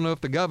 But I don't know if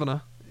the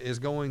governor is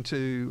going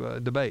to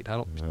debate. I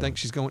don't think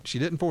she's going. She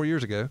didn't 4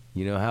 years ago.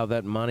 You know how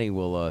that money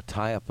will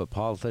tie up a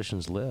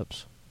politician's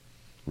lips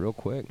real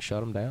quick, shut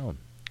them down.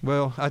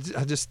 Well, I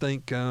just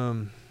think...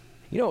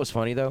 what's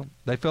funny, though?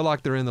 They feel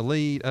like they're in the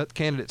lead.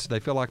 Candidates, they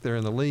feel like they're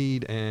in the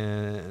lead,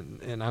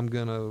 and I'm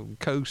going to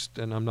coast,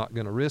 and I'm not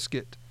going to risk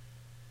it.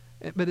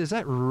 But is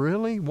that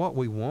really what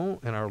we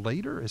want in our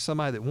leader? Is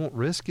somebody that won't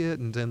risk it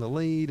and is in the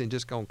lead and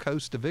just going to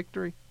coast to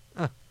victory?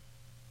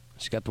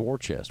 She's got the war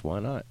chest. Why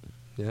not?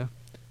 Yeah.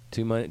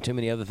 Too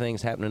many other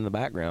things happening in the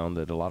background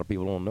that a lot of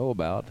people don't know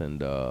about,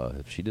 and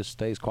if she just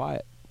stays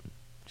quiet,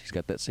 she's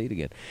got that seat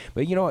again.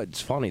 But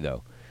it's funny,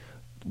 though.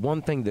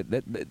 One thing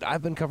that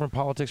I've been covering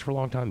politics for a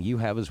long time, you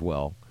have as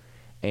well,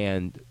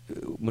 and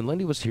when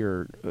Lindy was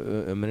here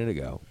a minute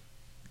ago,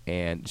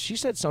 and she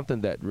said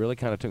something that really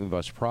kind of took me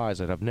by surprise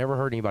that I've never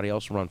heard anybody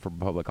else run for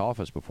public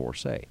office before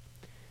say.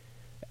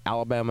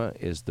 Alabama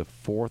is the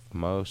 4th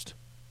most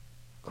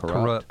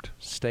corrupt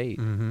state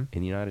in the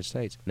United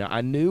States. Now,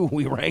 I knew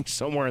we ranked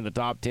somewhere in the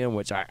top 10,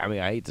 which I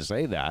hate to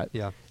say that.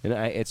 Yeah. And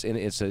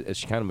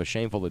it's kind of a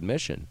shameful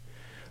admission,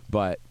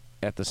 but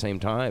at the same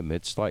time,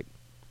 it's like,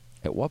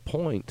 at what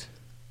point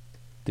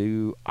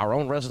do our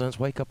own residents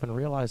wake up and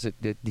realize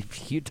that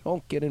if you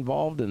don't get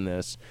involved in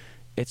this,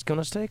 it's going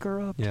to stay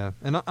corrupt. Yeah,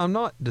 and I'm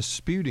not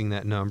disputing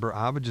that number.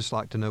 I would just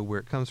like to know where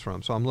it comes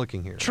from. So I'm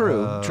looking here.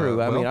 True.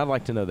 I mean, I'd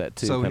like to know that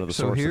too. So, kind of the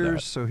so source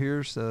here's of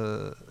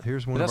that.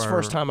 here's one. But that's of the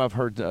our, first time I've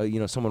heard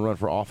someone run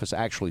for office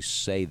actually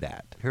say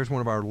that. Here's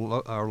one of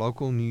our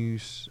local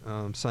news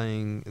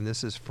saying, and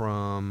this is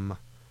from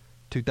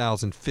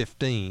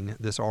 2015.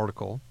 This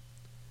article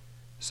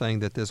saying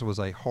that this was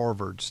a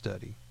Harvard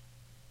study.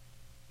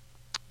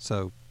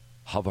 So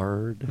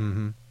Harvard.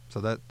 Mm-hmm. So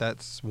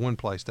that's one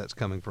place that's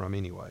coming from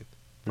anyway.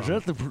 Is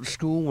that the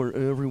school where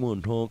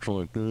everyone talks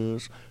like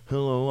this?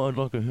 Hello, I'd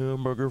like a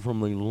hamburger from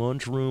the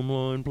lunchroom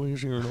line,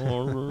 please, here at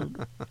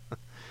Harvard.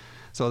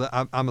 So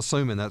I'm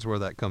assuming that's where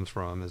that comes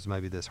from, is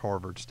maybe this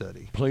Harvard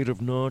study. Plate of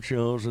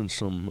nachos and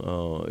some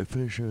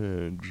fish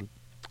eggs.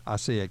 I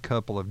see a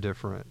couple of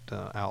different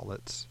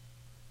outlets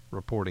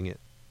reporting it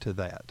to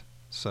that.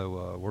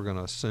 So we're going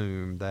to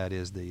assume that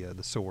is the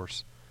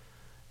source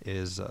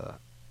is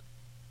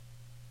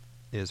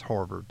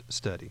Harvard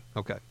study.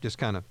 Okay, just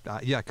kind of,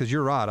 because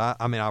you're right.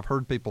 I mean, I've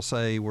heard people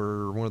say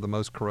we're one of the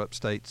most corrupt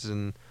states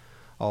in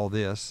all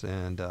this,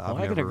 and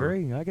I can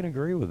agree. I can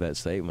agree with that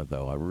statement,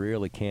 though. I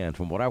really can.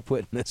 From what I've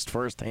witnessed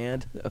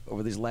firsthand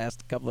over these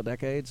last couple of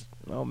decades,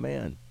 oh,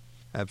 man.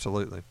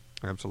 Absolutely.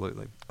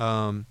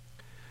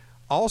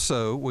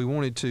 Also, we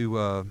wanted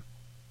to,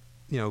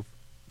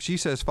 she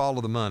says follow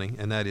the money,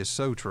 and that is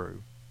so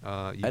true.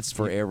 That's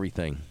for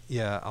everything.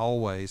 Yeah,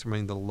 always. I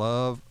mean, the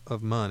love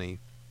of money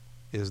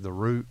is the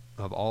root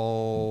of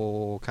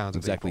all kinds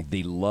of evil. Exactly,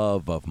 the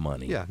love of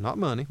money. Yeah, not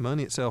money.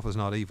 Money itself is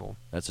not evil.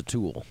 That's a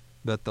tool.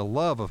 But the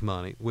love of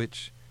money,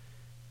 which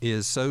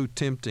is so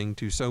tempting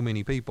to so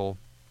many people,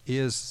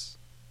 is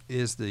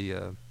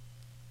the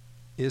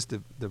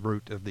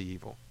root of the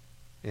evil,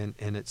 and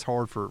it's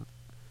hard for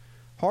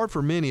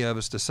many of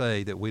us to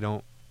say that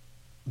we're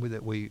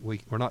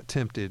not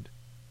tempted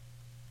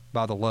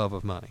by the love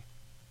of money.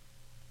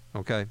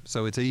 Okay,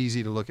 so it's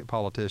easy to look at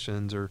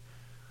politicians or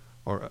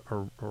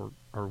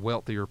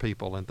wealthier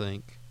people and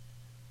think,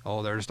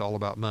 oh, they're just all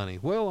about money.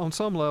 Well, on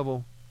some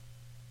level,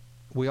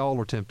 we all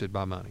are tempted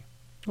by money.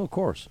 Of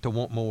course. To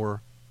want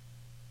more,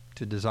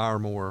 to desire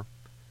more.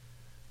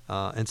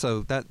 And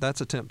so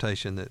that's a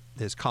temptation that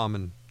is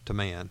common to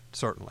man,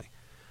 certainly.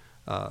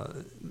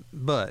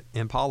 But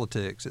in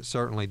politics, it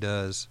certainly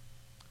does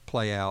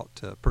play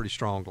out pretty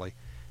strongly.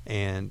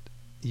 And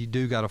you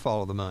do got to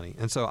follow the money.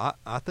 And so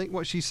I think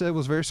what she said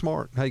was very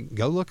smart. Hey,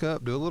 go look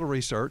up, do a little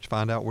research,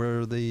 find out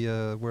where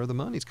the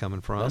money's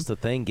coming from. That's the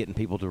thing, getting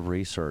people to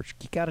research.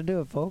 You got to do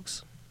it,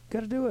 folks.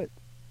 Got to do it.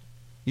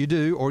 You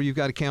do, or you've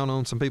got to count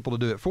on some people to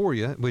do it for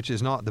you, which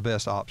is not the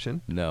best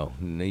option. No,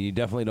 you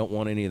definitely don't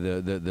want any of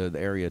the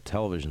area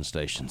television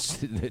stations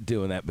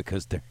doing that,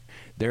 because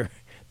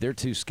they're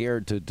too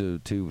scared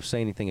to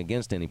say anything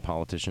against any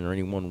politician or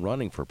anyone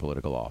running for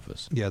political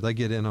office. Yeah, they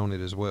get in on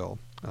it as well.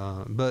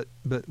 But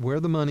where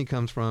the money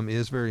comes from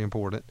is very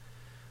important.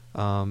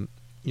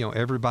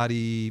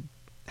 Everybody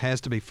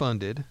has to be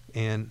funded,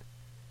 and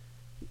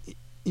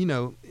it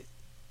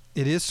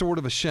is sort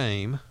of a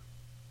shame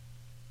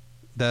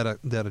that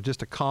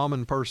just a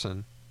common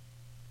person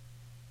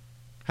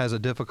has a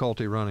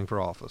difficulty running for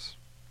office.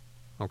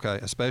 Okay,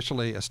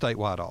 especially a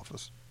statewide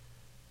office.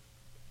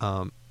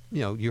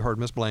 You heard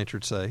Miss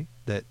Blanchard say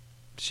that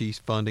she's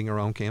funding her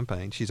own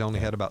campaign. She's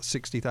only had about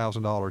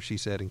 $60,000, she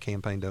said, in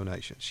campaign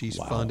donations. She's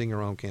funding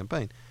her own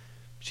campaign.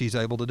 She's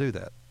able to do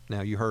that.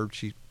 Now, you heard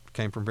she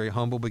came from very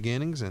humble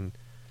beginnings, and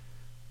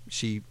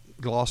she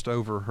glossed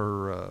over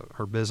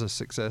her business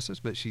successes,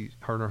 but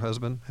her and her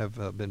husband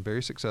have been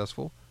very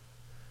successful,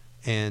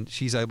 and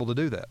she's able to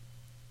do that.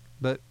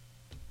 But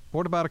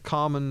what about a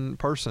common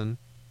person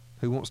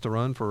who wants to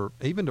run for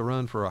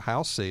a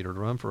House seat, or to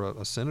run for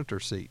a senator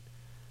seat,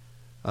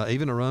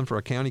 even to run for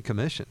a county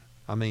commission?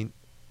 I mean,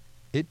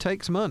 it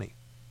takes money.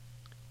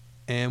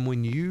 And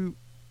when you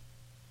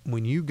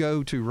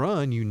go to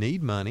run, you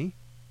need money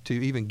to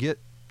even get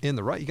in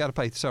the race. You got to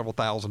pay several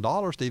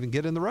 $1,000s to even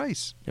get in the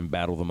race. And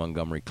battle the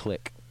Montgomery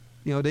clique.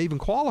 To even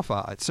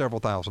qualify, it's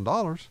several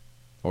 $1,000s.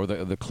 Or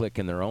the clique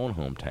in their own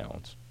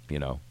hometowns,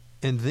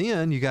 And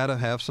then you got to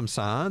have some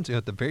signs.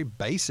 At the very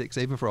basics,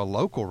 even for a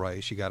local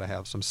race, you got to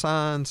have some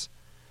signs.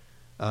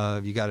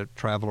 You got to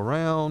travel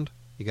around.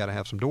 You got to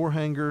have some door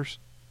hangers.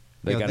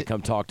 They got to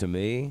come talk to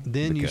me.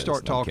 Then you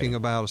start talking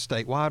about a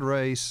statewide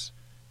race.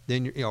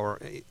 Then or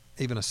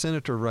even a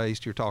senator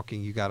race. You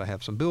got to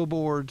have some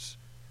billboards.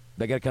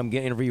 They got to come get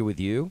an interview with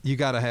you. You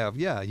got to have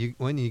you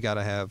got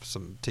to have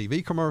some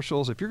TV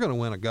commercials. If you're going to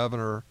win a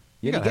governor,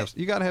 you got to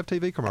have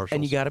TV commercials.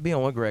 And you got to be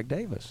on with Greg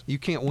Davis. You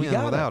can't win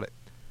without it.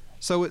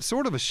 So it's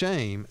sort of a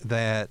shame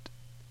that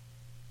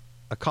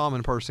a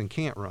common person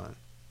can't run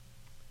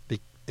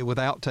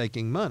without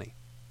taking money.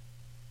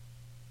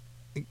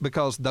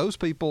 Because those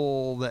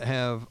people that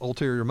have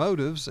ulterior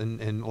motives and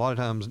a lot of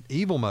times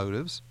evil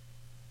motives,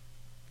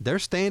 they're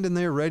standing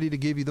there ready to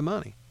give you the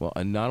money. Well,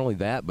 and not only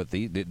that, but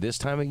this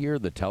time of year,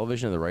 the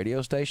television and the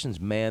radio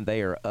stations, man,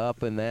 they are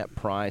up in that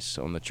price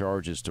on the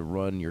charges to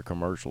run your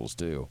commercials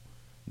too.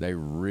 They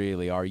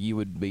really are.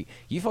 You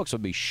folks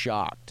would be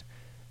shocked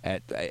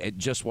at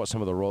just what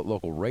some of the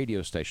local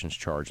radio stations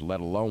charge, let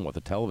alone what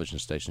the television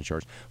stations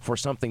charge, for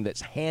something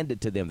that's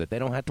handed to them that they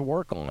don't have to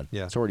work on.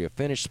 Yeah. It's already a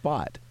finished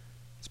spot.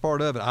 It's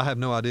part of it. I have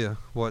no idea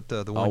what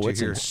the ones you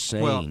hear.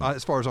 Insane. Well,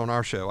 as far as on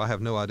our show, I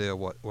have no idea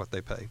what they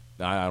pay.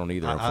 I don't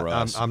either. For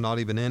us, I'm not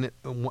even in it.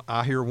 When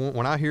I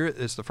hear it,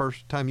 it's the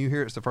first time you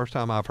hear it. It's the first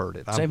time I've heard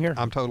it. Same here.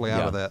 I'm totally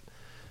out of that.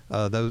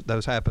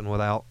 Those happen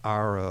without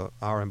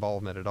our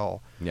involvement at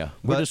all. Yeah,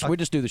 we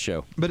just do the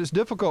show. But it's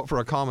difficult for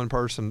a common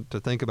person to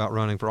think about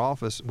running for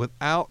office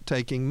without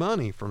taking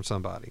money from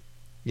somebody,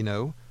 you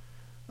know.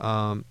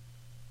 And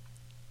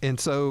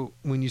so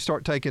when you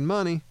start taking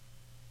money,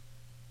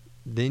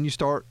 then you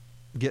start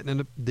getting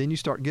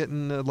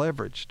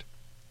leveraged,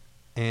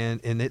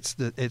 and it's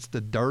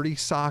the dirty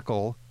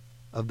cycle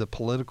of the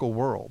political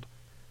world.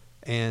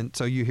 And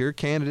so you hear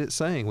candidates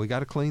saying, we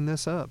got to clean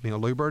this up. You know,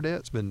 Lou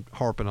Burdett's been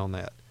harping on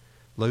that.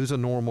 Lou's a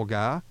normal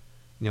guy,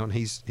 you know, and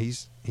he's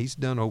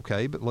done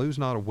okay, but Lou's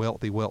not a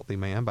wealthy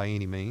man by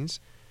any means.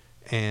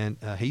 And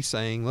he's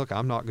saying, look,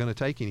 I'm not going to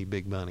take any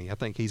big money. I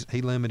think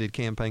he limited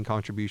campaign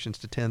contributions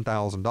to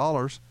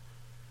 $10,000,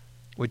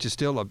 which is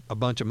still a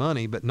bunch of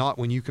money, but not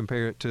when you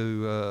compare it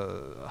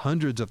to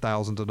hundreds of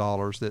thousands of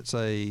dollars that,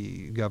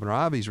 say, Governor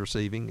Ivey's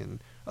receiving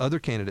and other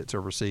candidates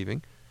are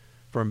receiving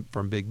from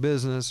big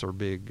business or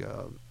big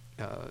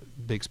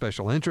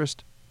special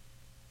interest.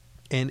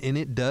 And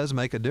it does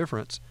make a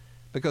difference,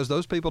 because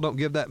those people don't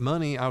give that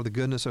money out of the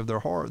goodness of their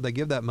heart. They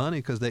give that money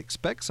because they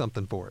expect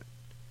something for it.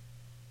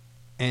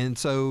 And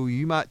so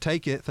you might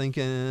take it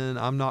thinking,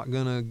 I'm not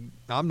gonna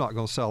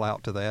sell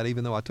out to that,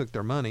 even though I took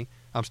their money.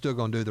 I'm still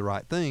going to do the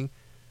right thing.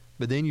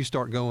 But then you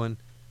start going,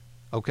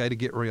 okay, to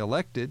get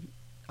reelected,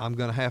 I'm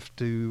going to have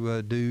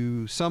to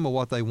do some of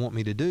what they want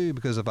me to do,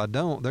 because if I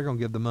don't, they're going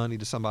to give the money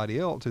to somebody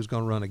else who's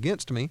going to run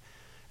against me.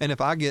 And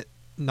if I get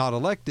not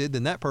elected,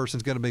 then that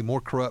person's going to be more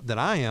corrupt than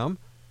I am.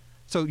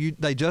 So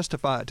they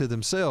justify it to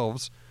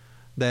themselves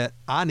that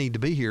I need to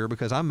be here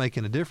because I'm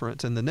making a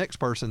difference, and the next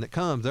person that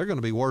comes, they're going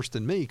to be worse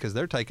than me because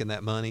they're taking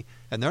that money,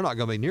 and they're not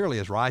going to be nearly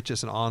as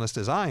righteous and honest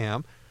as I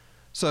am.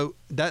 So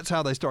that's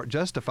how they start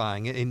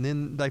justifying it, and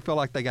then they feel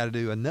like they got to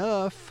do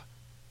enough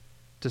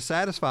to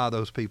satisfy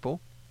those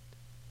people,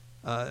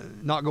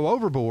 not go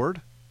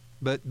overboard,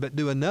 but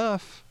do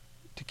enough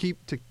to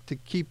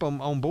keep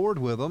them on board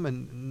with them,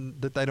 and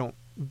that they don't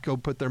go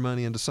put their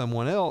money into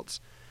someone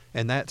else.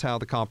 And that's how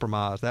the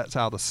compromise, that's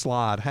how the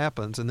slide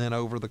happens. And then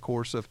over the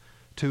course of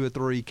 2 or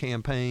 3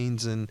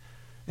 campaigns and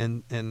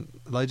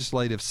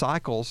legislative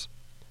cycles,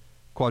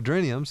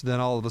 quadrenniums, then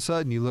all of a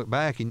sudden you look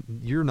back and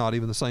you're not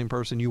even the same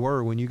person you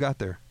were when you got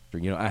there.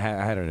 You know, I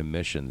had an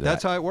admission.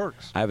 That's how it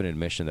works. I have an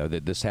admission, though,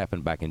 that this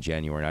happened back in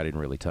January, and I didn't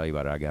really tell you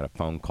about it. I got a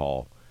phone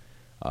call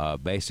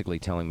basically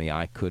telling me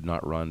I could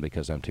not run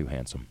because I'm too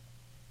handsome.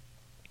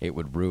 It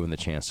would ruin the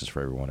chances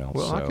for everyone else.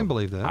 Well, so I can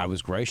believe that. I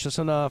was gracious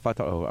enough. I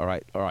thought, oh,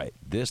 all right,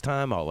 this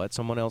time I'll let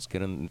someone else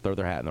get in and throw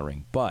their hat in the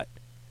ring. But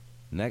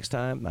next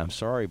time, I'm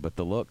sorry, but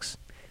the looks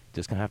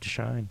just going to have to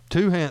shine.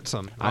 Too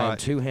handsome. I am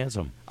too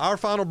handsome. Our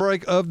final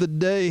break of the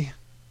day.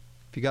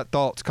 If you got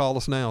thoughts, call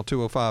us now,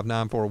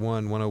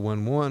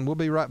 205-941-1011. We'll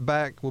be right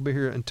back. We'll be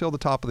here until the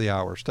top of the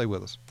hour. Stay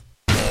with us.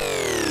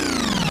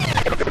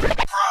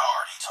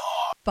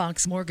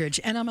 Fox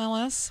Mortgage,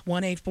 NMLS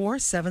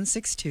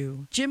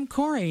 184762. Jim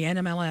Corey,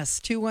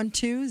 NMLS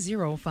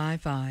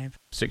 212055.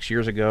 6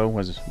 years ago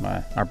was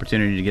my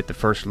opportunity to get the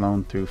first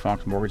loan through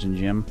Fox Mortgage, and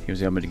Jim, he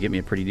was able to get me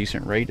a pretty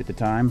decent rate at the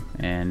time.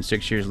 And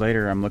 6 years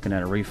later, I'm looking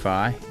at a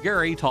refi.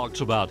 Gary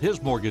talks about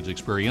his mortgage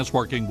experience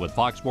working with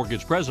Fox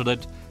Mortgage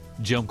President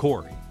Jim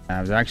Corey. I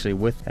was actually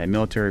with a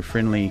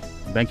military-friendly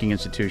banking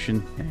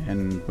institution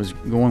and was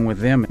going with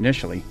them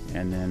initially,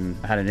 and then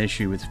I had an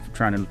issue with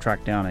trying to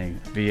track down a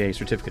VA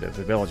certificate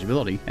of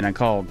eligibility, and I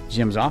called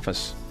Jim's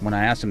office. When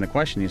I asked him the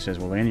question, he says,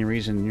 well, any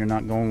reason you're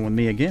not going with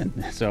me again?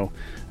 So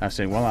I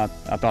said, well, I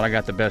thought I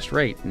got the best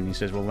rate, and he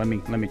says, well, let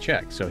me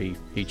check. So he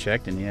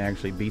checked, and he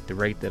actually beat the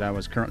rate that I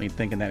was currently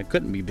thinking that it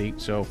couldn't be beat.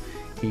 So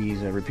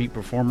he's a repeat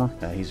performer.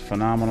 He's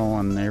phenomenal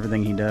on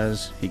everything he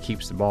does. He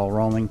keeps the ball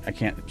rolling. I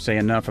can't say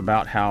enough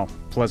about how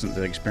pleasant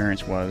the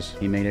experience was.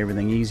 He made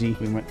everything easy.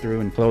 We went through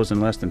and closed in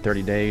less than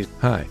 30 days.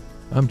 Hi,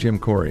 I'm Jim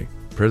Corey,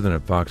 president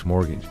of Fox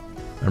Mortgage.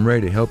 I'm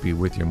ready to help you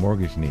with your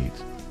mortgage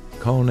needs.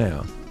 Call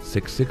now,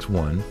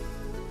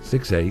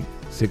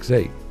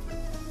 661-6868.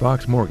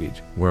 Fox Mortgage,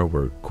 where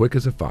we're quick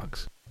as a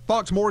fox.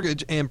 Fox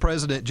Mortgage and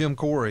President Jim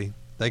Corey,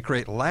 they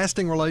create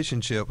lasting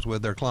relationships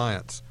with their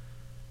clients.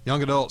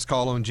 Young adults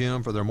call on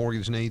Jim for their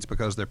mortgage needs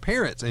because their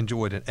parents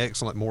enjoyed an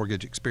excellent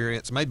mortgage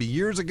experience maybe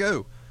years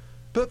ago.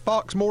 Put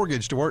Fox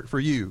Mortgage to work for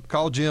you.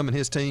 Call Jim and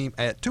his team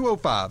at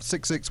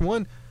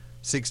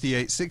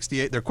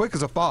 205-661-6868. They're quick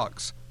as a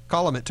fox.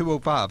 Call them at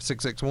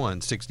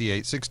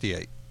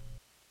 205-661-6868.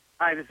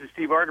 Hi, this is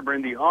Steve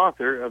Arterburn, the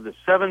author of The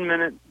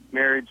 7-Minute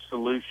Marriage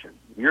Solution.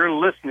 You're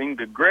listening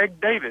to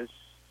Greg Davis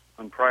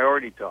on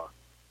Priority Talk.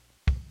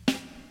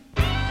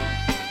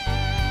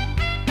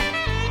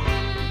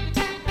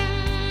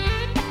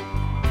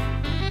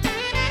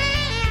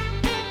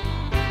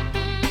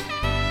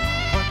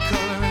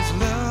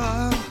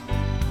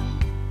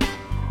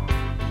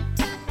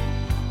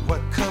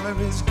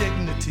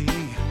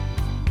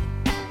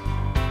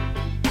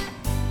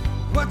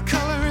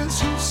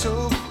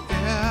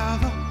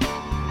 whatsoever.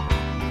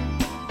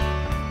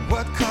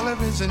 What color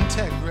is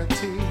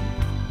integrity?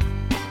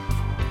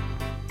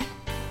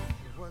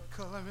 What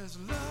color is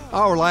love?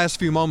 Our last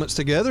few moments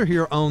together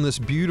here on this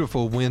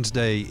beautiful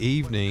Wednesday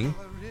evening.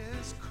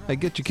 Hey,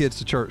 get your kids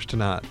to church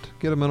tonight.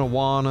 Get them in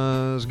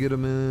Awanas, get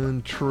them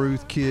in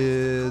Truth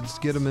Kids,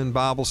 get them in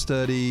Bible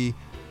study,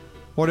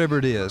 whatever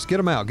it is. Get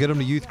them out. Get them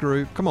to youth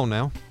group. Come on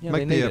now. Yeah,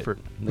 Make the effort.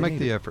 Make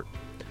the effort.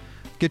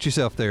 Get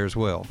yourself there as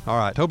well. All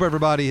right. Hope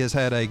everybody has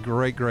had a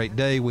great, great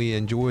day. We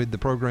enjoyed the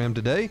program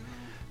today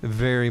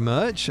very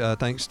much.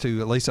 Thanks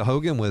to Lisa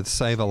Hogan with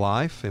Save a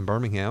Life in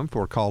Birmingham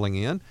for calling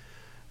in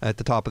at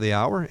the top of the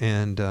hour.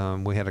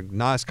 And we had a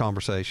nice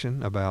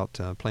conversation about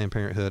Planned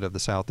Parenthood of the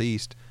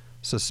Southeast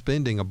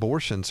suspending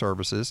abortion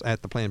services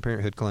at the Planned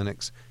Parenthood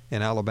clinics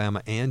in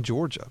Alabama and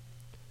Georgia.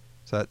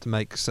 So that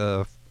makes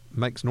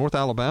North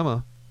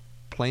Alabama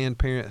Planned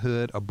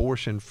Parenthood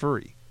abortion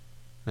free.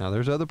 Now,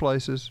 there's other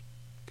places,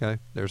 okay?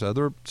 There's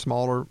other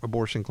smaller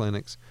abortion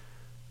clinics,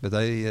 but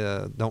they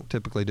don't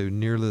typically do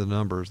nearly the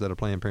numbers that a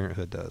Planned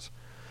Parenthood does.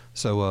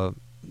 So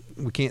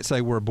we can't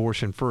say we're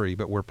abortion free,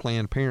 but we're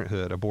Planned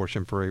Parenthood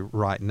abortion free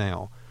right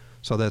now.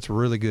 So that's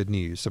really good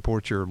news.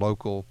 Support your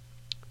local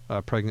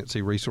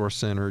pregnancy resource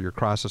center, your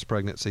crisis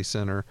pregnancy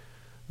center,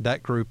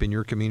 that group in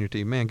your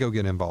community. Man, go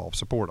get involved.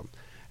 Support them.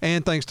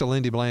 And thanks to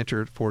Lindy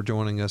Blanchard for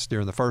joining us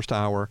during the first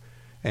hour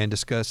and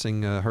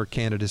discussing her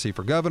candidacy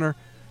for governor.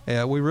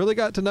 We really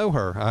got to know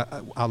her.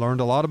 I learned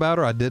a lot about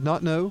her I did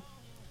not know,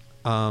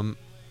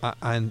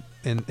 and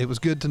it was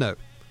good to know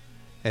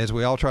as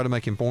we all try to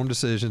make informed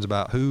decisions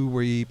about who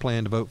we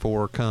plan to vote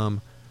for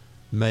come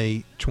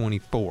May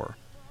 24.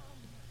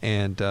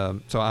 And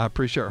so I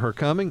appreciate her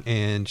coming,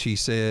 and she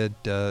said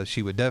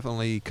she would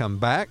definitely come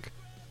back.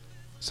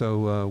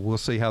 So we'll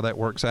see how that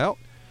works out,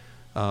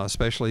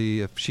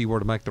 especially if she were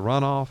to make the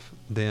runoff.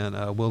 Then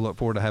we'll look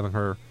forward to having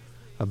her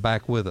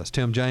back with us.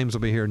 Tim James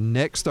will be here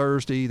next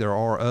Thursday. There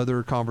are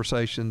other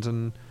conversations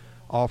and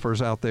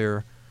offers out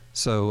there.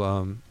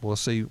 So we'll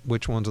see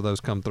which ones of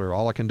those come through.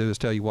 All I can do is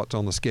tell you what's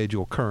on the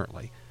schedule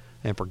currently.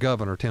 And for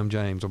governor, Tim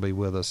James will be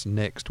with us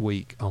next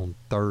week on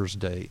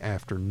Thursday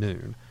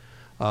afternoon.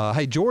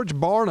 Hey, George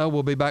Barna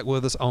will be back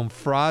with us on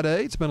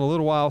Friday. It's been a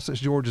little while since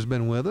George has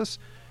been with us.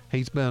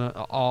 He's been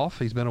off.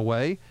 He's been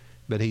away,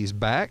 but he's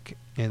back.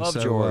 And Love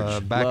so George.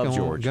 Love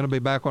going to be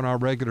back on our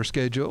regular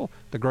schedule.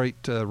 The great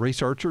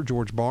researcher,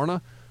 George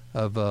Barna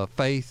of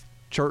Faith,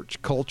 Church,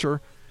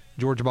 Culture.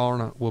 George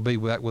Barna will be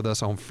back with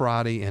us on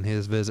Friday, and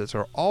his visits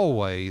are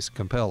always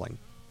compelling.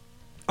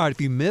 All right,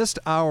 if you missed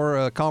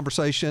our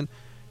conversation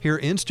here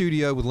in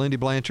studio with Lindy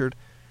Blanchard,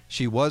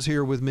 she was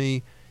here with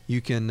me.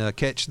 You can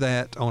catch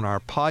that on our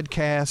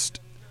podcast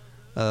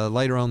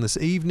later on this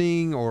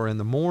evening or in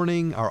the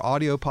morning, our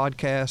audio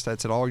podcast.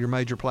 That's at all your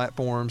major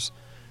platforms.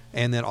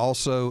 And then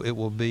also it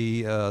will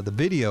be, the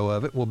video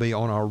of it will be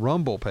on our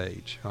Rumble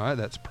page. All right,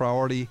 that's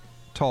Priority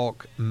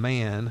Talk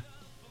Man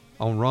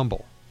on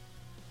Rumble.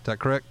 Is that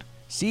correct?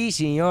 Si,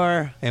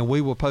 senor. And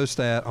we will post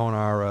that on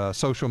our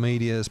social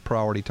medias,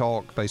 Priority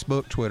Talk,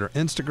 Facebook, Twitter,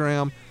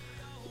 Instagram.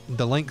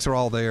 The links are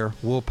all there.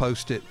 We'll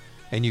post it,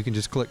 and you can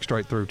just click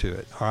straight through to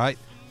it. All right?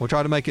 We'll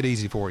try to make it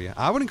easy for you.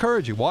 I would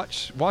encourage you,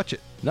 watch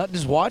it. Not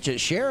just watch it,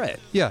 share it.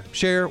 Yeah,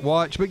 share,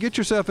 watch, but get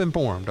yourself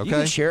informed, okay? You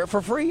can share it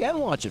for free and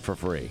watch it for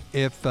free.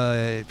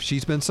 If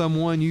she's been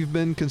someone you've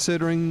been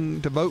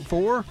considering to vote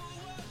for,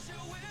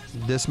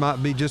 this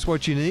might be just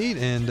what you need.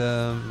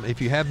 And if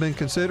you have been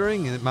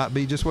considering, it might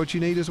be just what you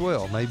need as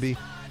well. Maybe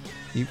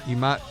you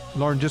might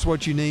learn just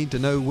what you need to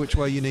know which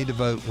way you need to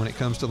vote when it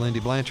comes to Lindy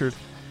Blanchard.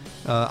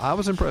 I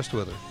was impressed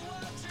with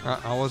her.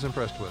 I was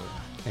impressed with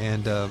her.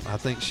 And I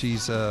think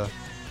she's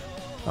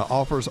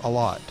offers a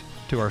lot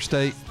to our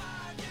state.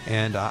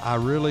 And I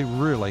really,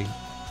 really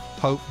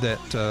hope that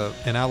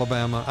in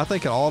Alabama, I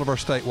think in all of our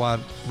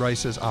statewide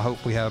races, I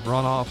hope we have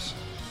runoffs.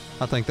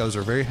 I think those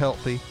are very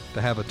healthy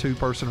to have a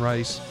two-person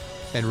race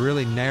and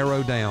really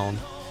narrow down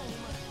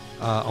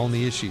on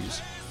the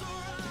issues.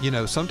 You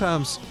know,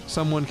 sometimes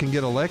someone can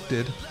get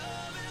elected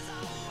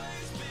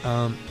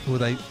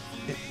with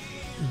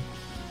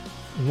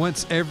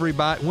once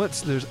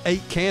there's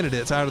 8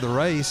 candidates out of the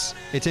race,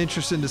 it's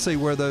interesting to see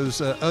where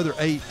those other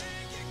 8,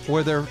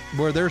 where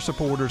their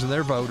supporters and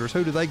their voters,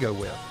 who do they go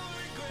with?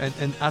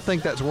 And I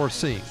think that's worth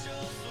seeing.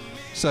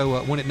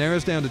 So when it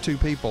narrows down to 2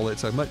 people,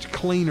 it's a much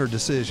cleaner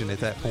decision at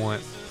that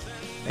point.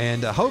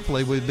 And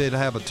hopefully we'd be able to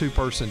have a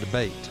 2-person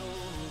debate.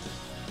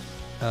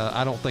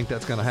 I don't think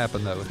that's going to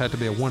happen, though. It'd have to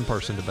be a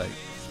 1-person debate.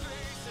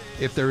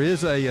 If there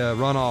is a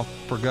runoff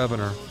for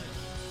governor,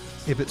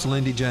 if it's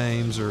Lindy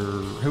James or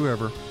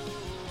whoever,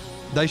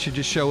 they should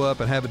just show up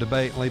and have a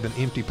debate and leave an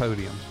empty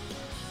podium.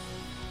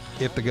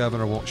 If the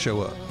governor won't show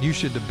up, you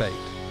should debate.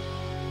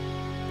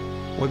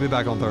 We'll be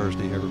back on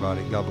Thursday,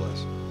 everybody. God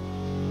bless.